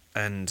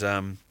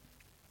 And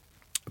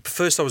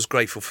first, I was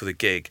grateful for the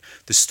gig.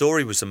 The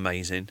story was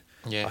amazing.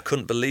 Yeah. I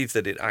couldn't believe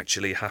that it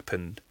actually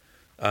happened.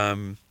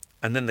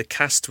 And then the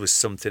cast was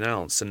something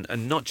else.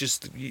 And not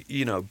just,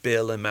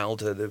 Bill,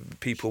 Imelda, the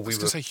people we were...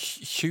 I was going to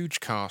say, huge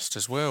cast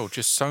as well.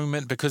 Just so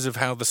many, because of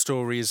how the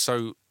story is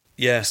so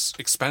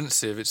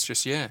expansive. It's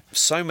just,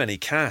 so many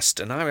cast.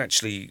 And I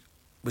actually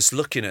was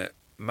looking at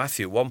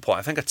Matthew at one point.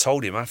 I think I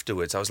told him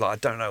afterwards. I was like, I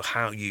don't know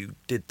how you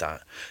did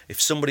that. If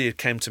somebody had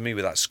came to me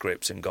with that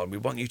script and gone, we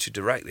want you to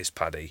direct this,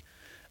 Paddy,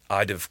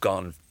 I'd have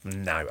gone,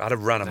 no. I'd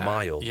have ran a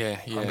mile. Yeah.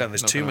 I'm going,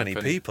 there's too many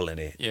people in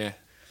it. Yeah.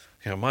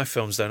 My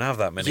films don't have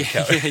that many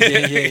characters.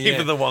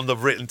 Even the one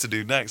they've written to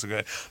do next, I'm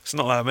going, it's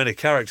not that many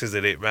characters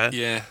in it, man.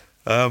 Yeah.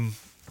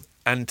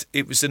 And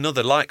it was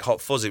another, like Hot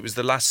Fuzz, it was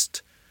the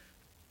last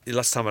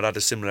time I'd had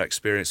a similar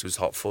experience was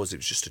Hot Fuzz. It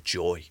was just a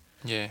joy.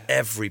 Yeah.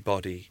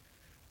 Everybody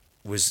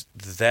was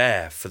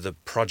there for the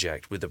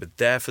project. They were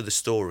there for the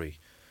story.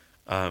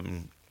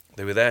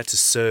 They were there to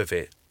serve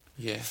it.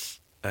 Yeah.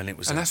 And it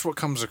was... And that's what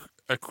comes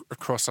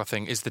across, I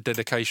think, is the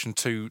dedication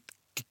to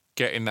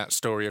getting that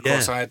story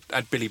across. Yeah. I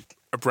had Billy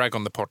Bragg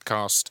on the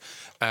podcast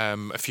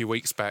a few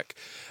weeks back,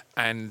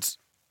 and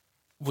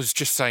was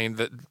just saying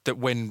that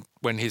when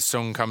his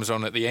song comes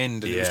on at the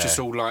end, and it was just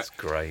all like... It's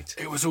great.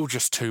 It was all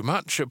just too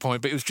much at a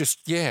point, but it was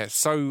just,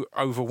 so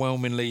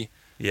overwhelmingly...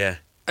 Yeah.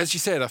 As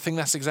you said, I think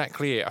that's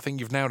exactly it. I think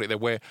you've nailed it there,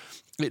 where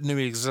it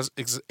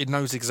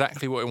knows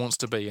exactly what it wants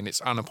to be, and it's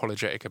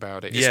unapologetic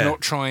about it. It's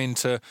not trying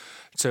to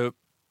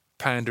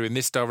pander in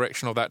this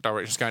direction or that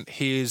direction. It's going,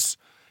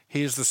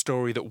 here's the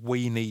story that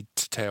we need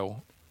to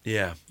tell.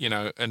 Yeah.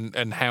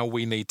 And how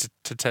we need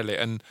to tell it.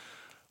 And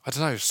I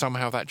don't know,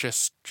 somehow that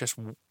just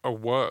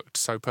worked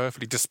so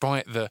perfectly,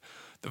 despite the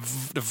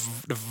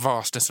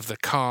vastness of the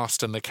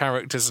cast and the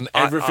characters and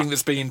everything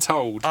that's being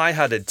told. I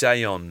had a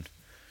day on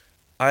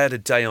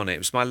it. It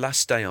was my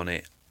last day on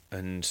it,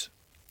 and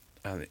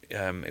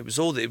it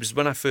was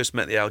when I first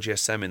met the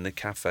LGSM in the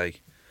cafe,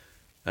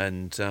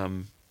 and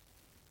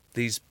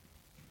these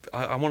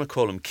I want to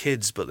call them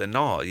kids, but they're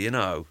not.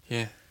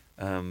 Yeah.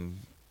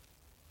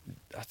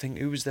 I think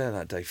who was there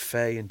that day?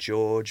 Faye and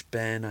George,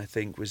 Ben, I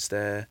think was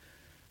there.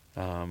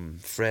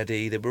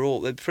 Freddie. They're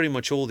pretty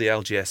much all the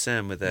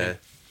LGSM were there,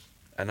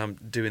 and I'm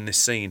doing this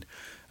scene,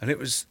 and it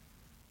was.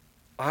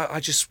 I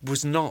just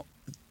was not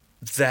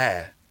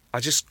there. I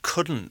just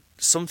couldn't.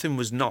 Something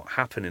was not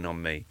happening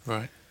on me.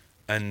 Right.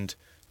 And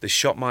they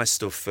shot my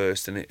stuff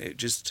first, and it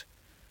just...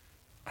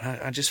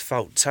 I just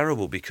felt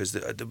terrible because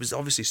there was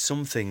obviously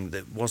something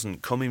that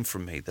wasn't coming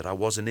from me, that I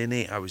wasn't in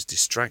it. I was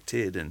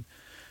distracted, and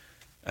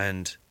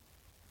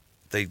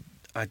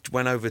I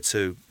went over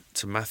to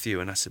Matthew,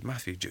 and I said,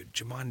 Matthew, do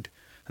you mind...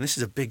 And this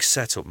is a big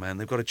setup, man.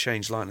 They've got to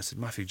change light. And I said,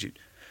 Matthew, do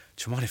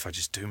you mind if I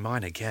just do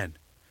mine again?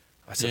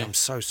 I said, I'm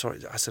so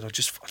sorry. I said, I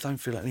don't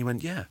feel it. And he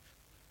went, yeah.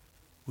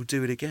 We'll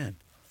do it again.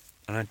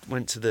 And I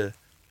went to the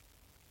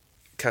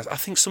cast. I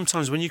think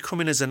sometimes when you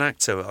come in as an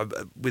actor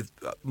with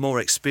more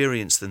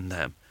experience than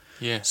them,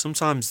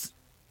 sometimes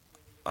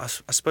I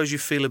suppose you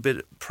feel a bit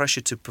of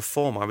pressure to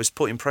perform. I was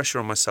putting pressure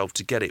on myself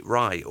to get it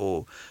right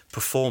or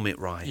perform it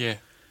right. Yeah.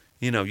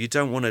 You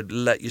don't want to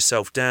let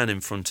yourself down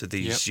in front of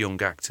these young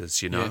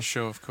actors, Yeah,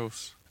 sure, of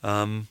course.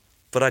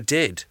 But I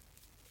did.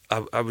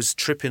 I was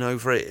tripping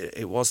over it.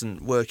 It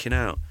wasn't working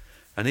out.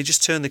 And he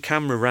just turned the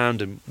camera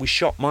around and we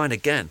shot mine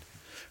again.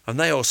 And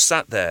they all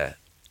sat there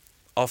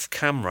off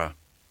camera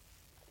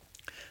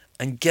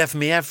and gave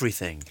me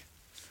everything.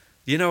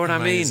 You know what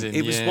Amazing, I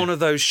mean? It was one of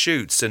those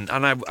shoots, and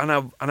I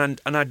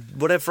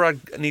whatever I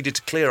needed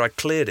to clear, I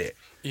cleared it.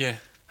 Yeah.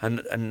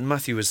 And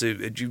Matthew was,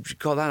 you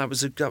got that?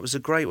 That was a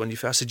great one.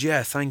 I said,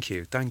 yeah, thank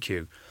you. That's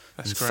and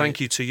great. thank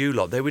you to you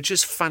lot. They were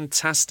just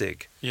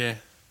fantastic. Yeah.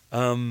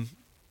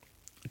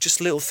 Just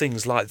little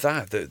things like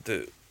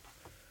that.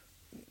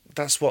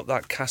 That's what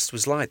that cast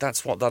was like.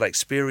 That's what that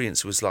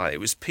experience was like. It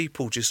was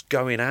people just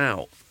going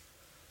out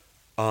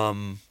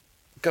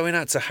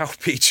to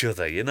help each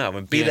other,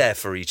 and be there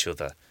for each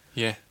other.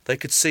 Yeah. They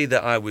could see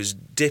that I was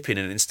dipping,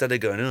 and instead of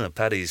going, oh,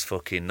 Paddy's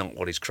fucking not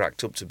what he's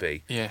cracked up to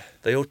be,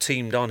 they all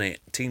teamed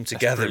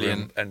together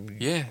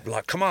and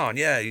like, come on,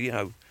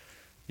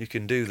 you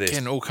can do this.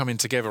 Again, all coming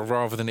together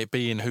rather than it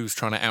being who's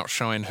trying to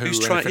outshine who. Who's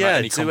or trying, like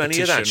any do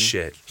any of that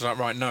shit. It's like,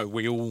 right,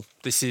 no,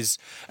 this is,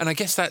 and I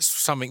guess that's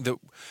something that,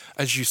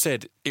 as you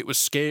said, it was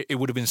scary. It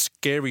would have been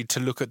scary to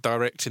look at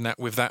directing that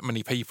with that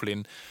many people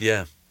in.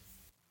 Yeah.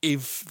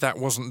 If that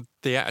wasn't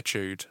the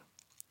attitude.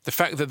 The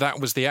fact that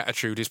was the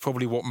attitude is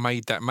probably what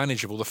made that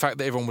manageable. The fact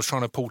that everyone was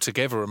trying to pull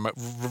together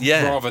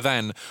rather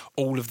than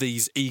all of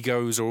these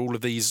egos or all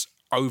of these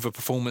over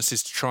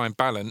performances to try and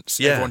balance.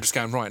 Yeah. Everyone just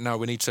going, right, no,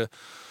 we need to.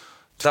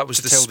 That was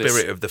the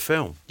spirit of the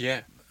film.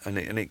 Yeah. And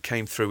it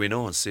came through in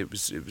us. It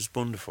was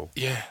wonderful.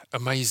 Yeah,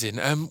 amazing.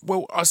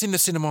 Well, I was in the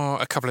cinema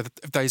a couple of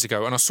days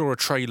ago and I saw a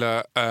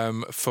trailer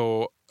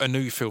for a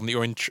new film that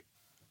you're in.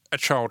 A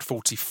Child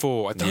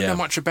 44. I don't know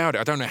much about it.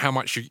 I don't know how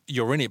much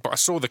you're in it, but I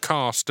saw the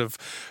cast of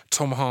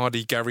Tom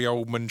Hardy, Gary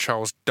Oldman,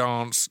 Charles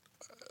Dance,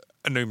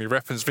 Anumi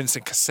Reference,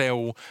 Vincent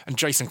Cassel, and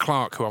Jason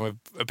Clarke, who I'm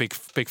a big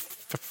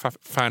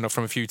fan of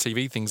from a few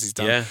TV things he's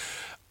done. Yeah.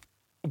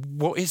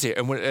 What is it?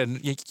 And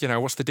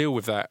what's the deal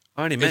with that?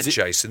 I only met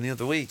Jason the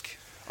other week.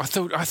 I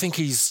think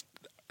he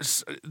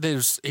was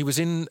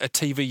in a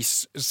TV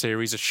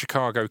series, a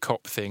Chicago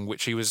Cop thing,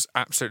 which he was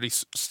absolutely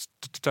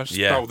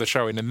stole the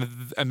show in,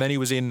 and then he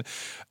was in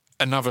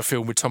another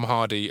film with Tom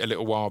Hardy a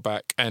little while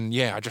back, and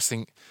I just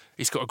think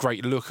he's got a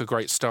great look, a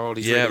great style.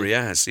 He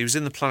has. He was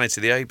in the Planet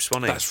of the Apes,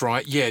 wasn't he? That's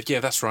right. Yeah,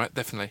 that's right.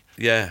 Definitely.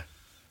 Yeah.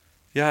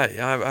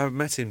 I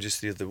met him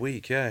just the other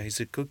week. Yeah, he's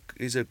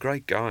a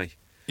great guy.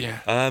 Yeah.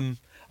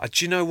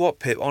 Do you know what,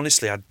 Pip?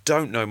 Honestly, I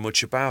don't know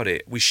much about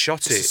it. We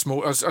shot it. I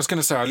was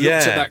going to say, I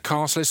looked at that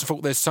cast list and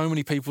thought there's so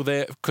many people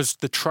there, because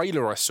the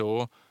trailer I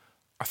saw,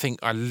 I think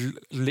I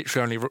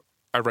literally only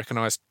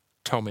recognised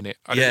Tom in it.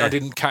 I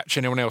didn't catch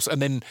anyone else.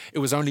 And then it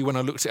was only when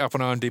I looked it up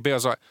on IMDb, I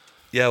was like,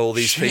 all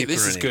these people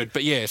this is good.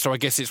 But so I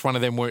guess it's one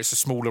of them where it's a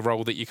smaller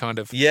role that you kind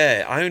of...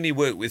 Yeah, I only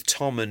worked with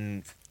Tom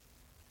and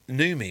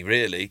Numi,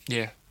 really.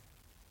 Yeah.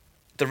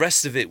 The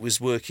rest of it was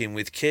working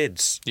with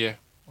kids. Yeah.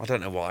 I don't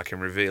know what I can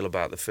reveal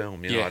about the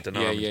film. I don't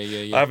know.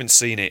 Yeah. I haven't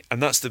seen it.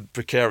 And that's the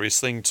precarious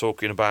thing,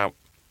 talking about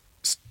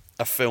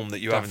a film that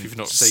you haven't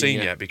not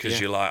seen yet, because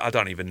you're like, I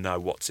don't even know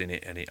what's in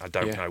it, and I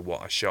don't know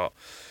what I shot.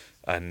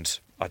 And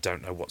I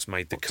don't know what's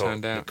made the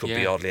cut. There could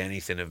be hardly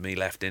anything of me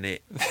left in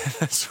it.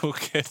 That's all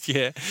good,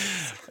 yeah.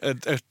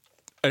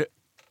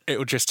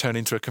 It'll just turn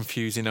into a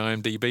confusing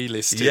IMDb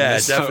list. Yeah,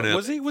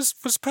 definitely. Was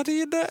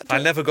Paddy in that?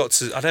 I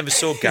never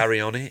saw Gary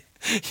on it.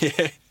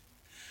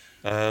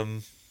 Yeah.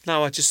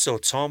 No, I just saw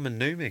Tom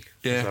and Numi,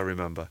 as I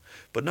remember.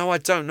 But no, I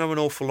don't know an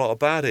awful lot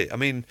about it. I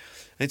mean,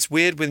 it's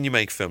weird when you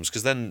make films,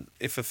 because then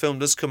if a film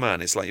does come out,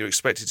 it's like you're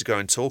expected to go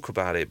and talk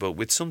about it. But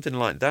with something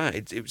like that,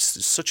 it was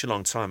such a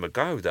long time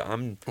ago that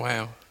I'm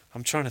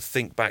trying to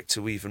think back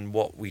to even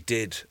what we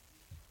did,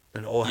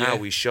 or how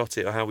we shot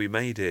it, or how we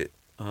made it.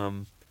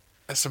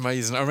 That's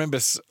amazing. I remember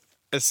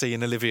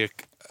seeing Olivia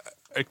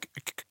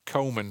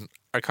Colman.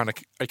 I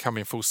come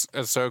in full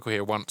circle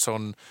here once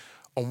on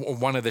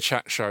one of the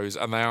chat shows,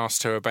 and they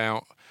asked her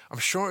about, I'm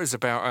sure it was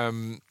about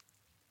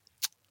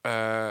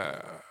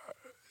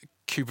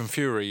Cuban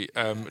Fury,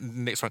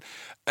 next one,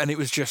 and it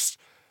was just,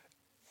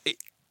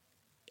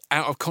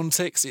 out of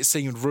context, it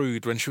seemed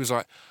rude when she was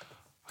like,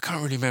 I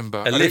can't really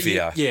remember.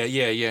 Olivia?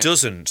 Yeah.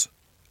 Doesn't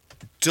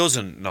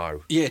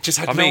know. Yeah, just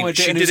had no idea.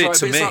 She did it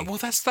to me. It's like, well,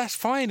 that's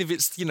fine if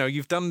it's,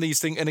 you've done these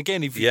things, and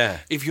again,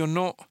 if you're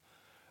not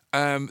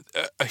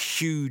a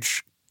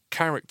huge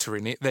character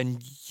in it, then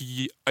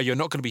you're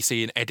not going to be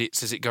seeing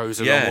edits as it goes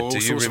along, or all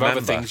sorts of other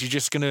things. You're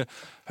just going to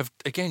have,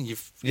 again,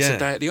 it's a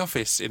day at the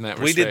office in that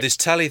respect. We did this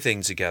telly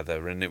thing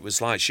together, and it was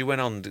like, she went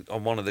on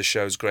one of the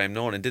shows, Graham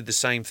Norton, and did the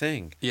same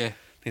thing. Yeah.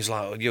 He was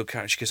like, your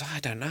character, she goes,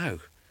 I don't know.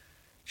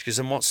 She goes,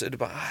 and what's it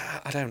about?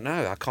 I don't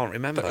know, I can't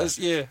remember.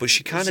 But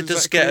she kind of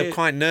does get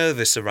quite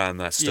nervous around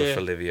that stuff,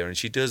 Olivia, and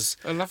she does.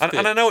 And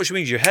I know what she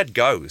means, your head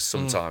goes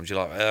sometimes.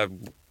 You're like,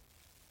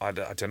 I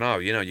don't know,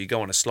 you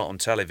go on a slot on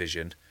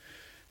television,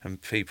 and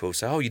people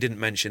say, oh, you didn't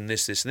mention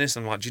this, and this.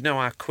 I'm like, do you know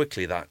how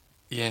quickly that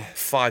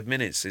 5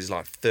 minutes is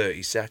like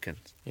 30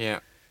 seconds?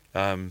 Yeah.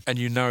 And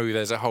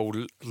there's a whole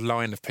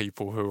line of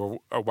people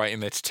who are waiting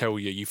there to tell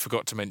you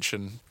forgot to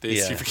mention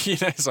this. Yeah.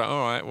 It's like,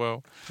 all right,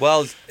 well.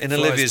 Well, in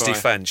Olivia's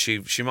defence,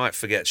 she might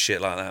forget shit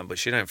like that, but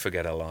she don't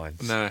forget her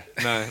lines. No,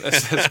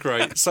 that's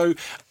great. So,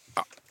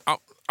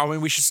 I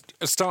mean, we should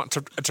start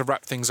to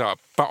wrap things up,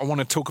 but I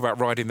want to talk about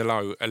Riding the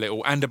Low a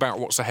little and about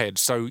what's ahead.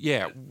 So,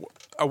 yeah,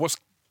 what's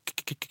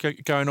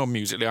going on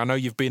musically? I know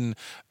you've been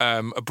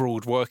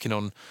abroad working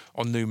on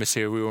new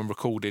material and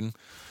recording.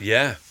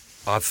 Yeah.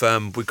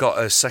 We've got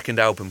a second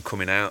album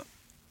coming out,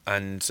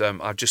 and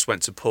I just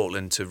went to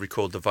Portland to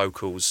record the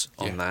vocals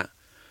on that.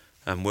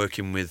 I'm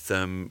working with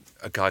a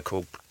guy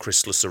called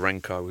Chris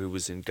Lusarenko, who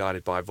was in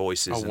Guided by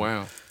Voices. Oh,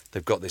 wow.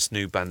 They've got this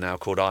new band now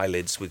called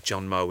Eyelids with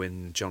John Moen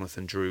and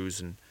Jonathan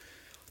Drews, and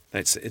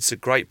it's a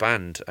great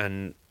band.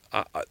 And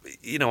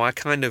I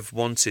kind of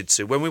wanted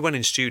to, when we went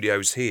in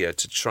studios here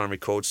to try and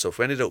record stuff,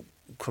 we ended up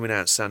coming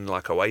out sounding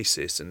like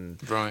Oasis and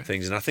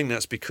things, and I think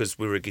that's because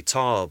we're a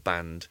guitar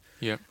band.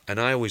 Yeah. And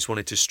I always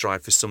wanted to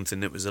strive for something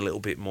that was a little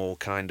bit more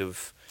kind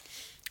of,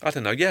 I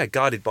don't know,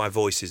 Guided by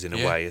Voices in a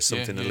way, or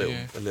something a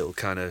little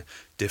kind of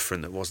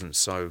different that wasn't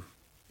so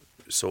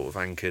sort of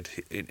anchored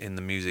in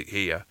the music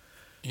here.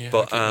 Yeah,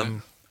 but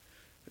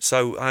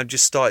so I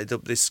just started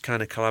up this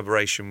kind of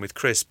collaboration with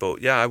Chris.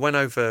 But yeah, I went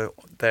over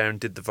there and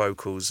did the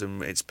vocals,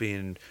 and it's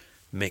being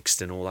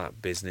mixed and all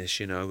that business,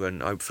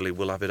 and hopefully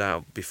we'll have it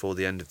out before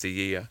the end of the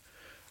year.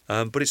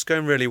 But it's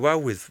going really well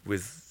with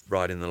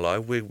Riding the Low.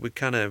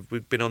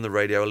 We've been on the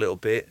radio a little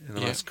bit in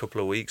the last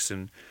couple of weeks,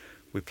 and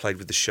we played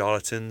with the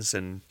Charlatans.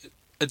 And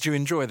do you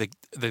enjoy the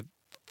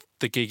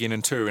gigging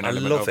and touring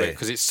element of it?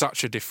 Because it's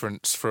such a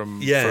difference from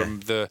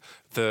the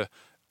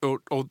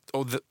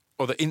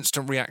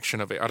instant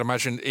reaction of it. I'd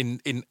imagine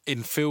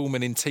in film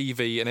and in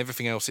TV and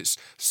everything else, it's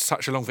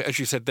such a long thing. As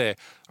you said there,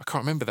 I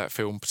can't remember that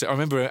film. I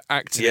remember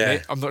acting in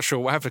it. I'm not sure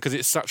what happened because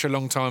it's such a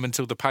long time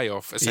until the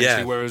payoff,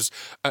 essentially. Whereas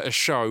at a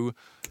show,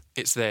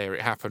 it's there,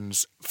 it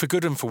happens, for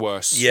good and for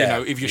worse.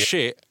 If you're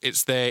shit,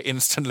 it's there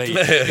instantly.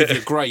 If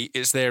you're great,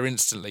 it's there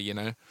instantly,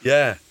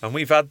 Yeah, and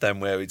we've had them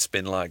where it's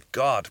been like,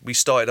 God, we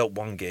started up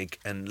one gig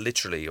and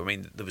literally, I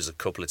mean, there was a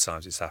couple of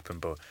times it's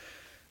happened, but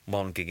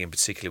one gig in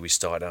particular we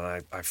started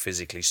and I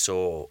physically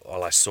saw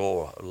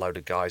a load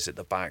of guys at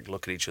the back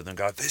look at each other and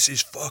go, this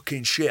is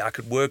fucking shit. I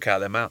could work out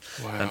their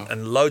mouth. Wow.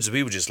 And loads of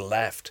people just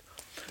left.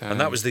 Damn.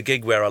 And that was the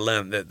gig where I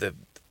learned that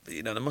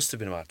there must have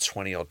been about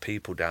 20 odd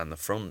people down the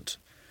front.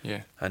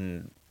 Yeah.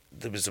 And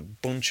there was a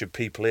bunch of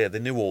people here, they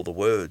knew all the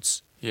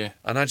words. Yeah.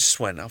 And I just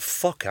went, oh,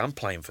 fuck, I'm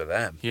playing for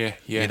them. Yeah.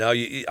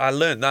 I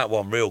learned that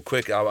one real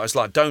quick. I was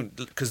like,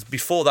 because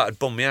before that had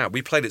bummed me out.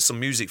 We played at some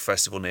music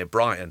festival near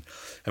Brighton,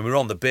 and we were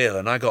on the bill,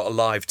 and I got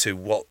alive to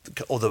what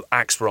other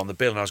acts were on the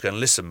bill, and I was going,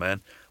 listen,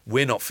 man,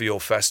 we're not for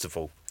your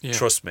festival. Yeah.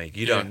 Trust me,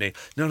 you don't need...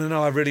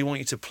 No, I really want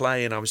you to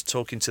play, and I was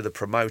talking to the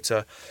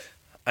promoter,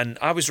 and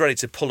I was ready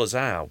to pull us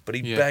out, but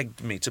he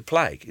begged me to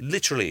play.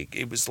 Literally,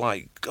 it was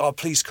like, oh,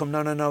 please come,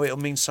 no, it'll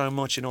mean so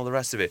much, and all the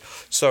rest of it.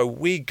 So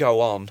we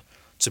go on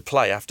to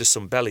play after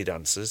some belly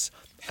dancers,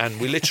 and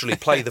we literally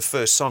play the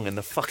first song and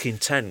the fucking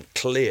tent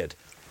cleared.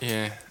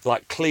 Yeah.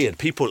 Like cleared.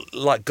 People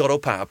like got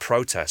up out of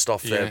protest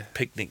off their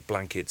picnic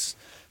blankets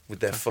with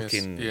their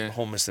fucking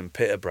hummus and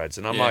pita breads.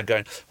 And I'm like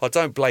going, well,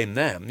 don't blame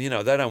them. They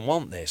don't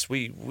want this.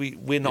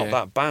 We're not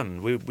that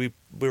band. We're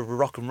a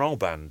rock and roll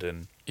band.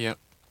 And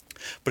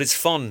but it's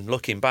fun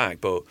looking back,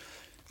 but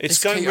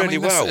it's going really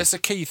well. That's a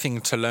key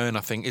thing to learn, I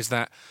think, is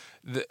that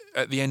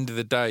at the end of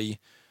the day,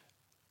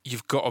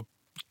 you've got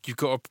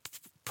to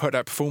put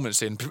that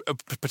performance in,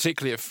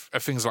 particularly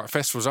at things like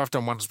festivals. I've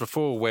done ones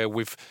before where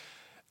we've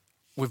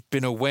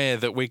been aware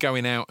that we're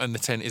going out and the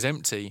tent is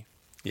empty,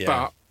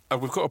 but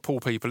we've got to pull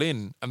people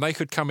in, and they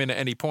could come in at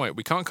any point.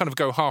 We can't kind of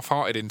go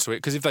half-hearted into it,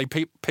 because if they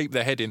peep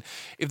their head in,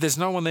 if there's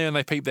no one there and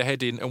they peep their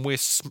head in, and we're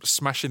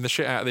smashing the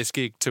shit out of this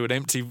gig to an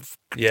empty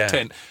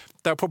tent,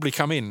 they'll probably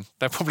come in.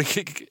 They'll probably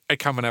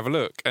come and have a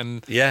look.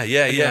 And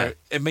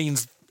it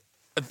means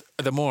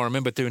the more. I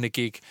remember doing a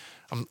gig.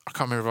 I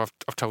can't remember if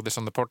I've told this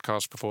on the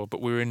podcast before,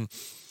 but we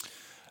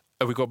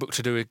got booked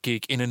to do a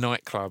gig in a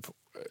nightclub,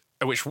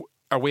 which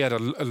we had a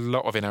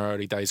lot of in our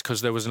early days,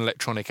 because there was an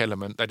electronic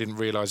element. They didn't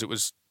realise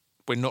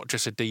we're not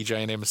just a DJ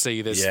and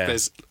MC.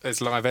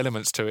 There's live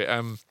elements to it.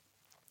 And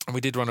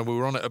we did one, and we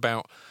were on at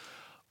about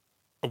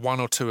 1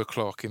 or 2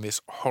 o'clock in this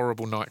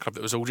horrible nightclub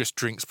that was all just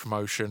drinks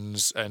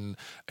promotions and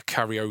a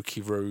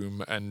karaoke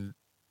room, and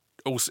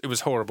it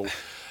was horrible.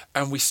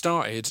 And we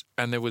started,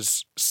 and there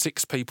was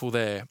 6 people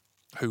there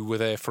who were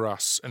there for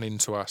us and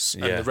into us,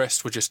 and the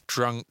rest were just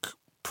drunk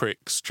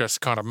pricks,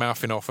 just kind of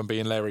mouthing off and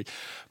being Larry.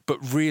 But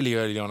really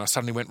early on, I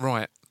suddenly went,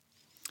 right,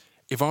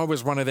 if I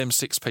was one of them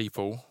 6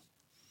 people,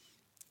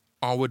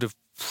 I would have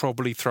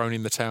probably thrown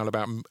in the towel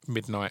about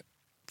midnight.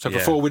 So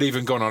before we'd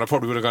even gone on, I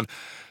probably would have gone,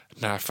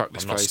 nah, fuck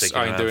this place,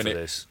 I ain't doing it.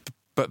 This.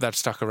 But they'd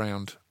stuck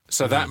around.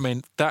 So that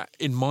meant that,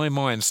 in my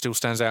mind, still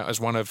stands out as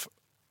one of,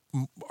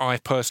 I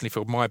personally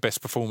feel, my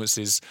best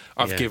performances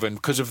I've given,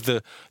 because of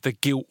the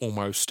guilt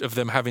almost of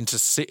them having to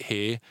sit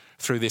here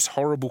through this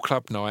horrible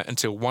club night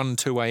until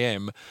 1-2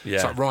 a.m.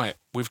 It's like, right,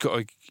 we've got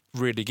to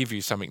really give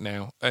you something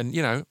now. And,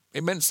 you know,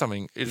 it meant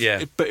something.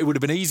 Yeah. But it would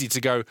have been easy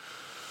to go,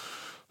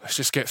 let's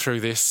just get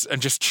through this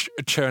and just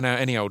churn out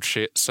any old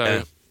shit. So...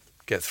 Yeah.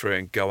 Get through it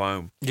and go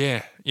home.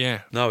 Yeah.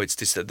 No, it's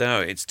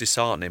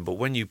disheartening. But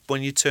when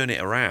you turn it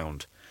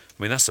around,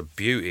 I mean, that's a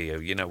beauty.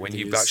 You know, when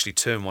you actually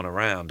turn one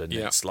around and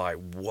it's like,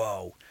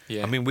 whoa.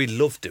 Yeah. I mean, we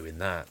love doing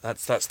that.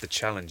 That's the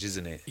challenge,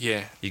 isn't it?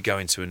 Yeah. You go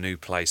into a new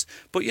place,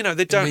 but you know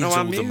they don't know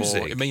our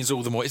music. It means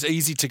all the more. It's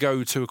easy to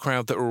go to a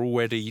crowd that are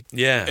already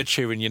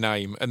cheering your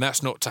name, and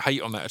that's not to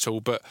hate on that at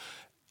all. But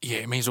yeah,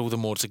 it means all the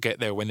more to get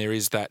there when there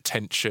is that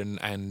tension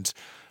and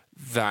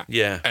that.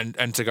 Yeah.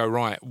 And to go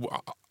right.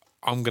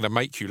 I'm going to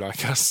make you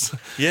like us.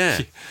 Yeah.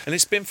 And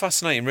it's been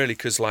fascinating, really,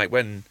 because like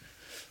when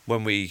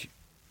we,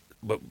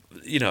 but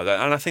you know,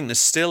 and I think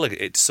there's still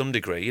to some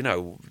degree, you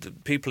know,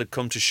 people had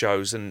come to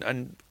shows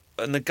and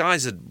the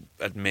guys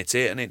admit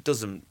it, and it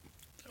doesn't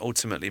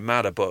ultimately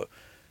matter, but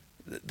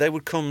they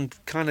would come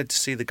kind of to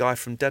see the guy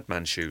from Dead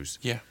Man's Shoes.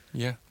 Yeah.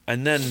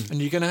 And then...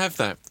 And you're going to have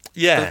that.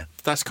 Yeah.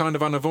 That's kind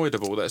of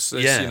unavoidable. That's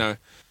you know...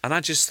 And I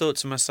just thought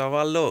to myself,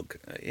 oh, look,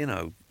 you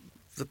know,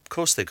 of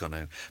course they're going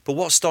to. But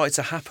what started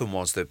to happen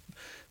was that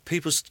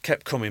people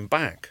kept coming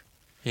back.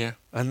 Yeah.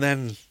 And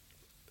then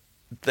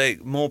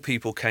more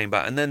people came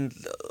back. And then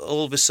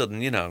all of a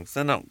sudden, you know,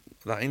 they're not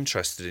that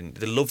interested in...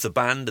 They love the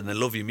band and they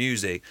love your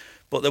music,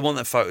 but they want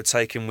that photo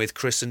taken with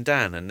Chris and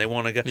Dan, and they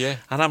want to go... Yeah.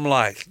 And I'm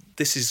like,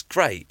 this is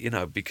great, you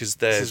know, because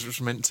they're... This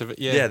is meant to be...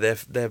 Yeah. Yeah,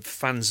 they're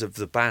fans of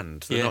the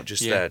band. They're not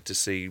just there to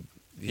see...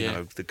 You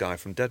know, the guy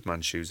from Dead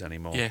Man's Shoes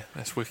anymore. Yeah,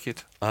 that's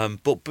wicked.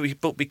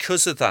 But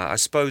because of that, I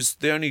suppose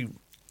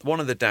one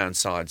of the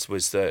downsides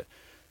was that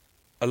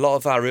a lot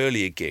of our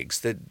earlier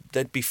gigs,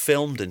 they'd be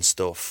filmed and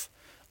stuff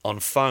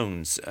on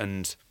phones,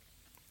 and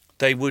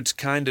they would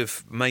kind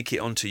of make it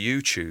onto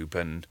YouTube,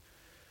 and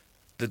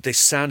they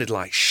sounded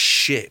like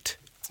shit.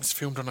 It's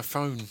filmed on a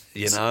phone.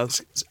 You know?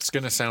 It's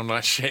going to sound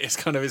like shit.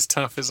 It's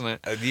tough, isn't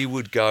it? And you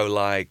would go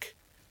like...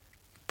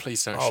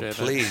 Please don't share that.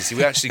 Oh, please.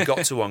 We actually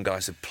got to one guy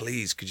and said,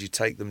 please, could you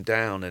take them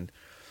down? And,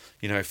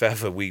 you know, if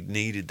ever we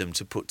needed them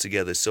to put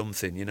together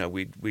something, you know,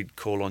 we'd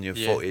call on your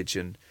footage,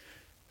 and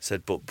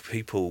said, but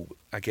people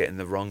are getting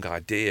the wrong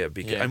idea.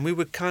 And we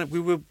were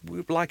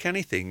like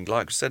anything,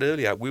 like I said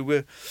earlier, we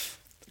were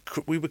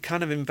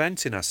kind of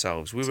inventing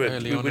ourselves. We were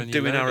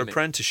doing our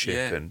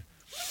apprenticeship. And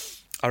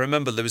I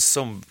remember there was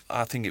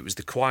I think it was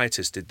The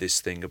Quietest did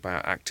this thing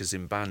about actors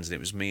in bands, and it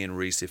was me and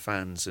Reese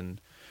Fans, and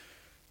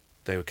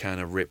they were kind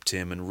of ripped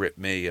him and ripped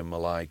me, and were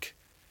like,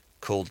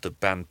 called the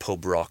band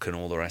Pub Rock and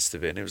all the rest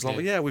of it. And it was like,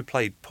 we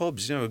played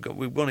pubs, you know,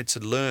 we wanted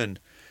to learn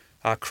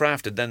our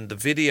craft. And then the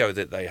video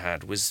that they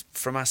had was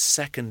from our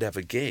second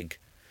ever gig,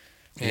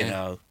 you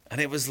know,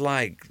 and it was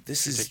like,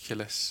 this is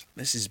ridiculous.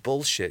 This is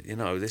bullshit, you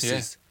know, this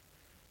is,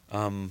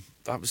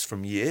 that was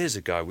from years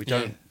ago. We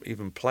don't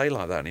even play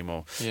like that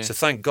anymore. Yeah. So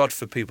thank God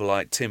for people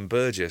like Tim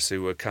Burgess,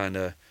 who were kind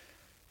of,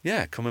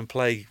 come and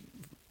play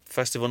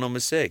Festival Number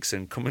 6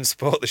 and come and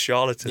support the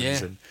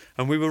Charlatans,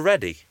 and we were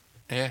ready.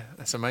 Yeah,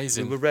 that's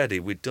amazing. We were ready.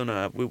 We'd done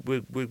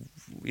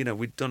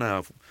we'd done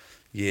our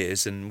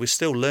years, and we're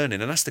still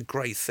learning. And that's the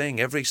great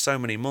thing. Every so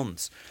many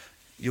months,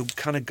 you'll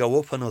kind of go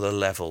up another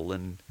level,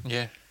 and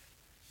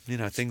you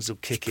know, things will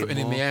kick in. Putting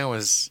in the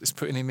hours. It's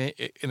putting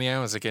in the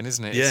hours again,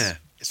 isn't it? Yeah,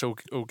 it's all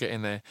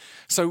getting there.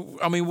 So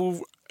I mean,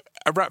 we'll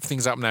wrap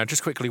things up now.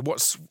 Just quickly,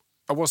 what's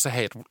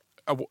ahead?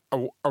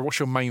 What's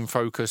your main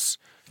focus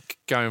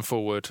going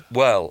forward?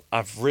 Well,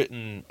 I've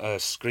written a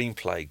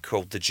screenplay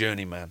called The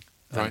Journeyman.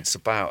 And it's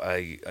about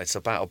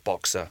a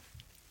boxer.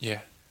 Yeah.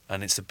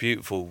 And it's a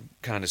beautiful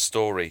kind of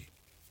story.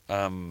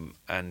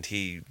 And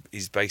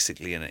he's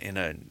basically in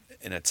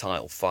a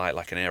title fight,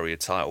 like an area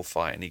title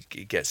fight, and he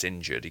gets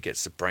injured. He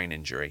gets a brain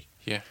injury.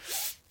 Yeah.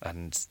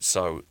 And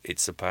so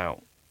it's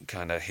about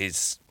kind of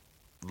his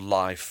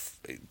life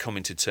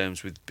coming to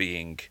terms with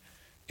being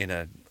in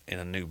a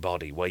new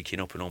body, waking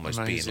up and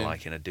almost being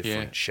like in a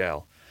different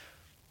shell.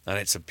 And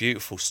it's a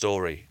beautiful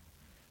story,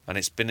 and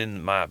it's been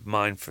in my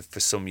mind for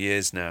some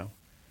years now,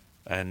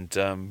 and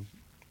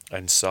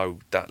so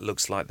that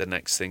looks like the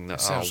next thing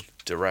that I'll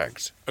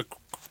direct.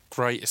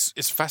 Great,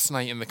 it's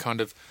fascinating, the kind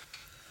of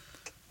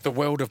the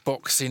world of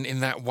boxing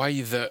in that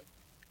way that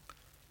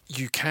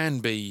you can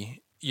be,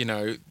 you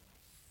know,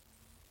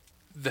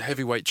 the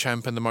heavyweight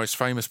champ and the most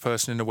famous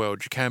person in the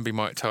world. You can be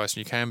Mike Tyson,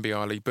 you can be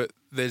Ali, but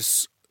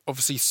there's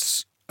obviously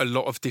a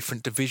lot of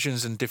different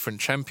divisions and different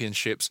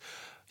championships.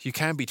 You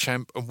can be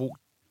champ and walk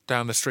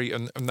down the street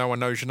and no one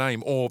knows your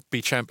name, or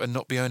be champ and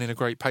not be earning a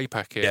great pay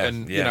packet,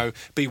 you know,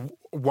 be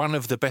one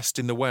of the best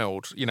in the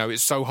world. You know,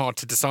 it's so hard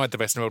to decide the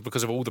best in the world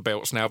because of all the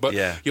belts now, but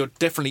you're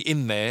definitely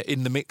in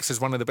the mix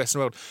as one of the best in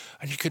the world,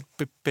 and you could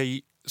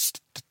be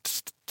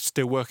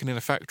still working in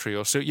a factory,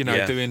 or you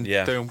know, doing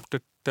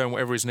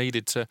whatever is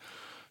needed to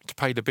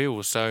pay the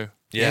bills. So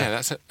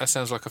that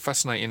sounds like a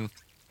fascinating.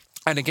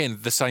 And again,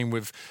 the same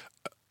with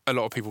a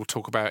lot of people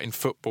talk about in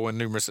football and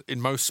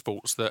in most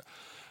sports, that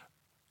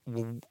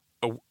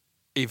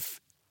if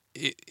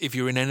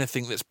you're in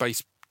anything that's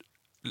based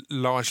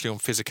largely on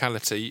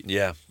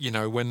physicality, you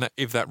know,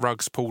 if that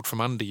rug's pulled from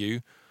under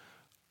you,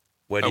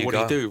 Where do you what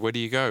go? do you do? Where do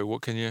you go?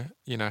 What can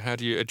you know? How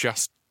do you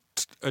adjust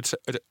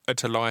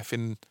to life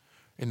in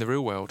the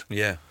real world?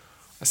 Yeah.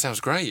 That sounds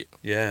great.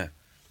 Yeah.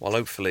 Well,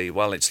 hopefully,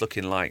 it's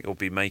looking like we'll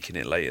be making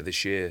it later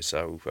this year.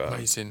 So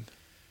Amazing.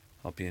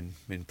 I'll be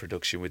in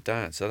production with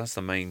that. So that's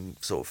the main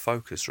sort of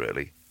focus,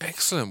 really.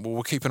 Excellent. Well,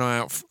 we'll keep an eye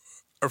out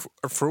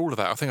for all of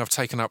that. I think I've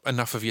taken up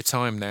enough of your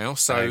time now.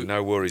 So Hey,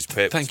 no worries,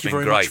 Pip. Thank you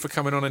very much for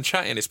coming on and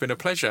chatting. It's been a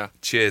pleasure.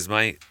 Cheers,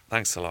 mate.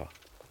 Thanks a lot.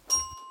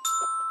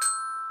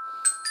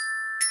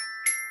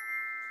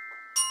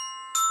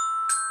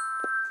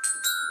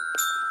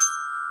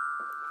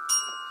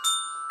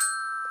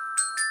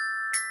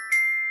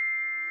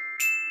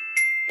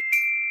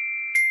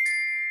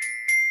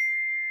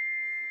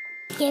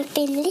 You've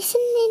been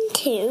listening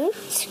to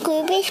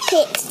Scroobius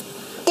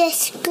Pip's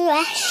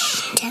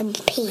Distraction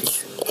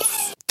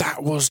Pieces.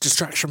 That was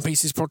Distraction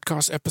Pieces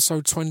Podcast,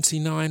 episode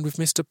 29 with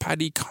Mr.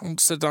 Paddy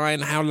Considine.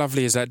 How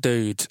lovely is that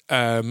dude?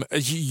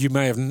 You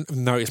may have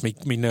noticed me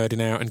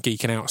nerding out and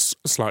geeking out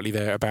slightly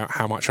there about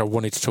how much I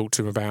wanted to talk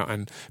to him about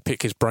and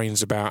pick his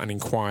brains about and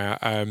inquire.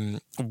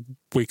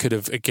 We could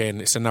have,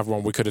 again, it's another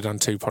one, we could have done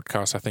 2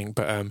 podcasts, I think,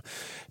 but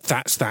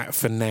that's that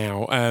for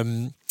now.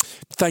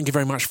 Thank you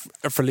very much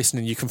for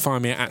listening. You can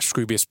find me at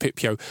Scroobius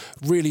Pipio.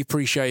 Really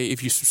appreciate it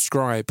if you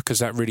subscribe, because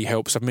that really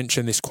helps. I've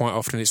mentioned this quite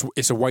often.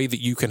 It's a way that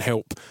you can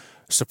help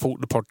support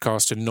the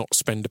podcast and not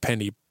spend a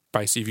penny.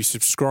 Basically, if you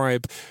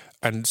subscribe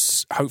and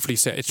hopefully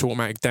set it to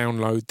automatic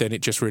download, then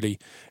it just really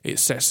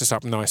sets us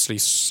up nicely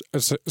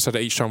so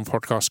that each time a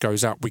podcast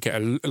goes up, we get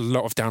a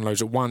lot of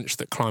downloads at once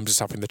that climbs us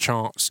up in the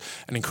charts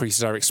and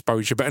increases our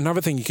exposure. But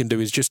another thing you can do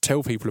is just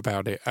tell people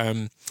about it.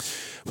 I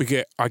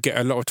get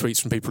a lot of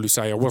tweets from people who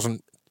say I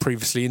wasn't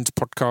previously into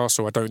podcasts,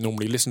 or I don't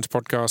normally listen to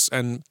podcasts,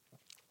 and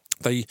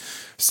they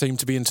seem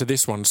to be into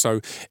this one. So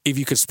if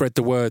you could spread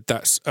the word,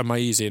 that's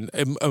amazing.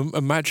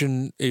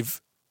 Imagine if,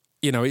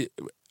 you know,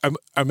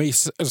 me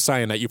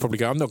saying that, you probably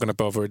go, I'm not going to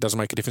bother, it doesn't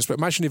make a difference. But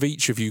imagine if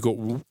each of you got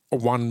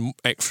one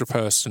extra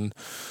person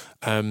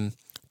to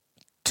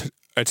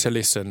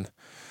listen.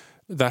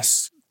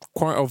 That's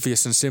quite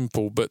obvious and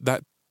simple, but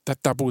that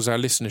doubles our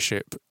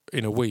listenership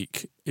in a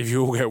week. If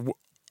you all get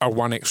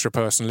one extra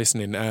person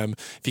listening.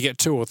 If you get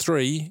 2 or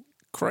 3,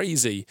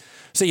 crazy.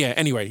 So yeah,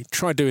 anyway,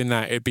 try doing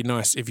that. It'd be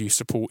nice if you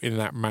support in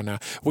that manner.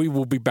 We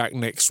will be back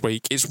next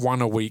week. It's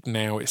 1 a week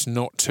now. It's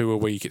not 2 a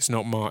week. It's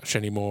not March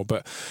anymore.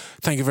 But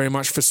thank you very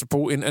much for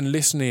supporting and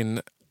listening.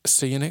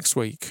 See you next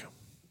week.